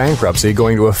long is a bankruptcy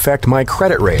going to affect my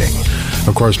credit rating?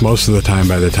 Of course, most of the time,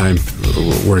 by the time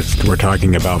we're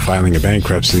talking about filing a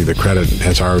bankruptcy, the credit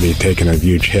has already taken a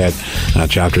huge hit.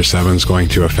 Chapter 7 is going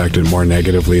to affect it more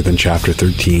negatively than Chapter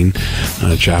 13.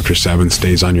 Chapter 7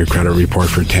 stays on your credit report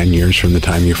for 10 years from the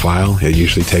time you file. It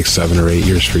usually takes 7 or 8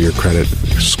 years for your credit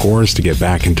scores to get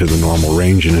back into the normal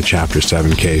range in a Chapter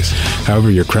 7 case.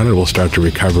 However, your credit will start to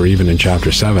recover even in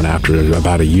Chapter 7 after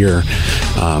about a year.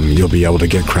 You'll be able to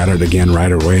get credit again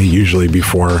right away, usually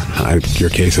before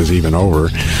your case is even over. over.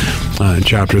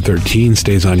 Chapter 13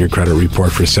 stays on your credit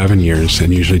report for 7 years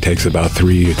and usually takes about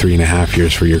 3.5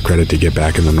 years for your credit to get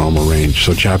back in the normal range.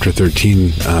 So Chapter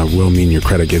 13 will mean your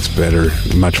credit gets better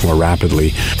much more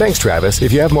rapidly. Thanks, Travis.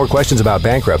 If you have more questions about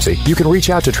bankruptcy, you can reach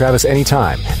out to Travis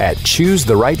anytime at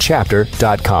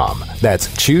choosetherightchapter.com. That's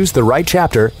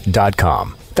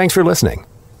choosetherightchapter.com. Thanks for listening.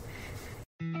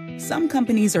 Some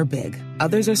companies are big,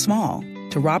 others are small.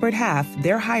 To Robert Half,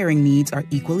 their hiring needs are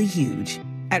equally huge.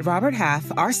 At Robert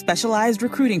Half, our specialized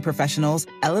recruiting professionals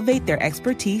elevate their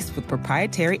expertise with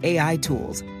proprietary AI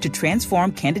tools to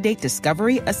transform candidate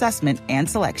discovery, assessment, and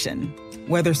selection.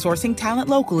 Whether sourcing talent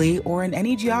locally or in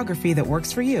any geography that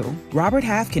works for you, Robert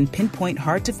Half can pinpoint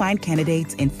hard-to-find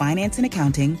candidates in finance and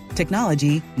accounting,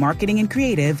 technology, marketing and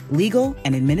creative, legal,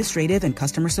 and administrative and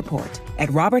customer support. At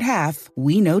Robert Half,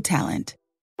 we know talent.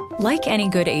 Like any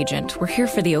good agent, we're here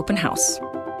for the open house,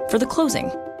 for the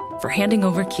closing, for handing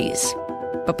over keys.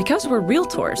 But because we're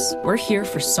realtors, we're here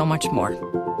for so much more.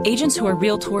 Agents who are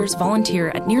realtors volunteer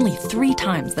at nearly 3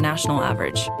 times the national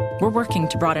average. We're working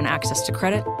to broaden access to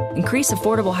credit, increase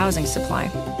affordable housing supply,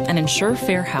 and ensure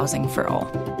fair housing for all.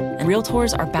 And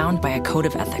realtors are bound by a code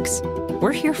of ethics.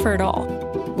 We're here for it all.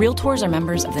 Realtors are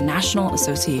members of the National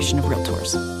Association of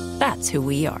Realtors. That's who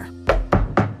we are.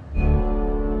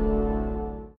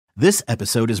 This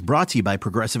episode is brought to you by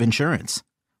Progressive Insurance.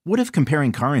 What if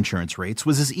comparing car insurance rates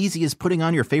was as easy as putting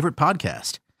on your favorite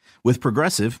podcast? With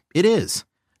Progressive, it is.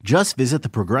 Just visit the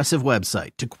Progressive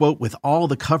website to quote with all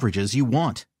the coverages you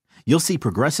want. You'll see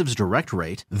Progressive's direct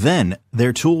rate, then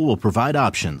their tool will provide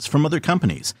options from other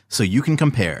companies so you can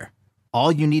compare.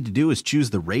 All you need to do is choose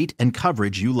the rate and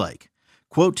coverage you like.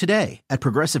 Quote today at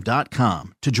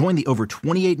Progressive.com to join the over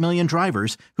 28 million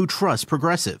drivers who trust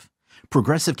Progressive.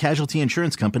 Progressive Casualty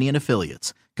Insurance Company and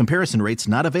Affiliates. Comparison rates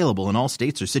not available in all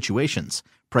states or situations.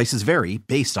 Prices vary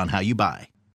based on how you buy.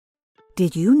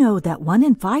 Did you know that 1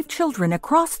 in 5 children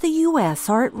across the U.S.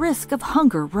 are at risk of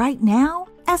hunger right now?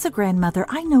 As a grandmother,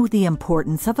 I know the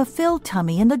importance of a filled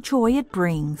tummy and the joy it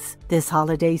brings. This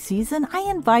holiday season, I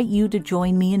invite you to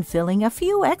join me in filling a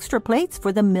few extra plates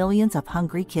for the millions of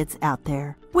hungry kids out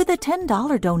there. With a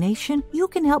 $10 donation, you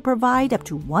can help provide up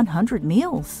to 100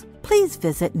 meals. Please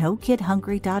visit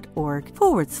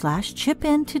nokidhungry.org/chip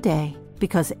in today,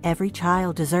 because every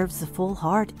child deserves a full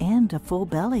heart and a full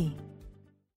belly.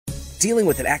 Dealing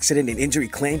with an accident and injury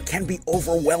claim can be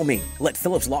overwhelming. Let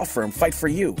Phillips Law Firm fight for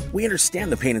you. We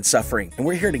understand the pain and suffering, and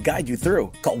we're here to guide you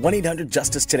through. Call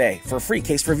 1-800-JUSTICE today for a free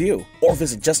case review, or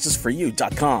visit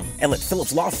justiceforyou.com and let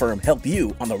Phillips Law Firm help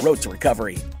you on the road to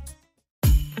recovery.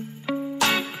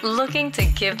 Looking to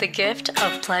give the gift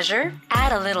of pleasure?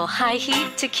 Add a little high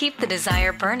heat to keep the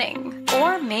desire burning.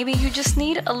 Or maybe you just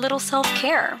need a little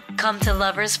self-care. Come to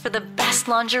Lovers for the best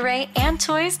lingerie and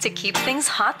toys to keep things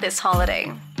hot this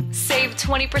holiday. Save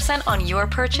 20% on your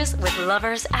purchase with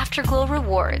Lovers Afterglow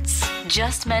Rewards.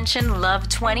 Just mention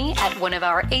LOVE20 at one of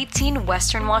our 18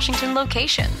 Western Washington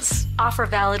locations. Offer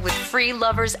valid with free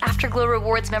Lovers Afterglow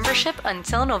Rewards membership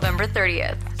until November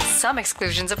 30th. Some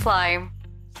exclusions apply.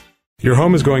 Your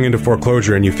home is going into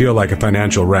foreclosure and you feel like a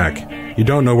financial wreck. You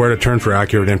don't know where to turn for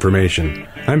accurate information.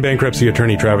 I'm bankruptcy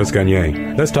attorney Travis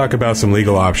Gagne. Let's talk about some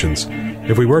legal options.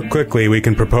 If we work quickly, we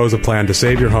can propose a plan to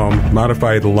save your home,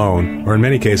 modify the loan, or in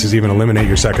many cases even eliminate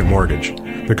your second mortgage.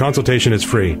 The consultation is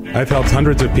free. I've helped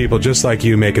hundreds of people just like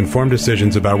you make informed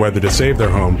decisions about whether to save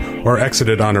their home or exit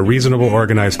it on a reasonable,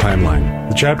 organized timeline.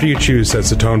 The chapter you choose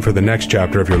sets the tone for the next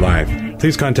chapter of your life.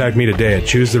 Please contact me today at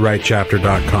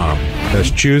choosetherightchapter.com. That's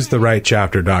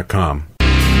choosetherightchapter.com.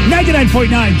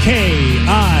 99.9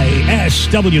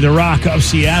 KISW, The Rock of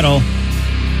Seattle.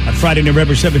 On Friday,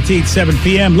 November 17th, 7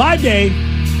 p.m. Live Day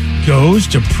goes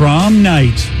to prom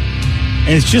night.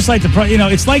 And it's just like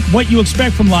it's like what you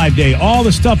expect from Live Day. All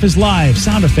the stuff is live.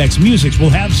 Sound effects, musics.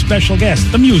 We'll have special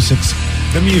guests. The musics.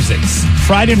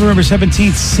 Friday, November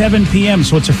 17th, 7 p.m.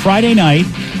 So it's a Friday night.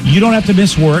 You don't have to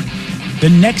miss work. The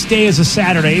next day is a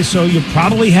Saturday, so you'll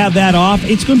probably have that off.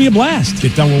 It's going to be a blast.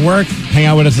 Get done with work, hang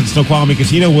out with us at Snoqualmie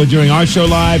Casino. We're doing our show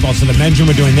live. Also, the men's room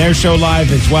are doing their show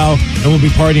live as well. And we'll be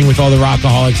partying with all the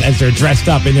Rockaholics as they're dressed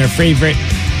up in their favorite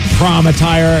prom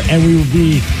attire. And we will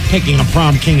be picking a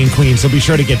prom king and queen, so be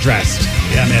sure to get dressed.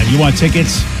 Yeah, man. You want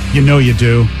tickets? You know you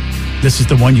do. This is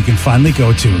the one you can finally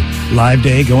go to. Live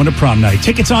Day going to prom night.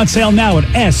 Tickets on sale now at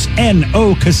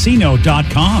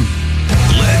snocasino.com.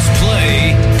 Let's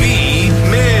play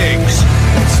Migs.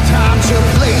 It's time to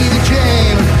play the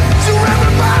game. So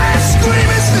everybody scream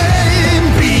his name.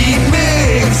 Beat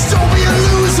Migs. Don't be a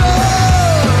loser.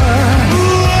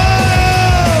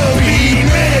 Whoa. Beat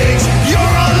Migs. You're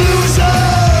a loser.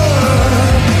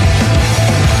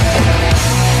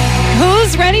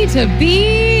 Who's ready to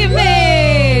B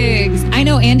Migs. I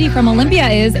know Andy from Olympia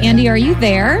is. Andy, are you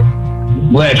there?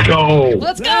 Let's go.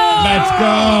 Let's go. Let's go.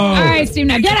 All right, Steve,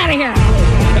 now get out of here.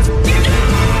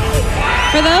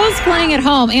 For those playing at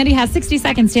home, Andy has 60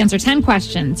 seconds to answer 10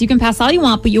 questions. You can pass all you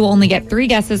want, but you will only get 3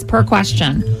 guesses per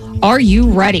question. Are you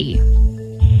ready?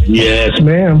 Yes,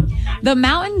 ma'am. The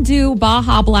Mountain Dew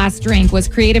Baja Blast drink was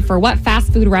created for what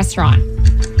fast food restaurant?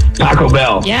 Taco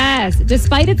Bell. Yes.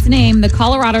 Despite its name, the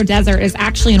Colorado Desert is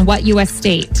actually in what U.S.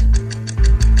 state?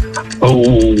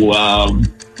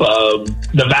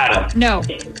 Nevada. No.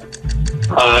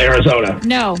 Arizona.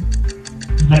 No.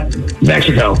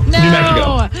 Mexico. No. New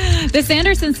Mexico. The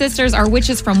Sanderson sisters are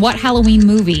witches from what Halloween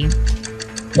movie?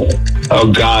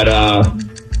 Oh, God.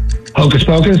 Hocus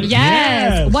Pocus?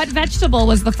 Yes. What vegetable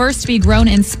was the first to be grown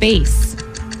in space?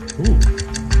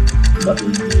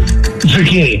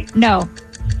 Zucchini. No.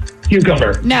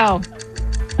 Cucumber. No.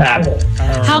 Apple.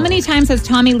 How many times has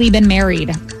Tommy Lee been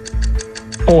married?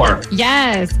 4.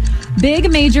 Yes. Big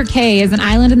Major K is an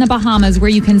island in the Bahamas where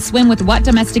you can swim with what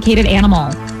domesticated animal?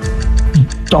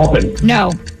 Dolphin.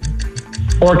 No.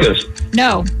 Orcas.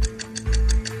 No.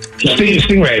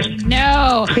 Stingrays.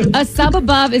 No. A sub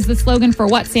above is the slogan for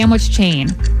what sandwich chain?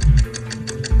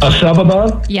 A sub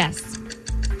above? Yes.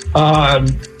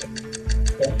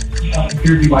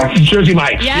 Jersey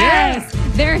Mike's. Yes.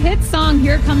 Their hit song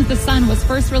 "Here Comes the Sun" was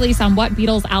first released on what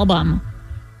Beatles album?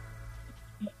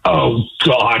 Oh,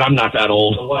 God, I'm not that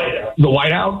old. The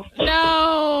Whiteout?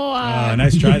 No.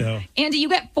 Nice try, though. Andy, you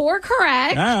get 4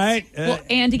 correct. All right. Well,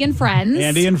 Andy and friends.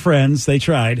 Andy and friends, they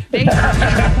tried.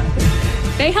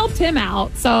 They helped him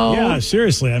out, so... Yeah,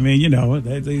 seriously. I mean, you know,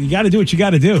 you got to do what you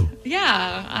got to do.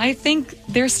 Yeah, I think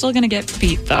they're still going to get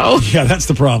beat, though. Yeah, that's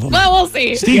the problem. Well, we'll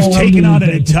see. Steve's taking on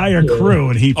an entire crew,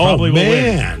 and he probably will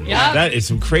win. Yep. That is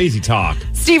some crazy talk.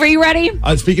 Steve, are you ready?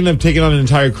 Speaking of taking on an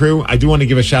entire crew, I do want to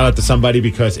give a shout out to somebody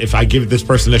because if I give this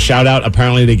person a shout out,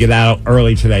 apparently they get out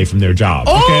early today from their job.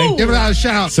 Oh! Give it out a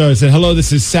shout. So I said, hello,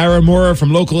 this is Sarah Moore from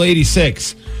Local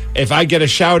 86. If I get a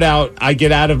shout out, I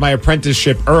get out of my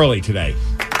apprenticeship early today.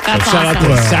 That's so shout out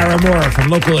to Sarah Moore from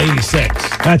Local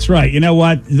 86. That's right. You know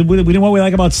what? We know what we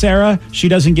like about Sarah? She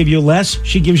doesn't give you less.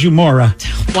 She gives you more.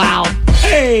 Wow.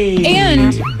 Hey!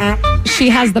 And she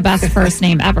has the best first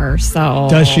name ever, so...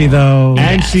 Does she, though?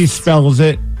 And she spells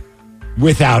it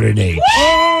without an H.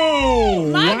 Oh!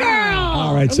 My girl!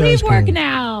 All right, we Sarah's work cool.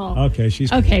 now. Okay,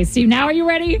 she's Okay, Steve, now are you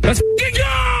ready? Let's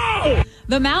go!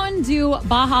 The Mountain Dew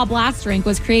Baja Blast drink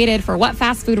was created for what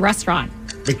fast food restaurant?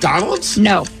 McDonald's?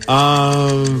 No.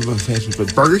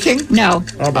 Burger King? No.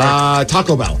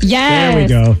 Taco Bell. Yes. There we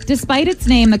go. Despite its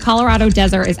name, the Colorado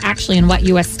Desert is actually in what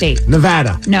U.S. state?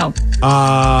 Nevada. No.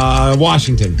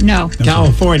 Washington. No.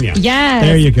 California. Yes.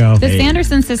 There you go. The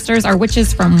Sanderson sisters are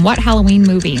witches from what Halloween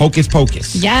movie? Hocus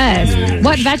Pocus. Yes.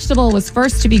 What vegetable was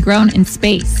first to be grown in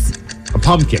space? A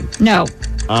pumpkin. No.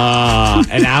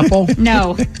 An apple?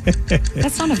 No.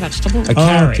 That's not a vegetable. A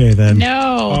carrot. Okay, then.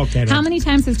 No. Okay, then. How many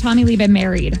times has Tommy Lee been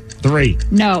married? 3.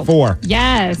 No. 4.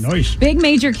 Yes. Nice. Big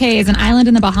Major K is an island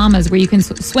in the Bahamas where you can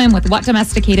swim with what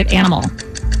domesticated animal?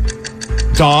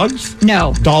 Dogs?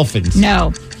 No. Dolphins?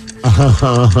 No.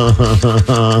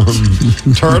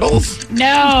 Turtles?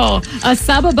 No. A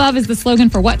sub above is the slogan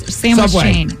for what sandwich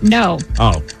Subway. chain? No.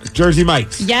 Oh, Jersey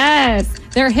Mike's. Yes.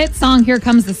 Their hit song "Here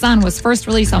Comes the Sun" was first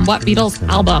released on what Beatles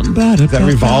album? Is that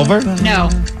Revolver? No.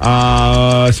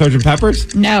 Sgt.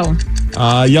 Pepper's? No.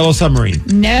 Yellow Submarine.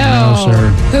 No. No, sir.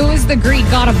 Who is the Greek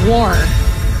god of war?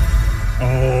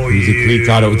 Oh, He's a Greek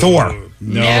god of Thor.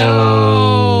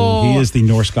 No. He is the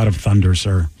Norse god of thunder,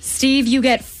 sir. Steve, you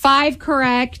get 5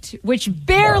 correct, which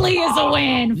barely is a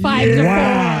win. 5 to 4.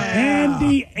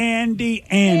 Andy.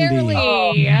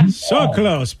 Barely. So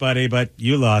close, buddy, but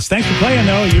you lost. Thanks for playing,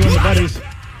 though. You and the buddies.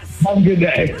 Have a good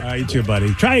day. You too,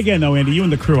 buddy. Try again, though, Andy. You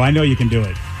and the crew. I know you can do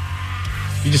it.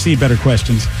 You just need better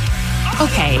questions.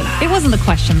 Okay, it wasn't the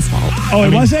question's fault. Oh,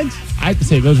 it wasn't? I have to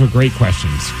say, those were great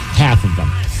questions. Half of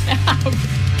them.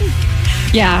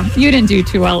 Yeah, you didn't do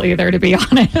too well either, to be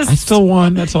honest. I still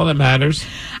won. That's all that matters.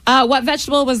 What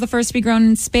vegetable was the first to be grown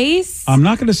in space? I'm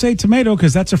not going to say tomato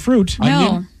because that's a fruit.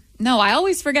 No, I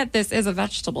always forget this is a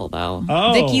vegetable, though.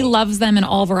 Oh. Vicky loves them in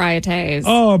all varieties.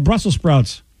 Oh, Brussels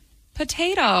sprouts.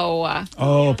 Potato.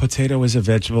 Oh, potato is a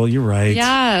vegetable. You're right.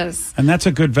 Yes. And that's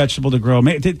a good vegetable to grow.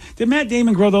 Did Matt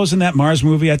Damon grow those in that Mars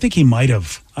movie? I think he might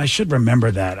have. I should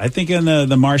remember that. I think in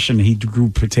the Martian, he grew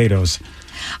potatoes.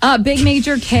 Big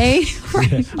Major K.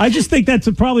 Right. I just think that's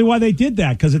probably why they did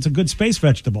that, because it's a good space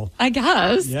vegetable. I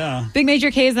guess. Yeah. Big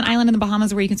Major K is an island in the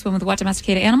Bahamas where you can swim with what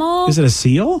domesticated animal? Is it a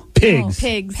seal? Pigs.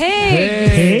 Pigs.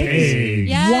 Pigs.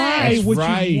 Yes. Why would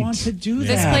right. you want to do that?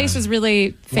 This place is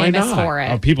really famous for it.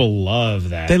 Oh, people love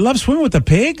that. They love swimming with the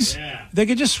pigs? Yeah. They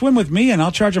could just swim with me and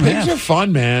I'll charge them Pigs half. are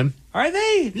fun, man. Are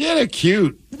they? Yeah, they're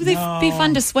cute. Would they be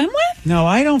fun to swim with? No,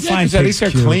 I don't find pigs at least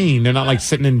they're cute. clean. They're not like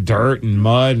sitting in dirt and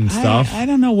mud and stuff. I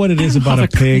don't know what it is about a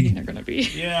pig. They're gonna be.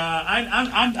 Yeah,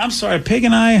 I'm sorry. A pig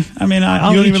and I mean,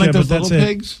 I'll you don't eat even like you, those but little that's it.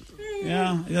 pigs?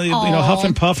 Yeah, you know, huff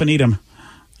and puff and eat them.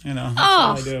 You know, that's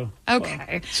all I do.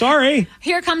 Okay. Sorry.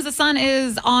 Here Comes the Sun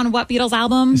is on what Beatles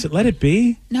album? Is it Let It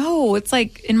Be? No, it's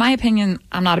like, in my opinion,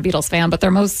 I'm not a Beatles fan, but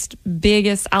their most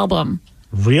biggest album.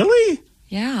 Really?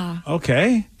 Yeah.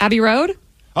 Okay. Abbey Road?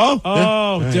 You're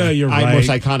right. Most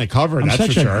iconic cover, I'm that's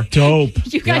such for a sure. Dope.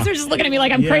 You guys are just looking at me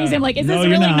like I'm crazy. I'm like, is this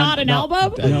really not an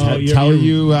album? Tell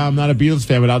you I'm not a Beatles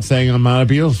fan without saying I'm not a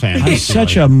Beatles fan. I'm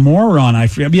such a moron.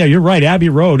 Yeah, you're right. Abbey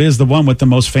Road is the one with the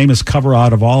most famous cover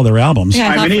out of all their albums. Yeah,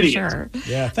 I'm for sure.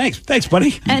 Yeah, thanks,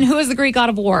 buddy. And who is the Greek god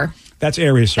of war? That's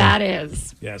Ares, sir. That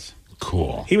is. Yes.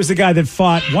 Cool. He was the guy that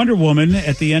fought Wonder Woman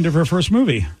at the end of her first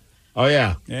movie. Oh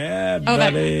yeah. Yeah,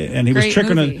 that and he was great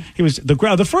tricking movie. her. He was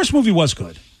the first movie was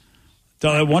good.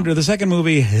 The second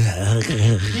movie.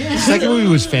 The second movie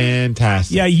was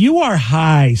fantastic. Yeah, you are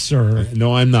high, sir.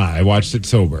 No, I'm not. I watched it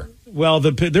sober. Well,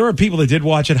 there are people that did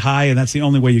watch it high, and that's the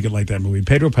only way you could like that movie.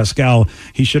 Pedro Pascal,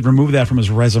 he should remove that from his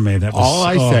resume. That was, All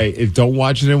I say is don't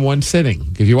watch it in one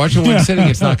sitting. If you watch it in one sitting,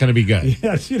 it's not going to be good.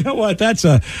 Yes, you know what? That's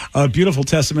a beautiful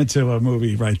testament to a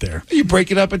movie right there. You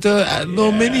break it up into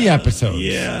little mini episodes.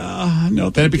 Yeah, no.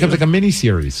 Then it becomes like a mini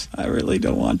series. I really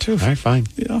don't want to. All right, fine.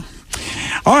 Yeah.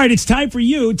 All right, it's time for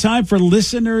you. Time for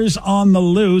Listeners on the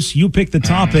Loose. You pick the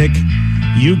topic.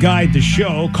 You guide the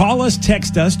show. Call us,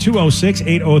 text us,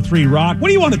 206-803-ROCK. What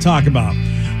do you want to talk about?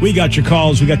 We got your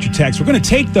calls. We got your texts. We're going to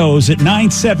take those at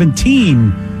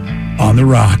 9:17 on The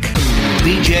Rock.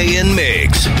 BJ and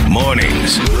Migs,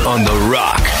 mornings on The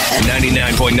Rock,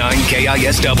 99.9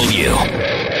 KISW.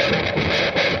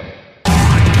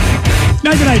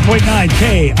 99.9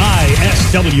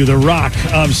 KISW, The Rock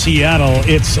of Seattle.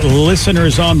 It's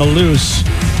Listeners on the Loose.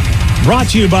 Brought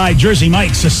to you by Jersey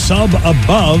Mike's, a sub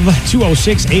above,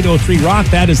 206-803-ROCK.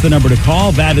 That is the number to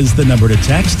call. That is the number to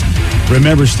text.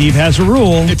 Remember, Steve has a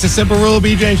rule. It's a simple rule,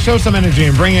 BJ. Show some energy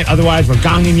and bring it. Otherwise, we're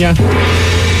gonging you.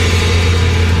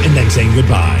 And then saying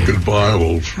goodbye. Goodbye,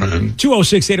 old friend.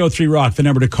 206-803-ROCK, the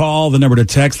number to call, the number to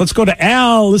text. Let's go to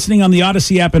Al, listening on the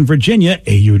Odyssey app in Virginia,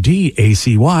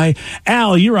 AUDACY.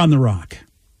 Al, you're on The Rock.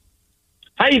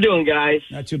 How you doing, guys?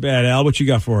 Not too bad, Al. What you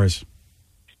got for us?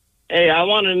 Hey, I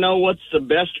want to know what's the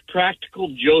best practical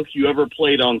joke you ever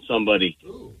played on somebody.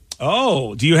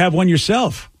 Oh, do you have one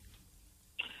yourself?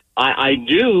 I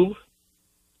do.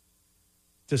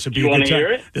 This would Do be you a want good to time.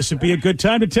 hear it? This would be a good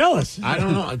time to tell us. I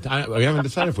don't know. We haven't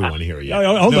decided if we want to hear it yet.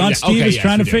 Hold on. Steve is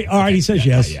trying to figure. All right, he says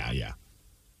yes. Yeah.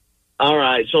 All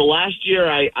right. So last year,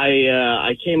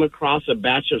 I came across a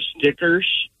batch of stickers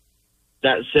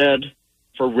that said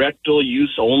 "for rectal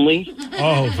use only."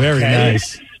 Oh, very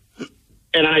nice.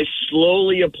 And I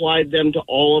slowly applied them to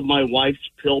all of my wife's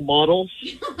pill bottles.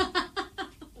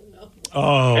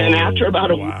 Oh, and after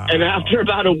about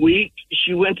a week,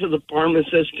 she went to the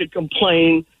pharmacist to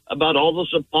complain about all the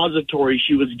suppositories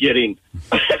she was getting.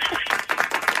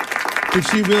 Did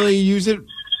she really use it?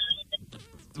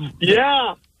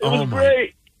 Yeah, it was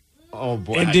great. Oh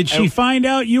boy! And did she find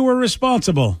out you were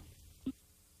responsible?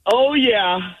 Oh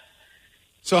yeah.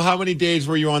 So how many days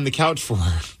were you on the couch for?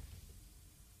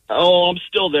 Oh, I'm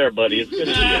still there, buddy. It's good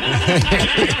to see you.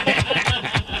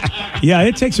 Yeah,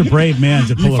 it takes a brave man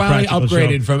to pull You a finally practical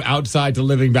upgraded joke. from outside to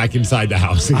living back inside the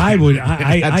house. I would.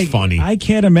 That's funny. I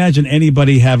can't imagine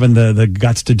anybody having the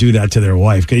guts to do that to their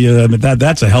wife.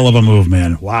 That's a hell of a move,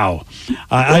 man. Wow.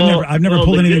 I've never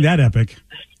pulled anything that epic.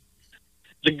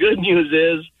 The good news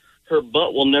is her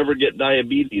butt will never get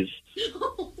diabetes.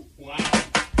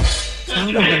 I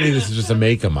don't know if any of this is just a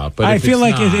make-em-up, but I if feel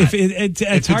it's like not,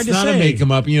 it's hard to not say. a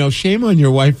make-em-up, shame on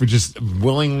your wife for just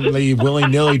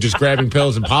willy-nilly just grabbing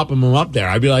pills and popping them up there.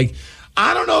 I'd be like,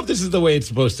 I don't know if this is the way it's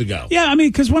supposed to go. Yeah, I mean,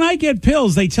 because when I get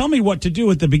pills, they tell me what to do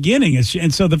at the beginning.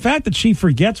 And so the fact that she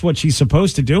forgets what she's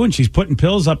supposed to do and she's putting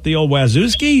pills up the old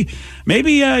wazooski,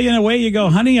 maybe, in a way you go,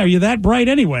 honey, are you that bright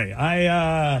anyway?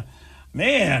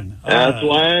 Man. That's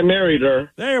why I married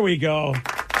her. There we go.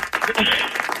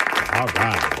 All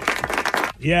right.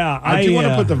 Yeah, I do want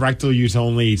to put the rectal use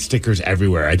only stickers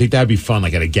everywhere. I think that'd be fun,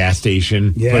 like at a gas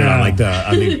station. Yeah. Put it on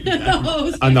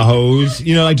on the hose.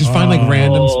 Just find like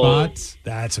random spots.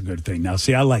 That's a good thing. Now,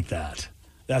 see, I like that.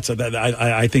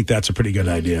 I think that's a pretty good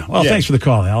idea. Well, Yeah. thanks for the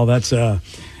call, Al. That's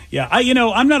yeah.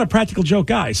 I'm not a practical joke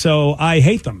guy, so I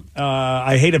hate them.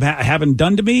 I hate them having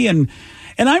done to me, and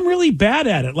I'm really bad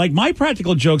at it. Like my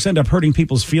practical jokes end up hurting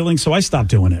people's feelings, so I stopped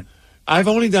doing it. I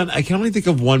can only think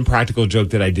of one practical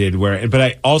joke that I did but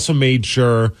I also made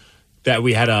sure that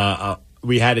we had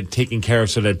it taken care of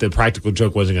so that the practical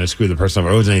joke wasn't going to screw the person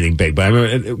over. It wasn't anything big. But I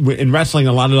remember in wrestling,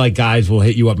 a lot of like guys will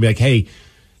hit you up and be like, hey,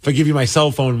 if I give you my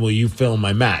cell phone, will you film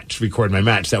my match, record my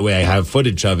match? That way I have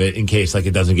footage of it in case like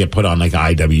it doesn't get put on like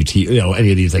IWT,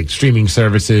 any of these like streaming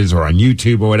services or on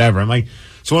YouTube or whatever. I'm like,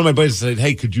 so one of my buddies said,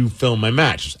 hey, could you film my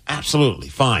match? I said, absolutely,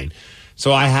 fine.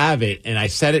 So I have it and I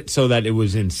set it so that it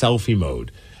was in selfie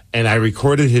mode. And I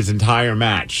recorded his entire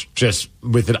match just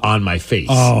with it on my face.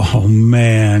 Oh,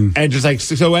 man. And just like,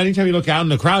 so anytime you look out in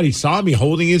the crowd, he saw me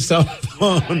holding his cell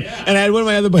phone. And I had one of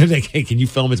my other buddies like, hey, can you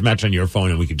film his match on your phone?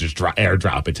 And we could just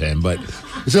airdrop it to him. But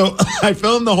so I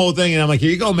filmed the whole thing and I'm like,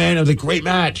 here you go, man. It was a great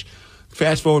match.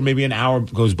 Fast forward, maybe an hour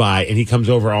goes by and he comes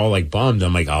over all like bummed.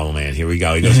 I'm like, oh, man, here we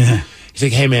go. He goes, he's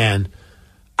like, hey, man,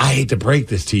 I hate to break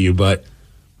this to you, but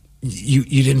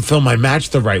you didn't film my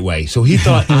match the right way. So he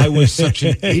thought I was such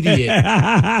an idiot.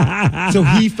 So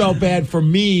he felt bad for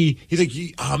me. He's like,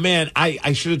 oh, man,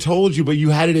 I should have told you, but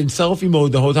you had it in selfie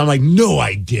mode the whole time. I'm like, no,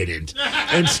 I didn't.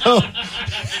 And so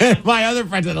my other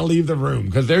friends had to leave the room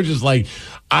because they're just like,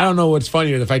 I don't know what's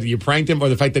funnier, the fact that you pranked him or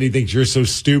the fact that he thinks you're so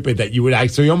stupid that you would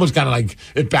act. So he almost kind of like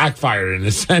it backfired in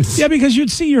a sense. Yeah, because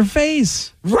you'd see your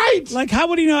face. Right. Like, how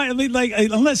would he know? I mean, like,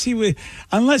 unless he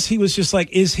was just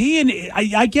like, is he?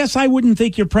 I guess I wouldn't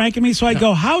think you're pranking me. So I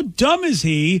go, how dumb is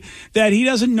he that he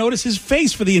doesn't notice his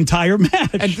face for the entire match?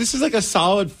 And this is like a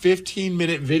solid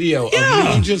 15-minute video of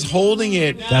me just holding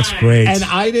it. That's great. And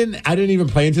I didn't even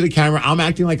play into the camera. I'm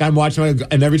acting like I'm watching,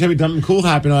 and every time something cool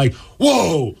happened, I'm like,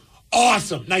 whoa.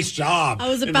 Awesome. Nice job. I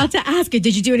was about to ask it.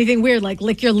 Did you do anything weird, like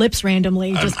lick your lips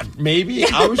randomly? Maybe.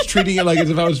 I was treating it like as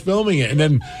if I was filming it. And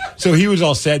then, so he was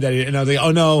all sad that, and I was like,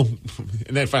 oh, no.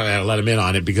 And then finally I had to let him in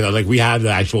on it because I was like, we have the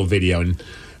actual video and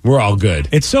we're all good.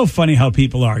 It's so funny how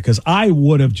people are because I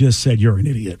would have just said you're an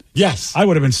idiot. Yes. I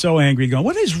would have been so angry going,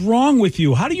 what is wrong with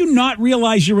you? How do you not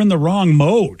realize you're in the wrong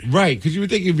mode? Right. Because you would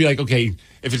think you'd be like, okay,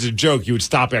 if it's a joke, you would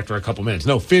stop after a couple minutes.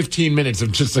 No, 15 minutes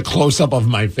of just a close-up of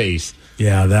my face.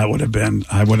 Yeah, that would have been.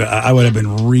 I would have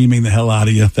been reaming the hell out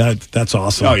of you. That's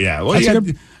awesome. Oh yeah, well,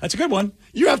 that's a good one.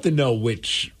 You have to know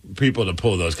which people to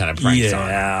pull those kind of pranks on.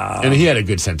 Yeah, and he had a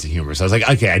good sense of humor, so I was like,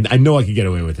 okay, I know I could get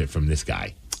away with it from this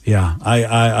guy. Yeah,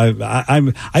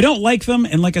 I don't like them,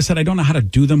 and like I said, I don't know how to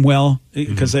do them well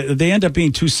because they end up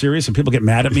being too serious, and people get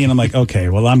mad at me, and I'm like, okay,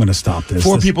 well, I'm going to stop this.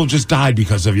 Four people just died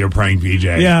because of your prank,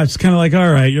 BJ. Yeah, it's kind of like,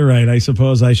 all right, you're right. I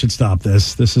suppose I should stop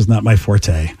this. This is not my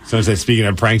forte. So I said, speaking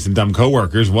of pranks and dumb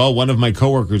coworkers, well, one of my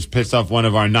coworkers pissed off one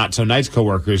of our not so nice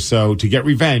coworkers. So to get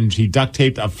revenge, he duct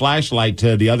taped a flashlight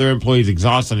to the other employee's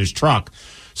exhaust on his truck.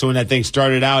 So when that thing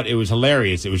started out, it was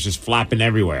hilarious. It was just flapping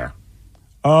everywhere.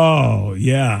 Oh,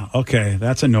 yeah. Okay.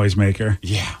 That's a noisemaker.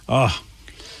 Yeah. Oh.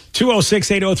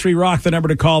 206-803-ROCK, the number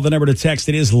to call, the number to text.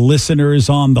 It is listeners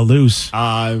on the loose.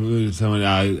 I'm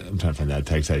trying to find that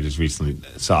text I just recently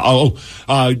saw.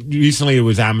 Recently it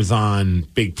was Amazon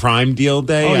Big Prime Deal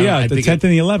Day. Oh, yeah, the 10th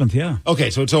and the 11th, yeah.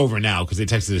 Okay, so it's over now because they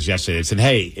texted us yesterday. They said,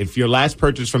 hey, if your last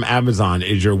purchase from Amazon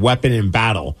is your weapon in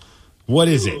battle, what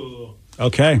is it?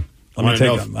 Okay. I'm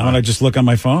going to just look on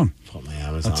my phone. Pull my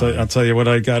Amazon. I'll tell you what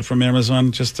I got from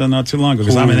Amazon just not too long ago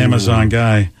because I'm an Amazon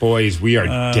guy. Boys, we are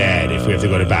dead if we have to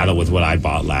go to battle with what I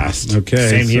bought last. Okay.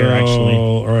 Same here, actually.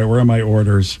 All right, where are my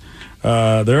orders?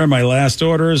 There are my last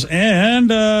orders, and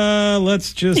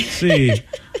let's just see.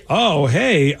 Oh,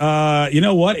 hey, you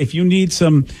know what? If you need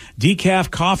some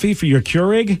decaf coffee for your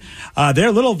Keurig,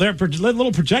 they're little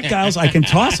projectiles. I can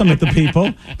toss them at the people,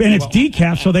 and it's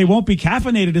decaf, so they won't be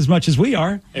caffeinated as much as we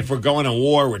are. If we're going to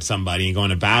war with somebody and going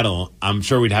to battle, I'm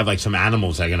sure we'd have like some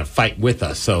animals that are going to fight with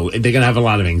us, so they're going to have a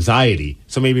lot of anxiety.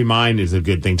 So maybe mine is a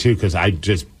good thing too, because I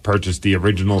just purchased the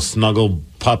original Snuggle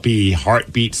Puppy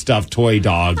Heartbeat stuffed toy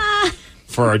dog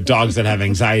for dogs that have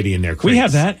anxiety in their crates. We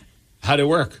have that. How'd it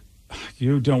work?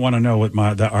 You don't want to know what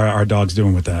our dog's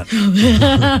doing with that.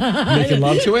 Making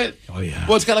love to it? Oh, yeah.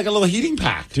 Well, it's got like a little heating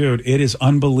pack. Dude, it is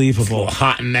unbelievable.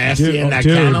 Hot and nasty in that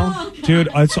kennel. Dude,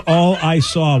 that's all I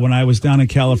saw when I was down in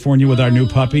California with our new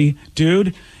puppy.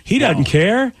 Dude, he doesn't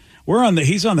care.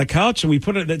 He's on the couch, and we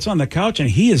put it's on the couch, and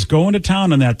he is going to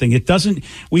town on that thing.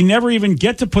 We never even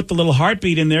get to put the little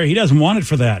heartbeat in there. He doesn't want it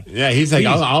for that. Yeah, he's like,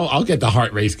 I'll get the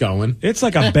heart race going. It's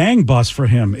like a bang bus for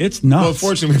him. It's nuts. Well,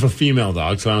 fortunately, we have a female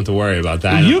dog, so I don't have to worry about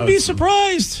that. You'd be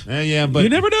surprised. Yeah, but you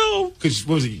never know. Because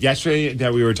what was it yesterday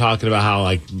that we were talking about how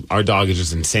like our dog is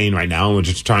just insane right now, and we're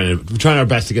just trying our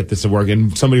best to get this to work.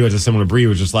 And somebody who has a similar breed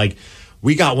was just like,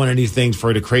 we got one of these things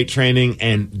for the crate training,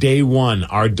 and day one,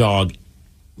 our dog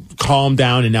calmed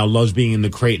down and now loves being in the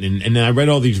crate. And then I read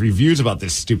all these reviews about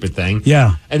this stupid thing.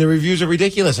 Yeah. And the reviews are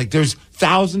ridiculous. Like there's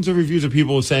thousands of reviews of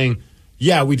people saying,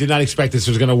 yeah, we did not expect this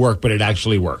was going to work, but it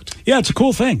actually worked. Yeah, it's a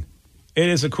cool thing. It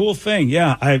is a cool thing.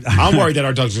 Yeah. I'm worried that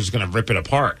our dog's just going to rip it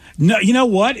apart. No, you know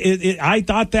what? I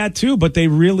thought that too, but they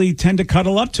really tend to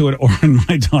cuddle up to it. Or in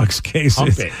my dog's case,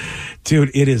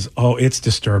 dude, it's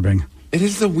disturbing. It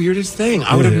is the weirdest thing.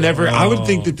 I would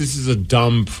think that this is a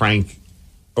dumb prank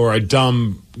or a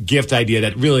dumb gift idea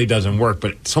that really doesn't work,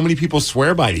 but so many people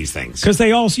swear by these things. Because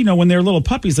they also, when they're little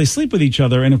puppies, they sleep with each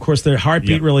other, and of course their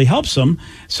heartbeat really helps them.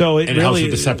 So it helps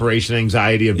with the separation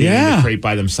anxiety of being in the crate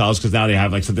by themselves, because now they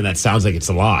have like something that sounds like it's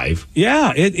alive.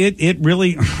 Yeah, it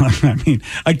really. I mean,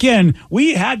 again,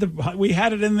 we had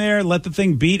it in there, let the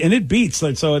thing beat, and it beats.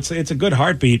 So it's a good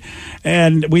heartbeat,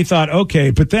 and we thought,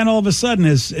 okay, but then all of a sudden,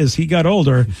 as he got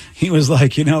older, he was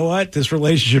like, you know what, this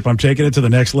relationship, I'm taking it to the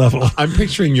next level. I'm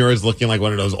picturing yours looking like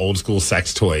one of those old school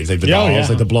sex toys, like the dolls,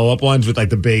 like the blow up ones with like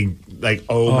the big like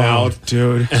mouth,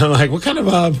 dude. And I'm like, what kind of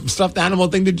a stuffed animal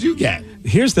thing did you get?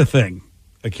 Here's the thing,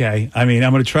 okay? I mean,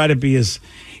 I'm going to try to be as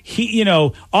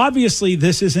obviously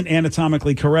this isn't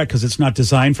anatomically correct because it's not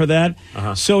designed for that.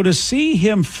 So to see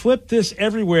him flip this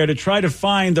everywhere to try to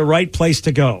find the right place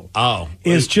to go,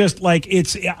 is just like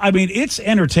it's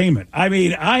entertainment. I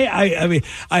mean, I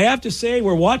have to say,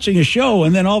 we're watching a show,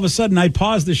 and then all of a sudden I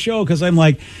pause the show because I'm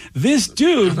like, this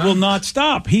dude will not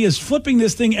stop. He is flipping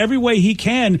this thing every way he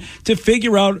can to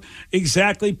figure out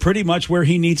exactly pretty much where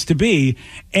he needs to be.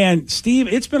 And Steve,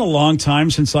 it's been a long time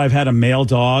since I've had a male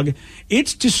dog.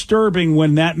 It's disturbing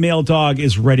when that male dog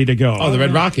is ready to go. Oh, the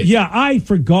Red Rocket. Yeah, I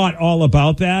forgot all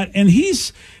about that. And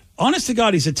honest to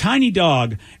God, he's a tiny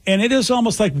dog, and it is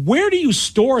almost like, where do you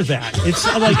store that? It's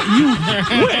like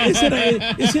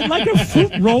is it like a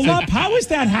fruit roll-up? How is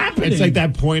that happening? It's like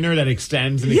that pointer that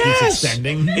extends and it keeps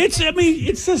extending.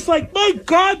 It's just like, my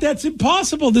God, that's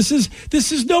impossible. This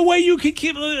is no way you can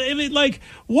keep. I mean, like,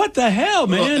 what the hell,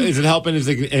 man? Well, is it helping his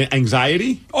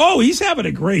anxiety? Oh, he's having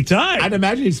a great time. I'd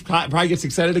imagine he's probably gets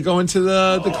excited to go into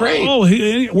the crate. Oh,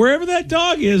 wherever that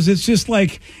dog is, it's just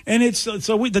like, and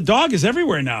the dog is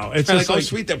everywhere now. It's just like,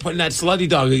 sweet, they're putting that slutty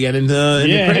dog again in the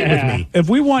crate with me. If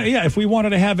we wanted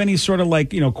to have any sort of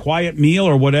like, quiet meal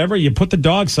or whatever, you put the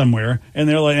dog somewhere,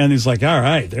 and he's like, all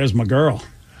right, there's my girl.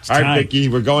 All right, Vicky,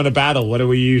 we're going to battle. What are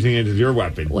we using as your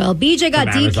weapon? Well, BJ got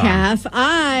decaf.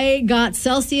 I got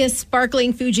Celsius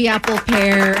Sparkling Fuji Apple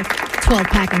Pear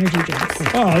 12-pack energy drinks.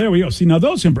 Oh, there we go. See, now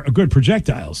those are good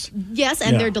projectiles. Yes,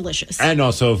 and they're delicious. And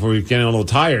also, if we're getting a little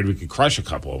tired, we could crush a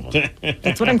couple of them.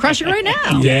 That's what I'm crushing right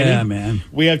now. Yeah, man.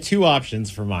 We have two options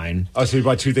for mine. Oh, so you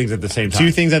bought two things at the same time?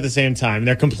 Two things at the same time.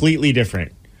 They're completely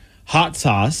different. Hot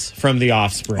sauce from The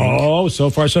Offspring. Oh, so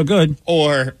far so good.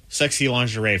 Or sexy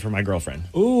lingerie for my girlfriend.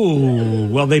 Ooh,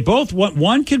 well, they both,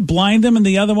 one could blind them, and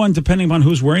the other one, depending on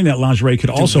who's wearing that lingerie, could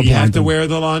also blind them. We have to wear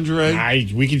the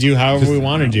lingerie? We could do however we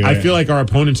want to do it. I feel like our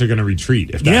opponents are going to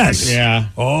retreat. If that's the case. Yeah.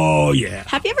 Oh, yeah.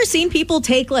 Have you ever seen people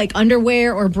take like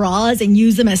underwear or bras and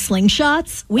use them as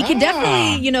slingshots? We could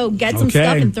definitely, get some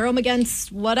stuff and throw them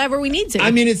against whatever we need to.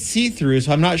 I mean, it's see-through,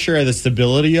 so I'm not sure of the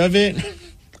stability of it.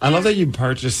 I love that you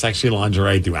purchased sexy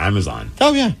lingerie through Amazon.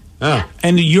 Oh, yeah. Oh.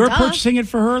 And you're purchasing it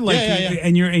for her,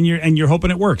 and you're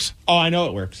hoping it works. Oh, I know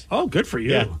it works. Oh, good for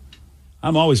you. Yeah.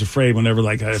 I'm always afraid whenever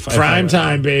prime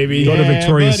time, baby. Go to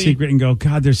Victoria's Secret and go,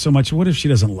 God, there's so much. What if she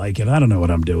doesn't like it? I don't know what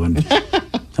I'm doing.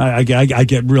 I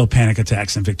get real panic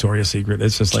attacks in Victoria's Secret.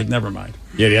 It's just like, never mind.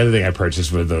 Yeah, the other thing I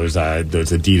purchased were those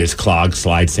Adidas clog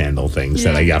slide sandal things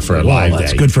that I got for a live day.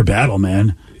 That's good for battle,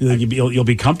 man. You'll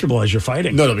be comfortable as you're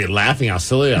fighting. No, they'll be laughing how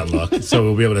silly I look, so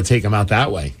we'll be able to take them out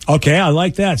that way. Okay, I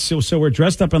like that. So we're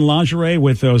dressed up in lingerie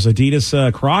with those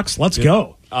Adidas Crocs. Let's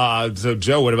go. So,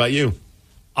 Joe, what about you?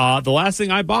 The last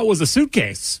thing I bought was a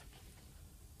suitcase.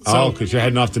 Because you're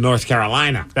heading off to North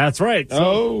Carolina. That's right.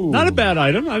 So not a bad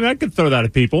item. I mean, I could throw that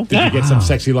at people. Did you get some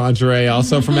sexy lingerie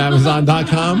also from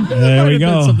Amazon.com? There we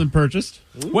go. Something purchased.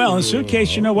 Well, a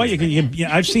suitcase, you know what?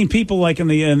 I've seen people like in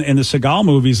the Seagal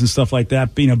movies and stuff like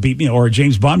that. Or a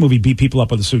James Bond movie beat people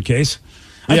up with a suitcase.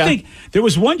 I think there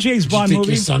was one James Bond movie.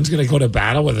 Your son's going to go to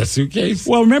battle with a suitcase?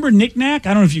 Well, remember Knick Knack?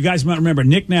 I don't know if you guys might remember.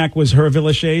 Knick Knack was Hervé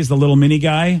Villechaize, the little mini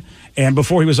guy. And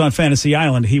before he was on Fantasy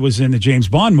Island, he was in the James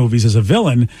Bond movies as a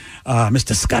villain,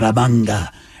 Mr. Scaramanga.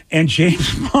 And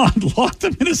James Bond locked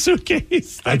him in a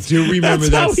suitcase. I do remember that's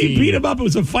that how scene. He beat him up. It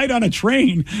was a fight on a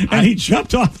train, and he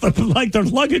jumped off the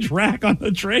luggage rack on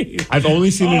the train. I've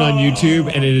only seen it on YouTube,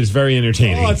 and it is very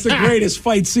entertaining. Oh, it's the greatest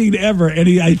fight scene ever.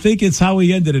 And I think it's how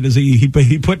he ended it, is he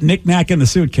put Knick Knack in the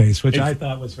suitcase, which I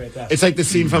thought was fantastic. It's like the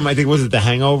scene from, I think, was it The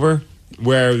Hangover?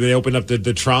 Where they opened up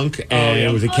the trunk and it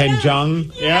was a Ken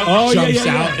Jeong jumps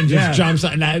out and just jumps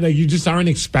out. And you just aren't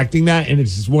expecting that. And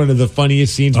it's just one of the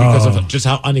funniest scenes because of just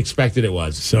how unexpected it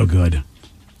was. So good.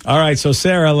 All right. So,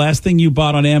 Sarah, last thing you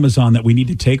bought on Amazon that we need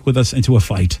to take with us into a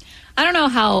fight. I don't know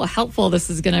how helpful this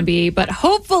is going to be, but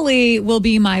hopefully will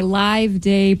be my live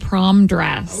day prom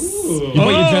dress. You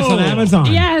bought your dress on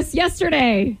Amazon? Yes,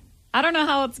 yesterday. I don't know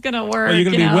how it's going to work. Are you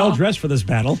going to be well dressed for this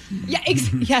battle? Yeah,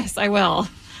 yes, I will.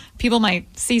 People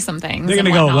might see some things. They're going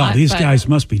to go, wow, these guys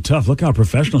must be tough. Look how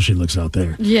professional she looks out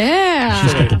there. Yeah.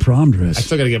 She's got the prom dress. I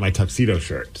still got to get my tuxedo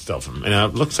shirt still from, and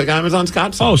it looks like Amazon's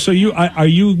got some. Oh, so are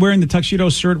you wearing the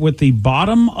tuxedo shirt with the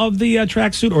bottom of the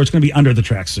tracksuit, or it's going to be under the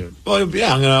tracksuit? Well,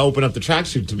 yeah, I'm going to open up the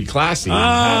tracksuit to be classy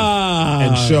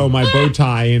and show my bow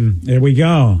tie. And there we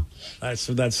go.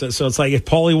 So it's like if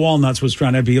Paulie Walnuts was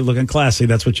trying to be looking classy,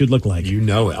 that's what you'd look like. You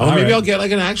know it. Oh, maybe I'll get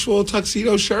like an actual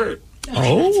tuxedo shirt.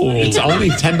 Oh, it's only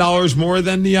 $10 more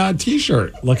than the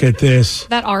T-shirt. Look at this.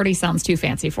 That already sounds too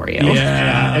fancy for you.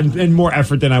 Yeah, and more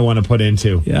effort than I want to put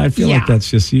into. Yeah, I feel like that's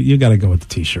just you got to go with the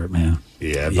T-shirt, man.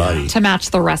 Yeah, buddy. To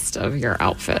match the rest of your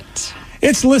outfit.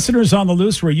 It's Listeners on the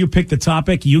Loose, where you pick the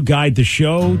topic, you guide the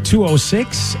show.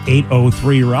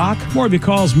 206-803-ROCK. More of your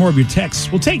calls, more of your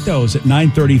texts. We'll take those at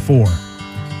 9:34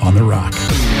 on The Rock.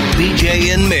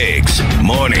 BJ and Migs,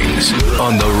 mornings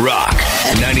on The Rock,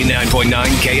 99.9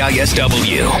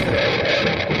 KISW.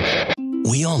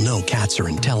 We all know cats are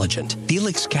intelligent.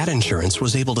 Felix Cat Insurance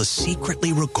was able to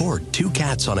secretly record 2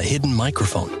 cats on a hidden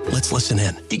microphone. Let's listen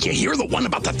in. Did you hear the one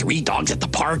about the 3 dogs at the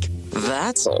park?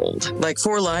 That's old, like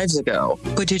 4 lives ago.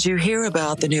 But did you hear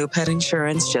about the new pet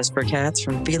insurance just for cats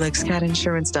from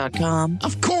FelixCatInsurance.com?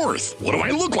 Of course. What do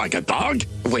I look like, a dog?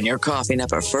 When you're coughing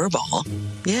up a fur ball.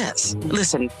 Yes.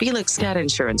 Listen, Felix Cat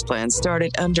Insurance plans start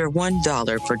at under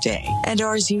 $1 per day and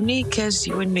are as unique as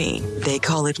you and me. They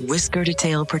call it whisker to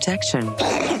tail protection.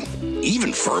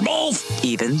 Even fur balls?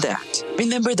 Even that.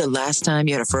 Remember the last time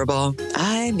you had a fur ball?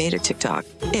 I made a TikTok.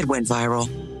 It went viral.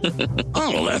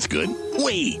 Oh, that's good.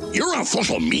 Wait, you're on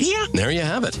social media? There you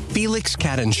have it. Felix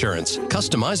Cat Insurance.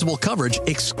 Customizable coverage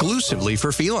exclusively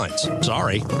for felines.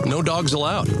 Sorry, no dogs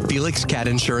allowed.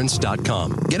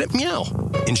 FelixCatInsurance.com. Get it? Meow.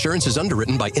 Insurance is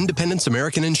underwritten by Independence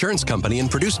American Insurance Company and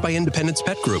produced by Independence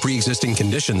Pet Group. Pre-existing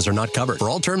conditions are not covered. For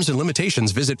all terms and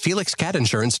limitations, visit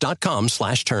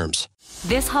FelixCatInsurance.com/terms.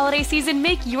 This holiday season,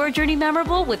 make your journey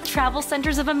memorable with Travel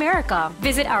Centers of America.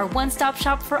 Visit our one-stop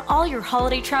shop for all your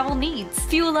holiday travel needs.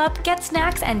 Fuel up, get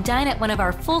snacks, and dine at one of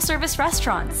our full-service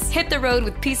restaurants. Hit the road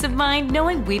with peace of mind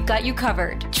knowing we've got you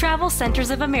covered. Travel Centers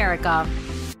of America.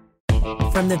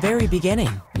 From the very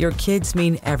beginning, your kids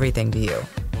mean everything to you.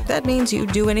 That means you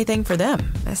do anything for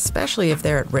them, especially if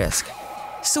they're at risk.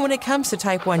 So when it comes to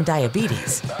type 1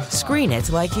 diabetes, screen it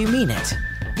like you mean it.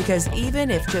 Because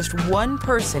even if just one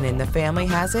person in the family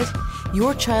has it,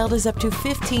 your child is up to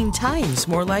 15 times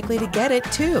more likely to get it,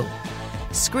 too.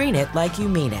 Screen it like you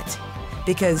mean it.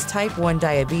 Because type 1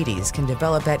 diabetes can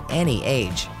develop at any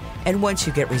age. And once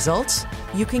you get results,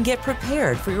 you can get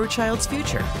prepared for your child's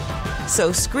future.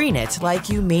 So screen it like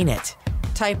you mean it.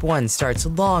 Type 1 starts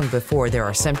long before there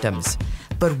are symptoms.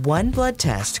 But one blood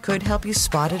test could help you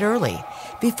spot it early,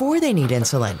 before they need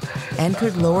insulin, and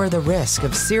could lower the risk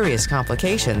of serious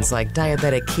complications like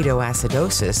diabetic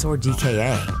ketoacidosis or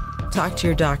DKA. Talk to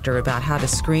your doctor about how to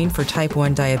screen for type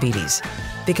 1 diabetes,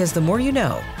 because the more you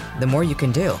know, the more you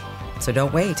can do. So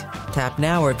don't wait. Tap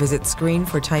now or visit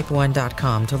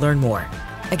screenfortype1.com to learn more.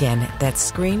 Again,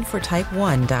 that's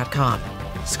screenfortype1.com.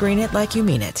 Screen it like you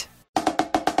mean it.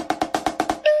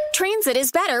 Transit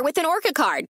is better with an Orca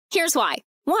card. Here's why.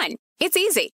 1, it's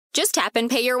easy. Just tap and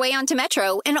pay your way onto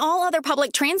Metro and all other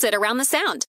public transit around the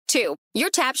Sound. 2,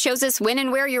 your tap shows us when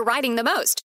and where you're riding the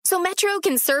most, so Metro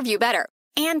can serve you better.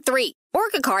 And 3,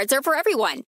 Orca cards are for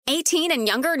everyone. 18 and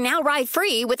younger now ride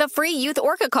free with a free youth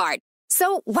Orca card.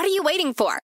 So what are you waiting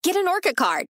for? Get an Orca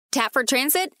card, tap for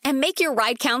transit, and make your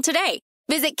ride count today.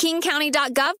 Visit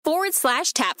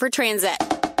kingcounty.gov/tap for transit.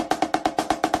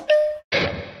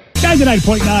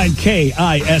 99.9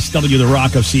 KISW, the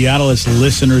Rock of Seattle. It's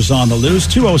listeners on the loose.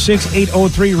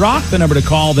 206-803-ROCK, the number to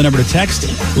call, the number to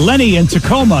text. Lenny in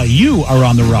Tacoma, you are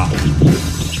on the Rock.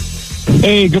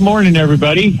 Hey, good morning,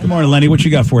 everybody. Good morning, Lenny. What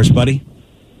you got for us, buddy?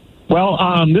 Well,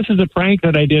 this is a prank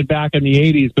that I did back in the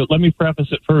 80s, but let me preface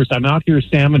it first. I'm out here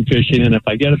salmon fishing, and if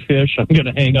I get a fish, I'm going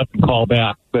to hang up and call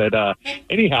back. But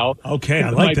anyhow. Okay, I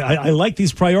like that. I like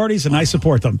these priorities, and I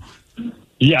support them.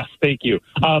 Yes, thank you.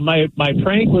 My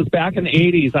prank was back in the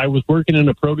 80s. I was working in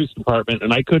a produce department,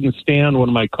 and I couldn't stand one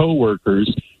of my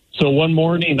coworkers. So one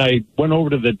morning, I went over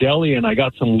to the deli, and I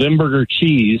got some Limburger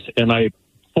cheese, and I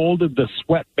folded the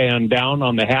sweatband down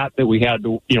on the hat that we had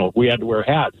to wear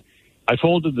hats. I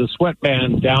folded the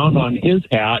sweatband down on his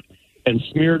hat and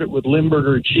smeared it with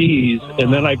Limburger cheese,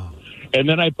 and then I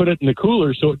put it in the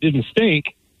cooler so it didn't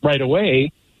stink right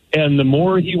away. And the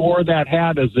more he wore that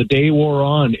hat as the day wore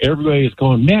on, everybody was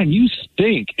going, "Man, you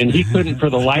stink!" And he couldn't, for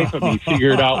the life of me,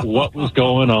 figure out what was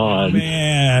going on.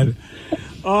 Man.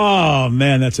 Oh,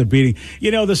 man, that's a beating.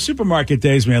 You know, the supermarket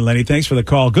days, man, Lenny, thanks for the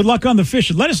call. Good luck on the fish.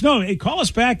 Let us know. Hey, call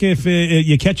us back if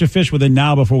you catch a fish within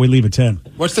now before we leave at 10.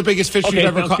 What's the biggest fish you've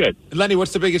ever caught? Good. Lenny,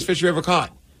 what's the biggest fish you ever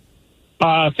caught?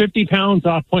 50 pounds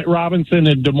off Point Robinson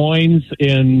in Des Moines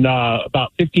in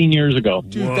about 15 years ago.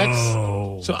 Dude,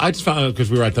 so I just found out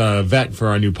because we were at the vet for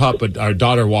our new pup, but our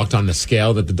daughter walked on the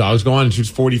scale that the dogs go on, and she was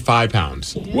 45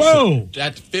 pounds. Whoa. So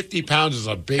that's 50 pounds is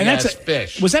a big-ass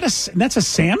fish. Was that's a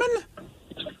salmon?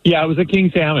 Yeah, it was a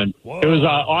king salmon. Whoa. It was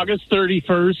August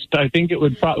 31st. I think it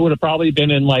would have probably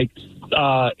been in like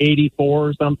 84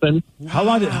 or something. How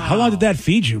long did that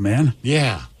feed you, man?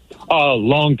 Yeah. A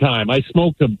long time. I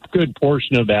smoked a good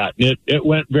portion of that. It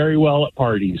went very well at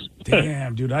parties.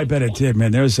 Damn, dude, I bet it did,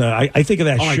 man. There's I think of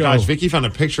that show. Oh my gosh, Vicky found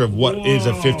a picture of what is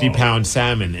a 50-pound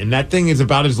salmon, and that thing is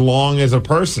about as long as a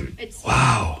person. It's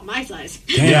wow, my size.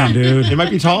 Damn, dude, it might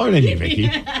be taller than you, Vicky.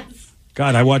 Yes.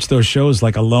 God, I watch those shows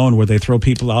like Alone where they throw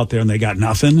people out there and they got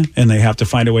nothing and they have to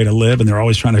find a way to live and they're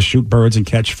always trying to shoot birds and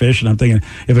catch fish. And I'm thinking,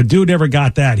 if a dude ever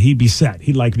got that, he'd be set.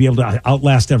 He'd be able to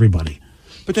outlast everybody.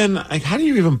 But then, how do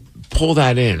you even pull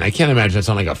that in? I can't imagine that's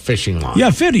on like a fishing line.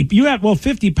 Yeah, 50. You have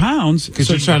 50 pounds because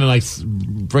you're trying to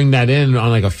bring that in on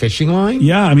like a fishing line.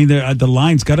 Yeah, I mean the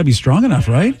line's got to be strong enough,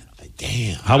 right?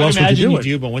 Damn. How else would you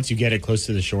do it? But once you get it close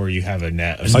to the shore, you have a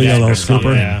net. A little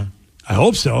scooper. Yeah, I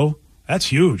hope so. That's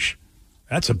huge.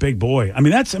 That's a big boy. Probably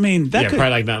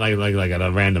like not like at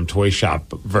a random toy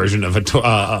shop version of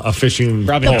a fishing.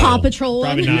 Probably the Paw Patrol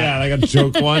Probably one. not. Yeah, like a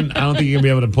joke one. I don't think you're gonna be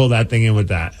able to pull that thing in with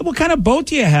that. What kind of boat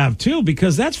do you have too?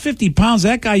 Because that's 50 pounds.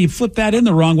 That guy, you flip that in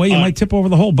the wrong way, you might tip over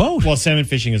the whole boat. Well, salmon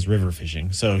fishing is river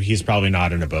fishing, so he's probably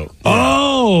not in a boat.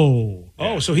 Oh,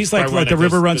 so he's like the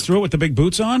river runs through it with the big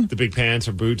boots on? The big pants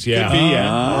or boots, yeah. Could be,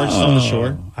 yeah. Or just on the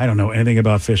shore. I don't know anything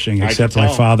about fishing I except can my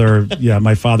tell. father. Yeah,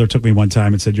 my father took me one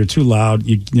time and said, "You're too loud.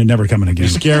 You're never coming again." You're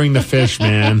scaring the fish,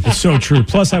 man. It's so true.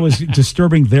 Plus, I was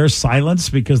disturbing their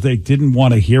silence because they didn't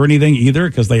want to hear anything either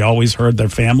because they always heard their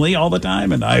family all the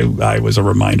time. And I was a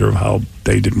reminder of how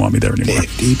they didn't want me there anymore.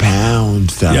 50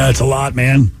 pounds, though. Yeah, it's a lot,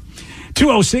 man.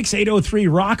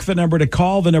 206-803-ROCK, the number to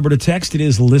call, the number to text. It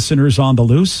is listeners on the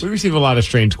loose. We receive a lot of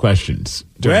strange questions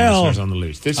during listeners on the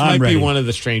loose. This might be one of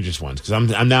the strangest ones because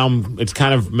I'm now. It's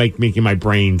kind of making my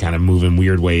brain kind of move in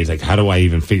weird ways. Like, how do I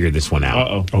even figure this one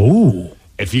out? Oh.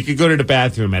 If you could go to the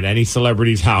bathroom at any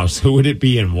celebrity's house, who would it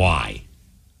be and why?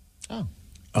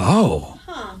 Oh.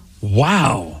 Huh.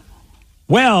 Wow.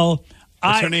 Well,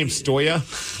 what's her name? Stoya?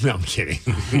 No, I'm kidding.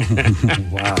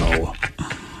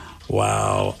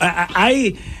 Wow.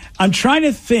 I'm trying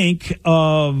to think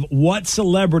of what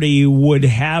celebrity would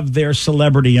have their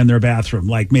celebrity in their bathroom,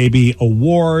 like maybe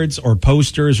awards or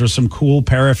posters or some cool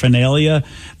paraphernalia.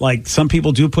 Like some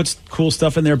people do put cool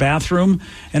stuff in their bathroom,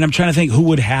 and I'm trying to think who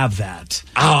would have that.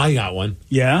 Oh, I got one.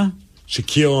 Yeah?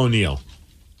 Shaquille O'Neal.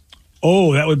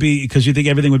 Oh, that would be because you think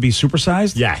everything would be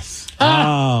supersized? Yes.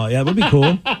 Oh, yeah, that would be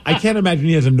cool. I can't imagine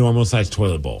he has a normal sized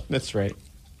toilet bowl. That's right.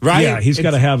 Right? Yeah, he's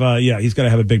got to have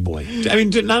a big boy. I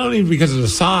mean, not only because of the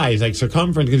size, like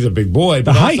circumference, because he's a big boy,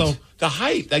 but also the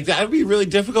height. Like that would be really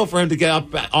difficult for him to get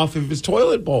up off of his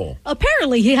toilet bowl.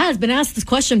 Apparently, he has been asked this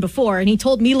question before, and he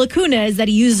told Mila Kunis that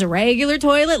he uses a regular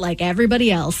toilet like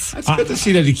everybody else. It's good to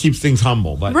see that he keeps things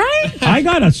humble, but right? I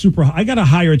got a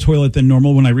higher toilet than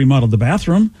normal when I remodeled the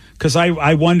bathroom because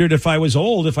I wondered if I was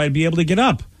old if I'd be able to get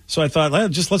up. So I thought,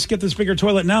 let's get this bigger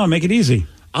toilet now and make it easy.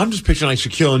 I'm just picturing like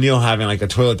Shaquille O'Neal having like a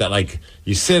toilet that like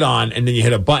you sit on and then you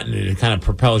hit a button and it kind of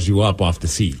propels you up off the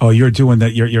seat. Oh, you're doing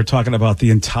that. You're talking about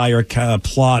the entire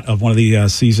plot of one of the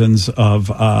seasons of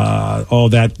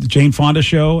that Jane Fonda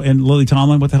show and Lily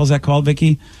Tomlin. What the hell's that called,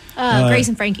 Vicky? Grace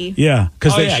and Frankie. Yeah,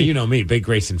 because you know me, big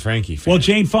Grace and Frankie fan. Well,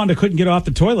 Jane Fonda couldn't get off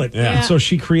the toilet, so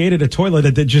she created a toilet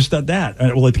that did just that.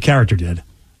 Well, like the character did.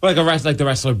 Like the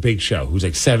wrestler Big Show, who's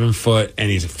like 7 foot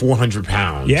and he's 400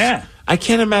 pounds. Yeah. I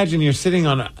can't imagine you're sitting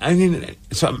on.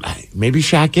 Maybe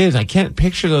Shaq is. I can't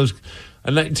picture those.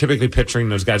 I'm not typically picturing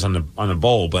those guys on the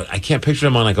bowl, but I can't picture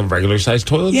them on like a regular sized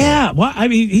toilet. Yeah, well, I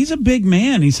mean, he's a big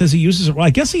man. He says he uses it. Well,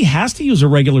 I guess he has to use a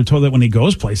regular toilet when he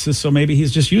goes places, so maybe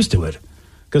he's just used to it.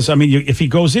 Because I mean, if he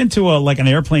goes into like an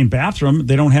airplane bathroom,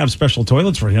 they don't have special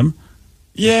toilets for him.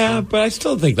 Yeah, but I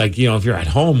still think like if you're at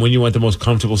home, when you want the most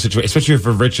comfortable situation, especially if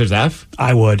you're rich as F.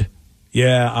 I would.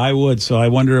 Yeah, I would. So I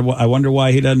wonder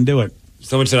why he doesn't do it.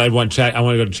 Someone said I want to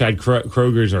go to Chad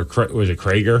Kroger's or was it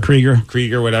Krieger?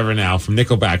 Krieger, whatever. Now from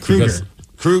Nickelback.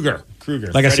 Kruger.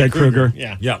 Like I said, Kruger.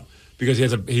 Yeah. Because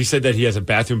he said that he has a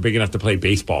bathroom big enough to play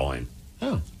baseball in.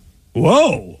 Oh.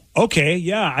 Whoa. Okay.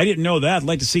 Yeah, I didn't know that. I'd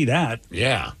like to see that.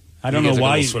 Yeah. I don't know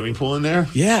why. A swimming pool in there?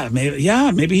 Yeah,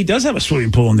 maybe he does have a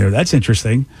swimming pool in there. That's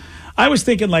interesting. I was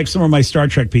thinking like some of my Star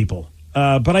Trek people.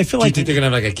 But I feel do you like think they're gonna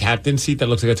have like a captain seat that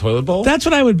looks like a toilet bowl? That's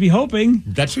what I would be hoping.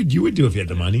 That's what you would do if you had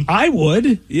the money. I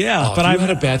would, yeah. But I had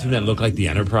a bathroom that looked like the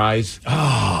Enterprise.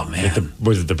 Oh man, like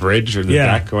was it the bridge or the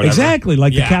deck or whatever? Exactly.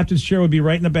 Like the captain's chair would be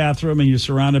right in the bathroom, and you're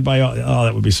surrounded by. Oh,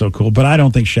 that would be so cool. But I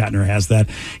don't think Shatner has that.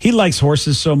 He likes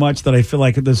horses so much that I feel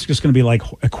like there's just going to be like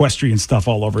equestrian stuff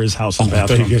all over his house and bathroom. I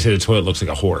thought you were going to say the toilet looks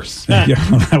like a horse. Yeah,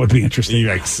 that would be interesting. And you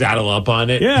like saddle up on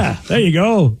it. Yeah, there you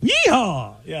go.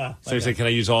 Yeehaw. Yeah. So you say, can I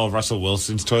use all of Russell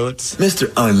Wilson's toilets?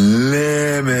 Mr.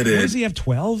 Unlimited. What does he have,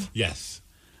 12? Yes.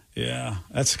 Yeah,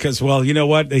 that's because, well, you know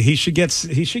what? He should get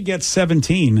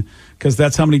 17 because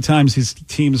that's how many times his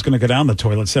team is going to go down the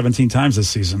toilet, 17 times this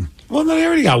season. Well, no, they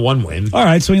already got one win. All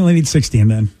right, so he only needs 16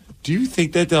 then. Do you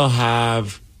think that they'll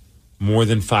have more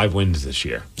than 5 wins this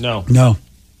year? No. Do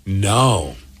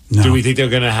we think they're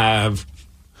going to have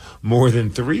more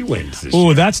than 3 wins this year?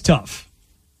 Oh, that's tough.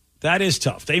 That is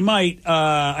tough. They might.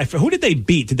 Who did they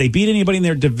beat? Did they beat anybody in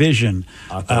their division?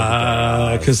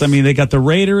 Because they got the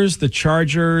Raiders, the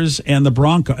Chargers, and the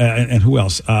Broncos. And who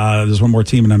else? There's one more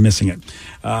team, and I'm missing it.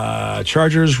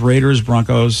 Chargers, Raiders,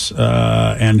 Broncos,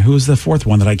 and who's the fourth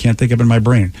one that I can't think of in my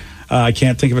brain? I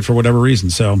can't think of it for whatever reason.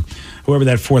 So, whoever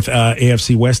that fourth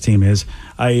AFC West team is,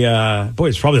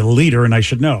 it's probably the leader, and I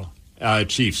should know.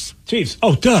 Chiefs.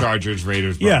 Oh, duh. Chargers,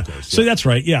 Raiders, Broncos. Yeah. So that's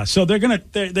right. Yeah. So they're gonna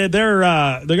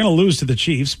lose to the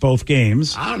Chiefs both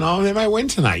games. I don't know. They might win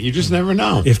tonight. You just never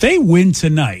know. If they win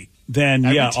tonight, then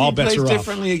Every all team bets plays are off.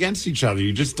 differently against each other.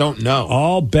 You just don't know.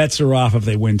 All bets are off if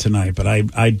they win tonight. But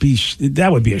that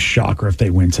would be a shocker if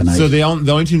they win tonight. So the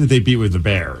only team that they beat was the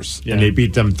Bears, and they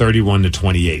beat them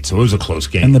 31-28. So it was a close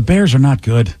game. And the Bears are not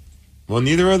good. Well,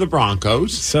 neither are the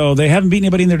Broncos. So they haven't beaten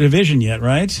anybody in their division yet,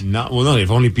 right? No, they've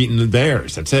only beaten the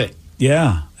Bears. That's it.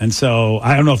 Yeah, and so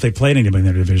I don't know if they played anybody in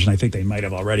their division. I think they might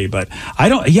have already, but I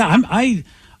don't. Yeah,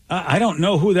 I don't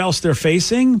know who else they're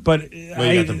facing, but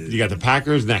you got the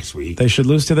Packers next week. They should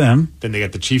lose to them. Then they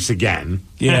got the Chiefs again.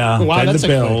 Yeah, wow, then that's the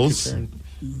Bills.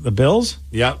 The Bills?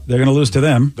 Yep. They're going to lose to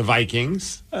them. The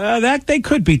Vikings. That they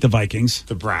could beat the Vikings.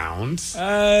 The Browns.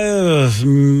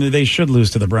 They should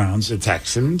lose to the Browns. The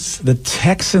Texans. The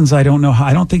Texans, I don't know how.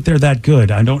 I don't think they're that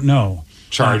good. I don't know.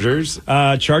 Chargers.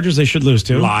 Chargers, they should lose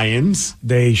to. Lions.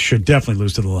 They should definitely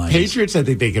lose to the Lions. Patriots, I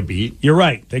think they could beat. You're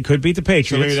right. They could beat the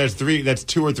Patriots. So maybe that's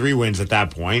 2 or 3 wins at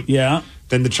that point. Yeah.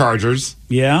 Then the Chargers.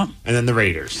 Yeah. And then the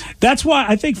Raiders. That's why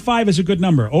I think 5 is a good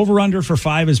number. Over-under for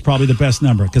 5 is probably the best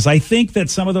number because I think that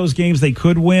some of those games they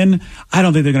could win. I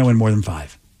don't think they're going to win more than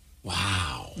 5.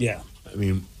 Wow. Yeah. I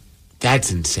mean, that's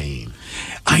insane.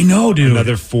 I know, dude.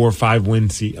 Another 4 or 5 win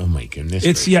seat. Oh my goodness.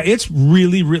 It's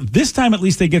really this time at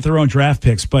least they get their own draft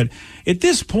picks. But at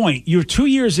this point, you're 2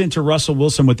 years into Russell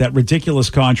Wilson with that ridiculous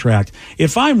contract.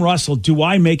 If I'm Russell, do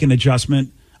I make an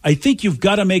adjustment? I think you've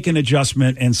got to make an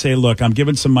adjustment and say, look, I'm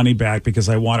giving some money back because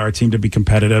I want our team to be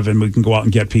competitive and we can go out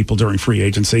and get people during free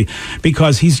agency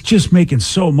because he's just making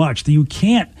so much that you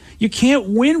can't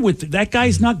win with that.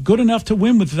 Guy's not good enough to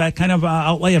win with that kind of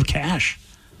outlay of cash.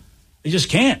 They just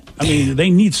can't. I mean,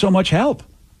 they need so much help.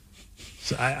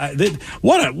 So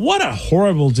what a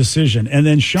horrible decision. And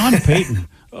then Sean Payton.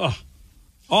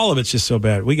 All of it's just so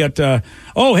bad. We got,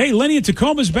 hey, Lenny in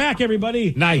Tacoma's back,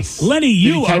 everybody. Nice. Lenny,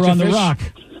 you are on the rock.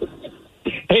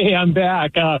 Hey, I'm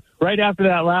back. Right after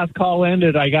that last call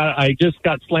ended, I just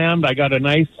got slammed. I got a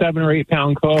nice 7 or 8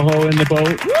 pound coho in the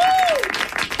boat.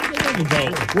 the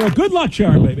vote. Well, good luck,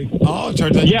 Sharon, baby. Oh, it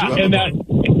turns out you do have and a vote.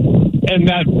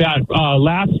 that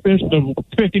last fish, the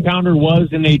 50-pounder, was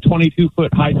in a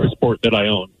 22-foot hydro sport that I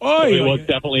own. Oh, so it was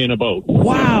definitely in a boat.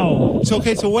 Wow. So,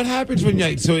 okay, so what happens when you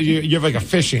have like a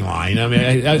fishing line? I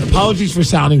mean, apologies for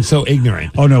sounding so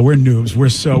ignorant. Oh no, we're noobs.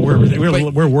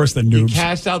 We're worse than You noobs.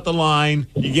 cast out the line,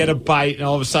 you get a bite, and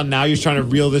all of a sudden now you're trying to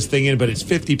reel this thing in, but it's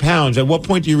 50 pounds. At what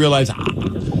point do you realize,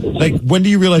 when do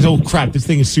you realize, oh crap, this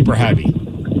thing is super heavy?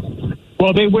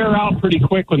 Well, they wear out pretty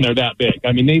quick when they're that big.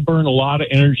 I mean, they burn a lot of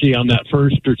energy on that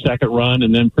first or second run,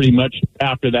 and then pretty much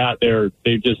after that,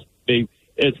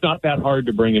 it's not that hard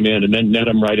to bring them in and then net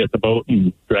them right at the boat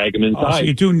and drag them inside. Oh, so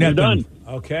you do net They're them.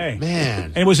 done. Okay.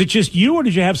 Man. And was it just you, or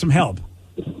did you have some help?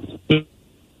 I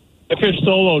fish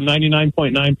solo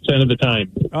 99.9% of the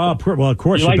time. Oh, well, of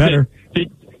course, you like better. Did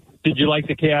you like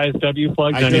the KISW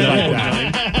plug? I did like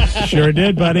that. Sure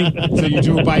did, buddy. So you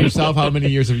do it by yourself? How many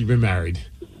years have you been married?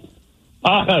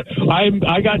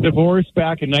 I got divorced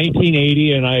back in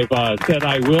 1980, and I've said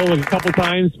I will a couple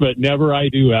times, but never I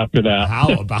do after that.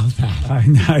 How about that?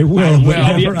 I will, but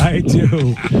never I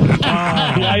do.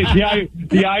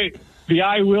 The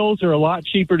I wills are a lot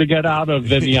cheaper to get out of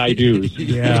than the I do's.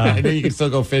 Yeah. And then you can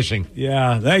still go fishing.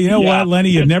 Yeah. You know what,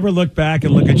 Lenny? You never look back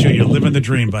and look at you. You're living the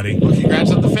dream, buddy. Well,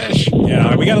 congrats on the fish.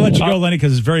 Yeah. We got to let you go, Lenny,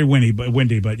 because it's very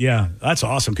windy. But yeah, that's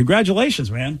awesome.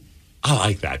 Congratulations, man. I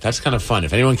like that. That's kind of fun.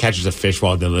 If anyone catches a fish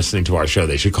while they're listening to our show,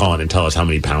 they should call in and tell us how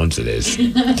many pounds it is.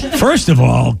 First of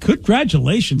all,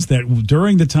 congratulations that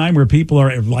during the time where people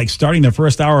are like starting their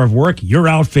first hour of work, you're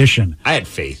out fishing. I had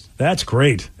faith. That's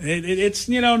great. It's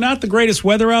not the greatest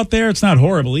weather out there. It's not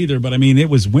horrible either, but I mean, it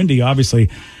was windy.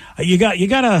 Obviously, you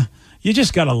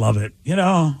just gotta love it, And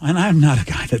I'm not a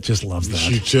guy that just loves that.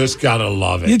 You just gotta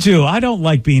love it. You do. I don't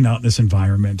like being out in this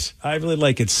environment. I really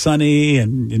like it sunny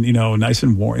and nice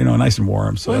and warm. Nice and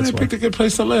warm. So Well, that's I picked a good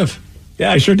place to live.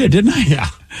 Yeah, I sure did, didn't I? Yeah.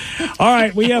 All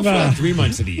right, we have 3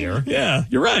 months of the year. Yeah,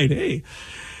 you're right. Hey.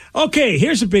 Okay,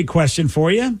 here's a big question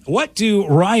for you. What do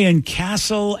Ryan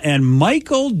Castle and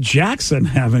Michael Jackson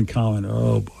have in common?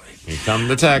 Oh, boy. Here come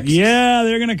the text. Yeah,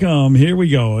 they're going to come. Here we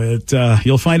go.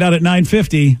 You'll find out at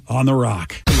 9:50 on The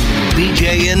Rock.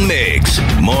 BJ and Migs,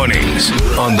 mornings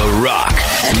on The Rock,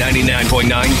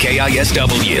 99.9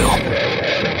 KISW.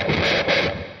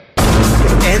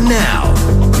 And now,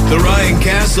 the Ryan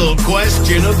Castle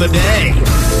question of the day.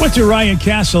 What do Ryan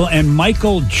Castle and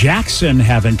Michael Jackson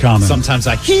have in common? Sometimes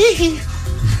I hee.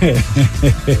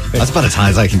 That's about as high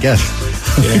as I can get.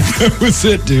 Yeah. That was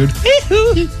it, dude.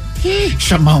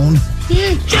 Shimon.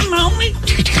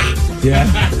 Yeah,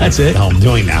 that's it. Oh, I'm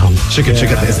doing now. Chicka.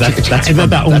 That's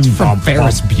from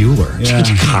Ferris Bueller.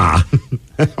 Yeah.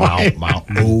 Wow.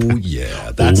 Oh,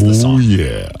 yeah. That's the song.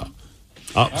 Yeah.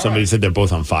 Oh, somebody said they're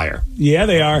both on fire. Yeah,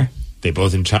 they are. They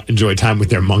both enjoy time with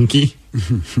their monkey.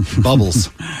 Bubbles.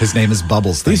 His name is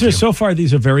Bubbles. These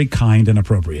are very kind and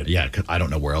appropriate. Yeah, I don't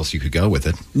know where else you could go with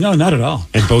it. No, not at all.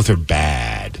 And both are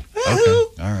bad. Okay.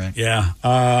 All right. Yeah.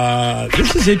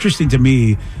 This is interesting to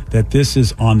me that this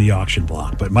is on the auction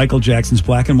block. But Michael Jackson's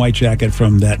black and white jacket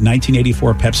from that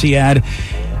 1984 Pepsi ad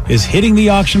is hitting the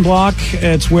auction block.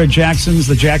 It's where the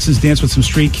Jacksons dance with some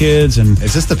street kids. And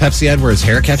is this the Pepsi ad where his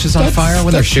hair catches on fire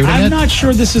when they're shooting it? I'm not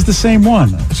sure this is the same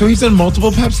one. So he's done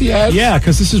multiple Pepsi ads? Yeah,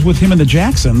 because this is with him and the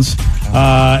Jacksons.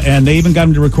 And they even got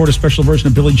him to record a special version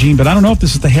of Billie Jean. But I don't know if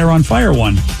this is the hair on fire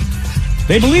one.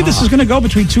 They believe this is going to go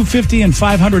between $250,000 and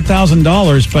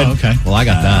 $500,000. But okay, well, I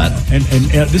got that. And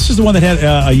this is the one that had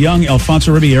a young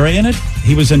Alfonso Ribeira in it.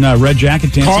 He was in Red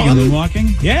Jacket dancing and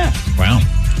moonwalking. Yeah. Wow.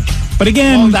 But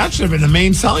again, that should have been the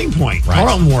main selling point. Right.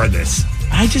 Carlton wore this.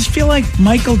 I just feel like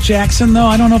Michael Jackson, though.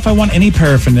 I don't know if I want any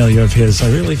paraphernalia of his. I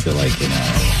really feel like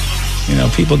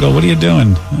people go, "What are you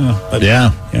doing?" But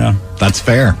yeah, that's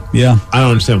fair. Yeah, I don't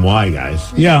understand why,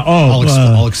 guys. Yeah.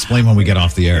 I'll explain when we get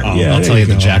off the air. I'll tell you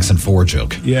the Jackson 4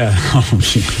 joke. Yeah. Oh,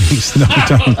 jeez. No,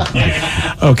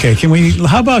 don't. Okay. Can we?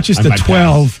 How about just the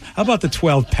 12? How about the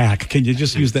 12 pack? Can you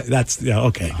just use that? That's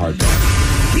okay. Hard.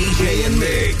 BJ and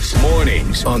Migs,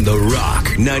 mornings on The Rock,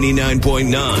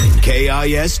 99.9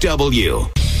 KISW.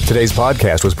 Today's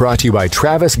podcast was brought to you by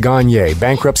Travis Gagne,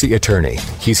 bankruptcy attorney.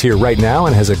 He's here right now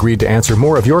and has agreed to answer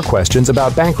more of your questions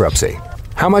about bankruptcy.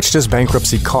 How much does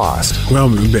bankruptcy cost? Well,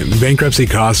 bankruptcy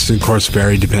costs, of course,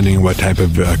 vary depending on what type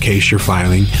of case you're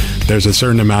filing. There's a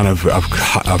certain amount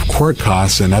of court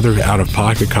costs and other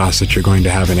out-of-pocket costs that you're going to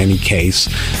have in any case.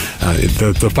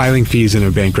 The filing fees in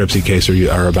a bankruptcy case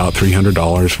are about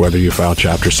 $300, whether you file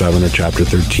Chapter 7 or Chapter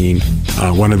 13.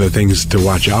 One of the things to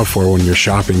watch out for when you're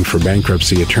shopping for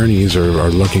bankruptcy attorneys or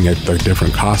looking at the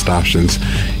different cost options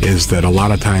is that a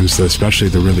lot of times, especially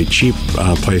the really cheap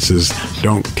places,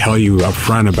 don't tell you up front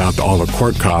front about all the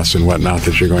court costs and whatnot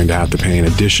that you're going to have to pay in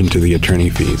addition to the attorney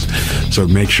fees. So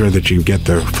make sure that you get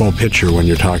the full picture when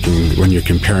you're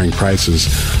comparing prices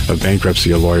of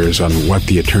bankruptcy lawyers on what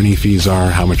the attorney fees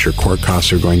are, how much your court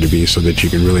costs are going to be, so that you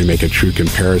can really make a true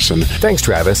comparison. Thanks,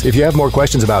 Travis. If you have more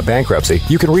questions about bankruptcy,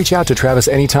 you can reach out to Travis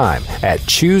anytime at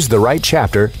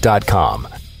choosetherightchapter.com.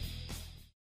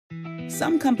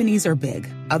 Some companies are big,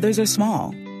 others are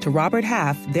small. To Robert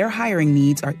Half, their hiring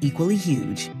needs are equally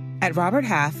huge. At Robert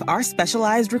Half, our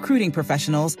specialized recruiting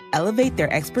professionals elevate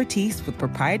their expertise with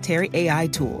proprietary AI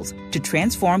tools to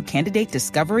transform candidate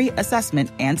discovery,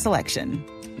 assessment, and selection.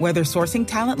 Whether sourcing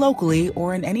talent locally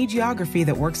or in any geography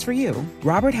that works for you,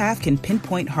 Robert Half can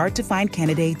pinpoint hard-to-find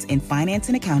candidates in finance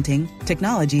and accounting,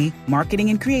 technology, marketing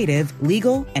and creative,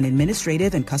 legal, and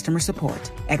administrative and customer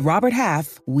support. At Robert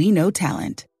Half, we know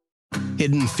talent.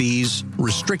 Hidden fees,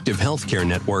 restrictive healthcare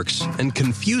networks, and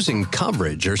confusing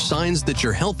coverage are signs that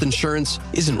your health insurance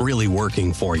isn't really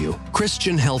working for you.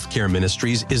 Christian Healthcare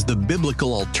Ministries is the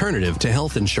biblical alternative to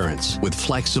health insurance. With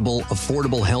flexible,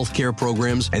 affordable healthcare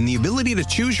programs and the ability to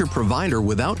choose your provider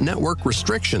without network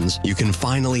restrictions, you can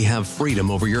finally have freedom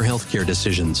over your healthcare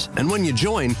decisions. And when you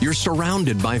join, you're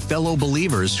surrounded by fellow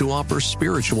believers who offer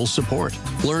spiritual support.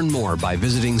 Learn more by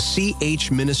visiting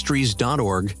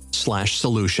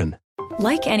chministries.org/solution.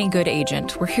 Like any good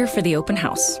agent, we're here for the open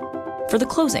house, for the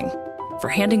closing, for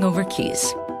handing over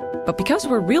keys. But because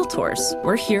we're realtors,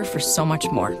 we're here for so much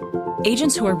more.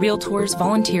 Agents who are realtors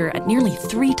volunteer at nearly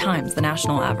 3 times the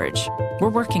national average. We're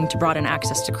working to broaden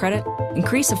access to credit,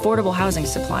 increase affordable housing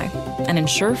supply, and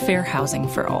ensure fair housing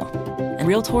for all. And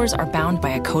realtors are bound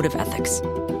by a code of ethics.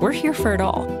 We're here for it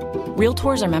all.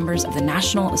 Realtors are members of the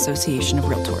National Association of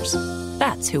Realtors.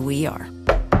 That's who we are.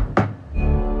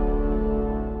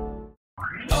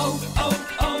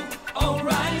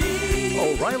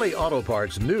 O'Reilly Auto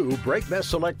Parts' new Brake Best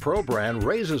Select Pro brand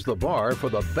raises the bar for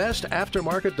the best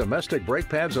aftermarket domestic brake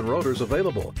pads and rotors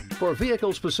available. For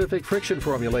vehicle-specific friction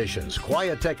formulations,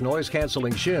 Quiet-Tech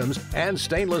noise-canceling shims, and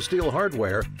stainless steel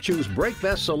hardware, choose Brake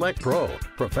Best Select Pro.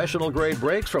 Professional-grade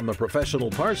brakes from the professional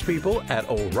parts people at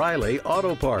O'Reilly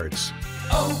Auto Parts.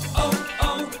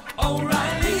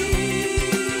 O'Reilly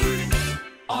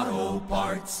Auto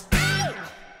Parts.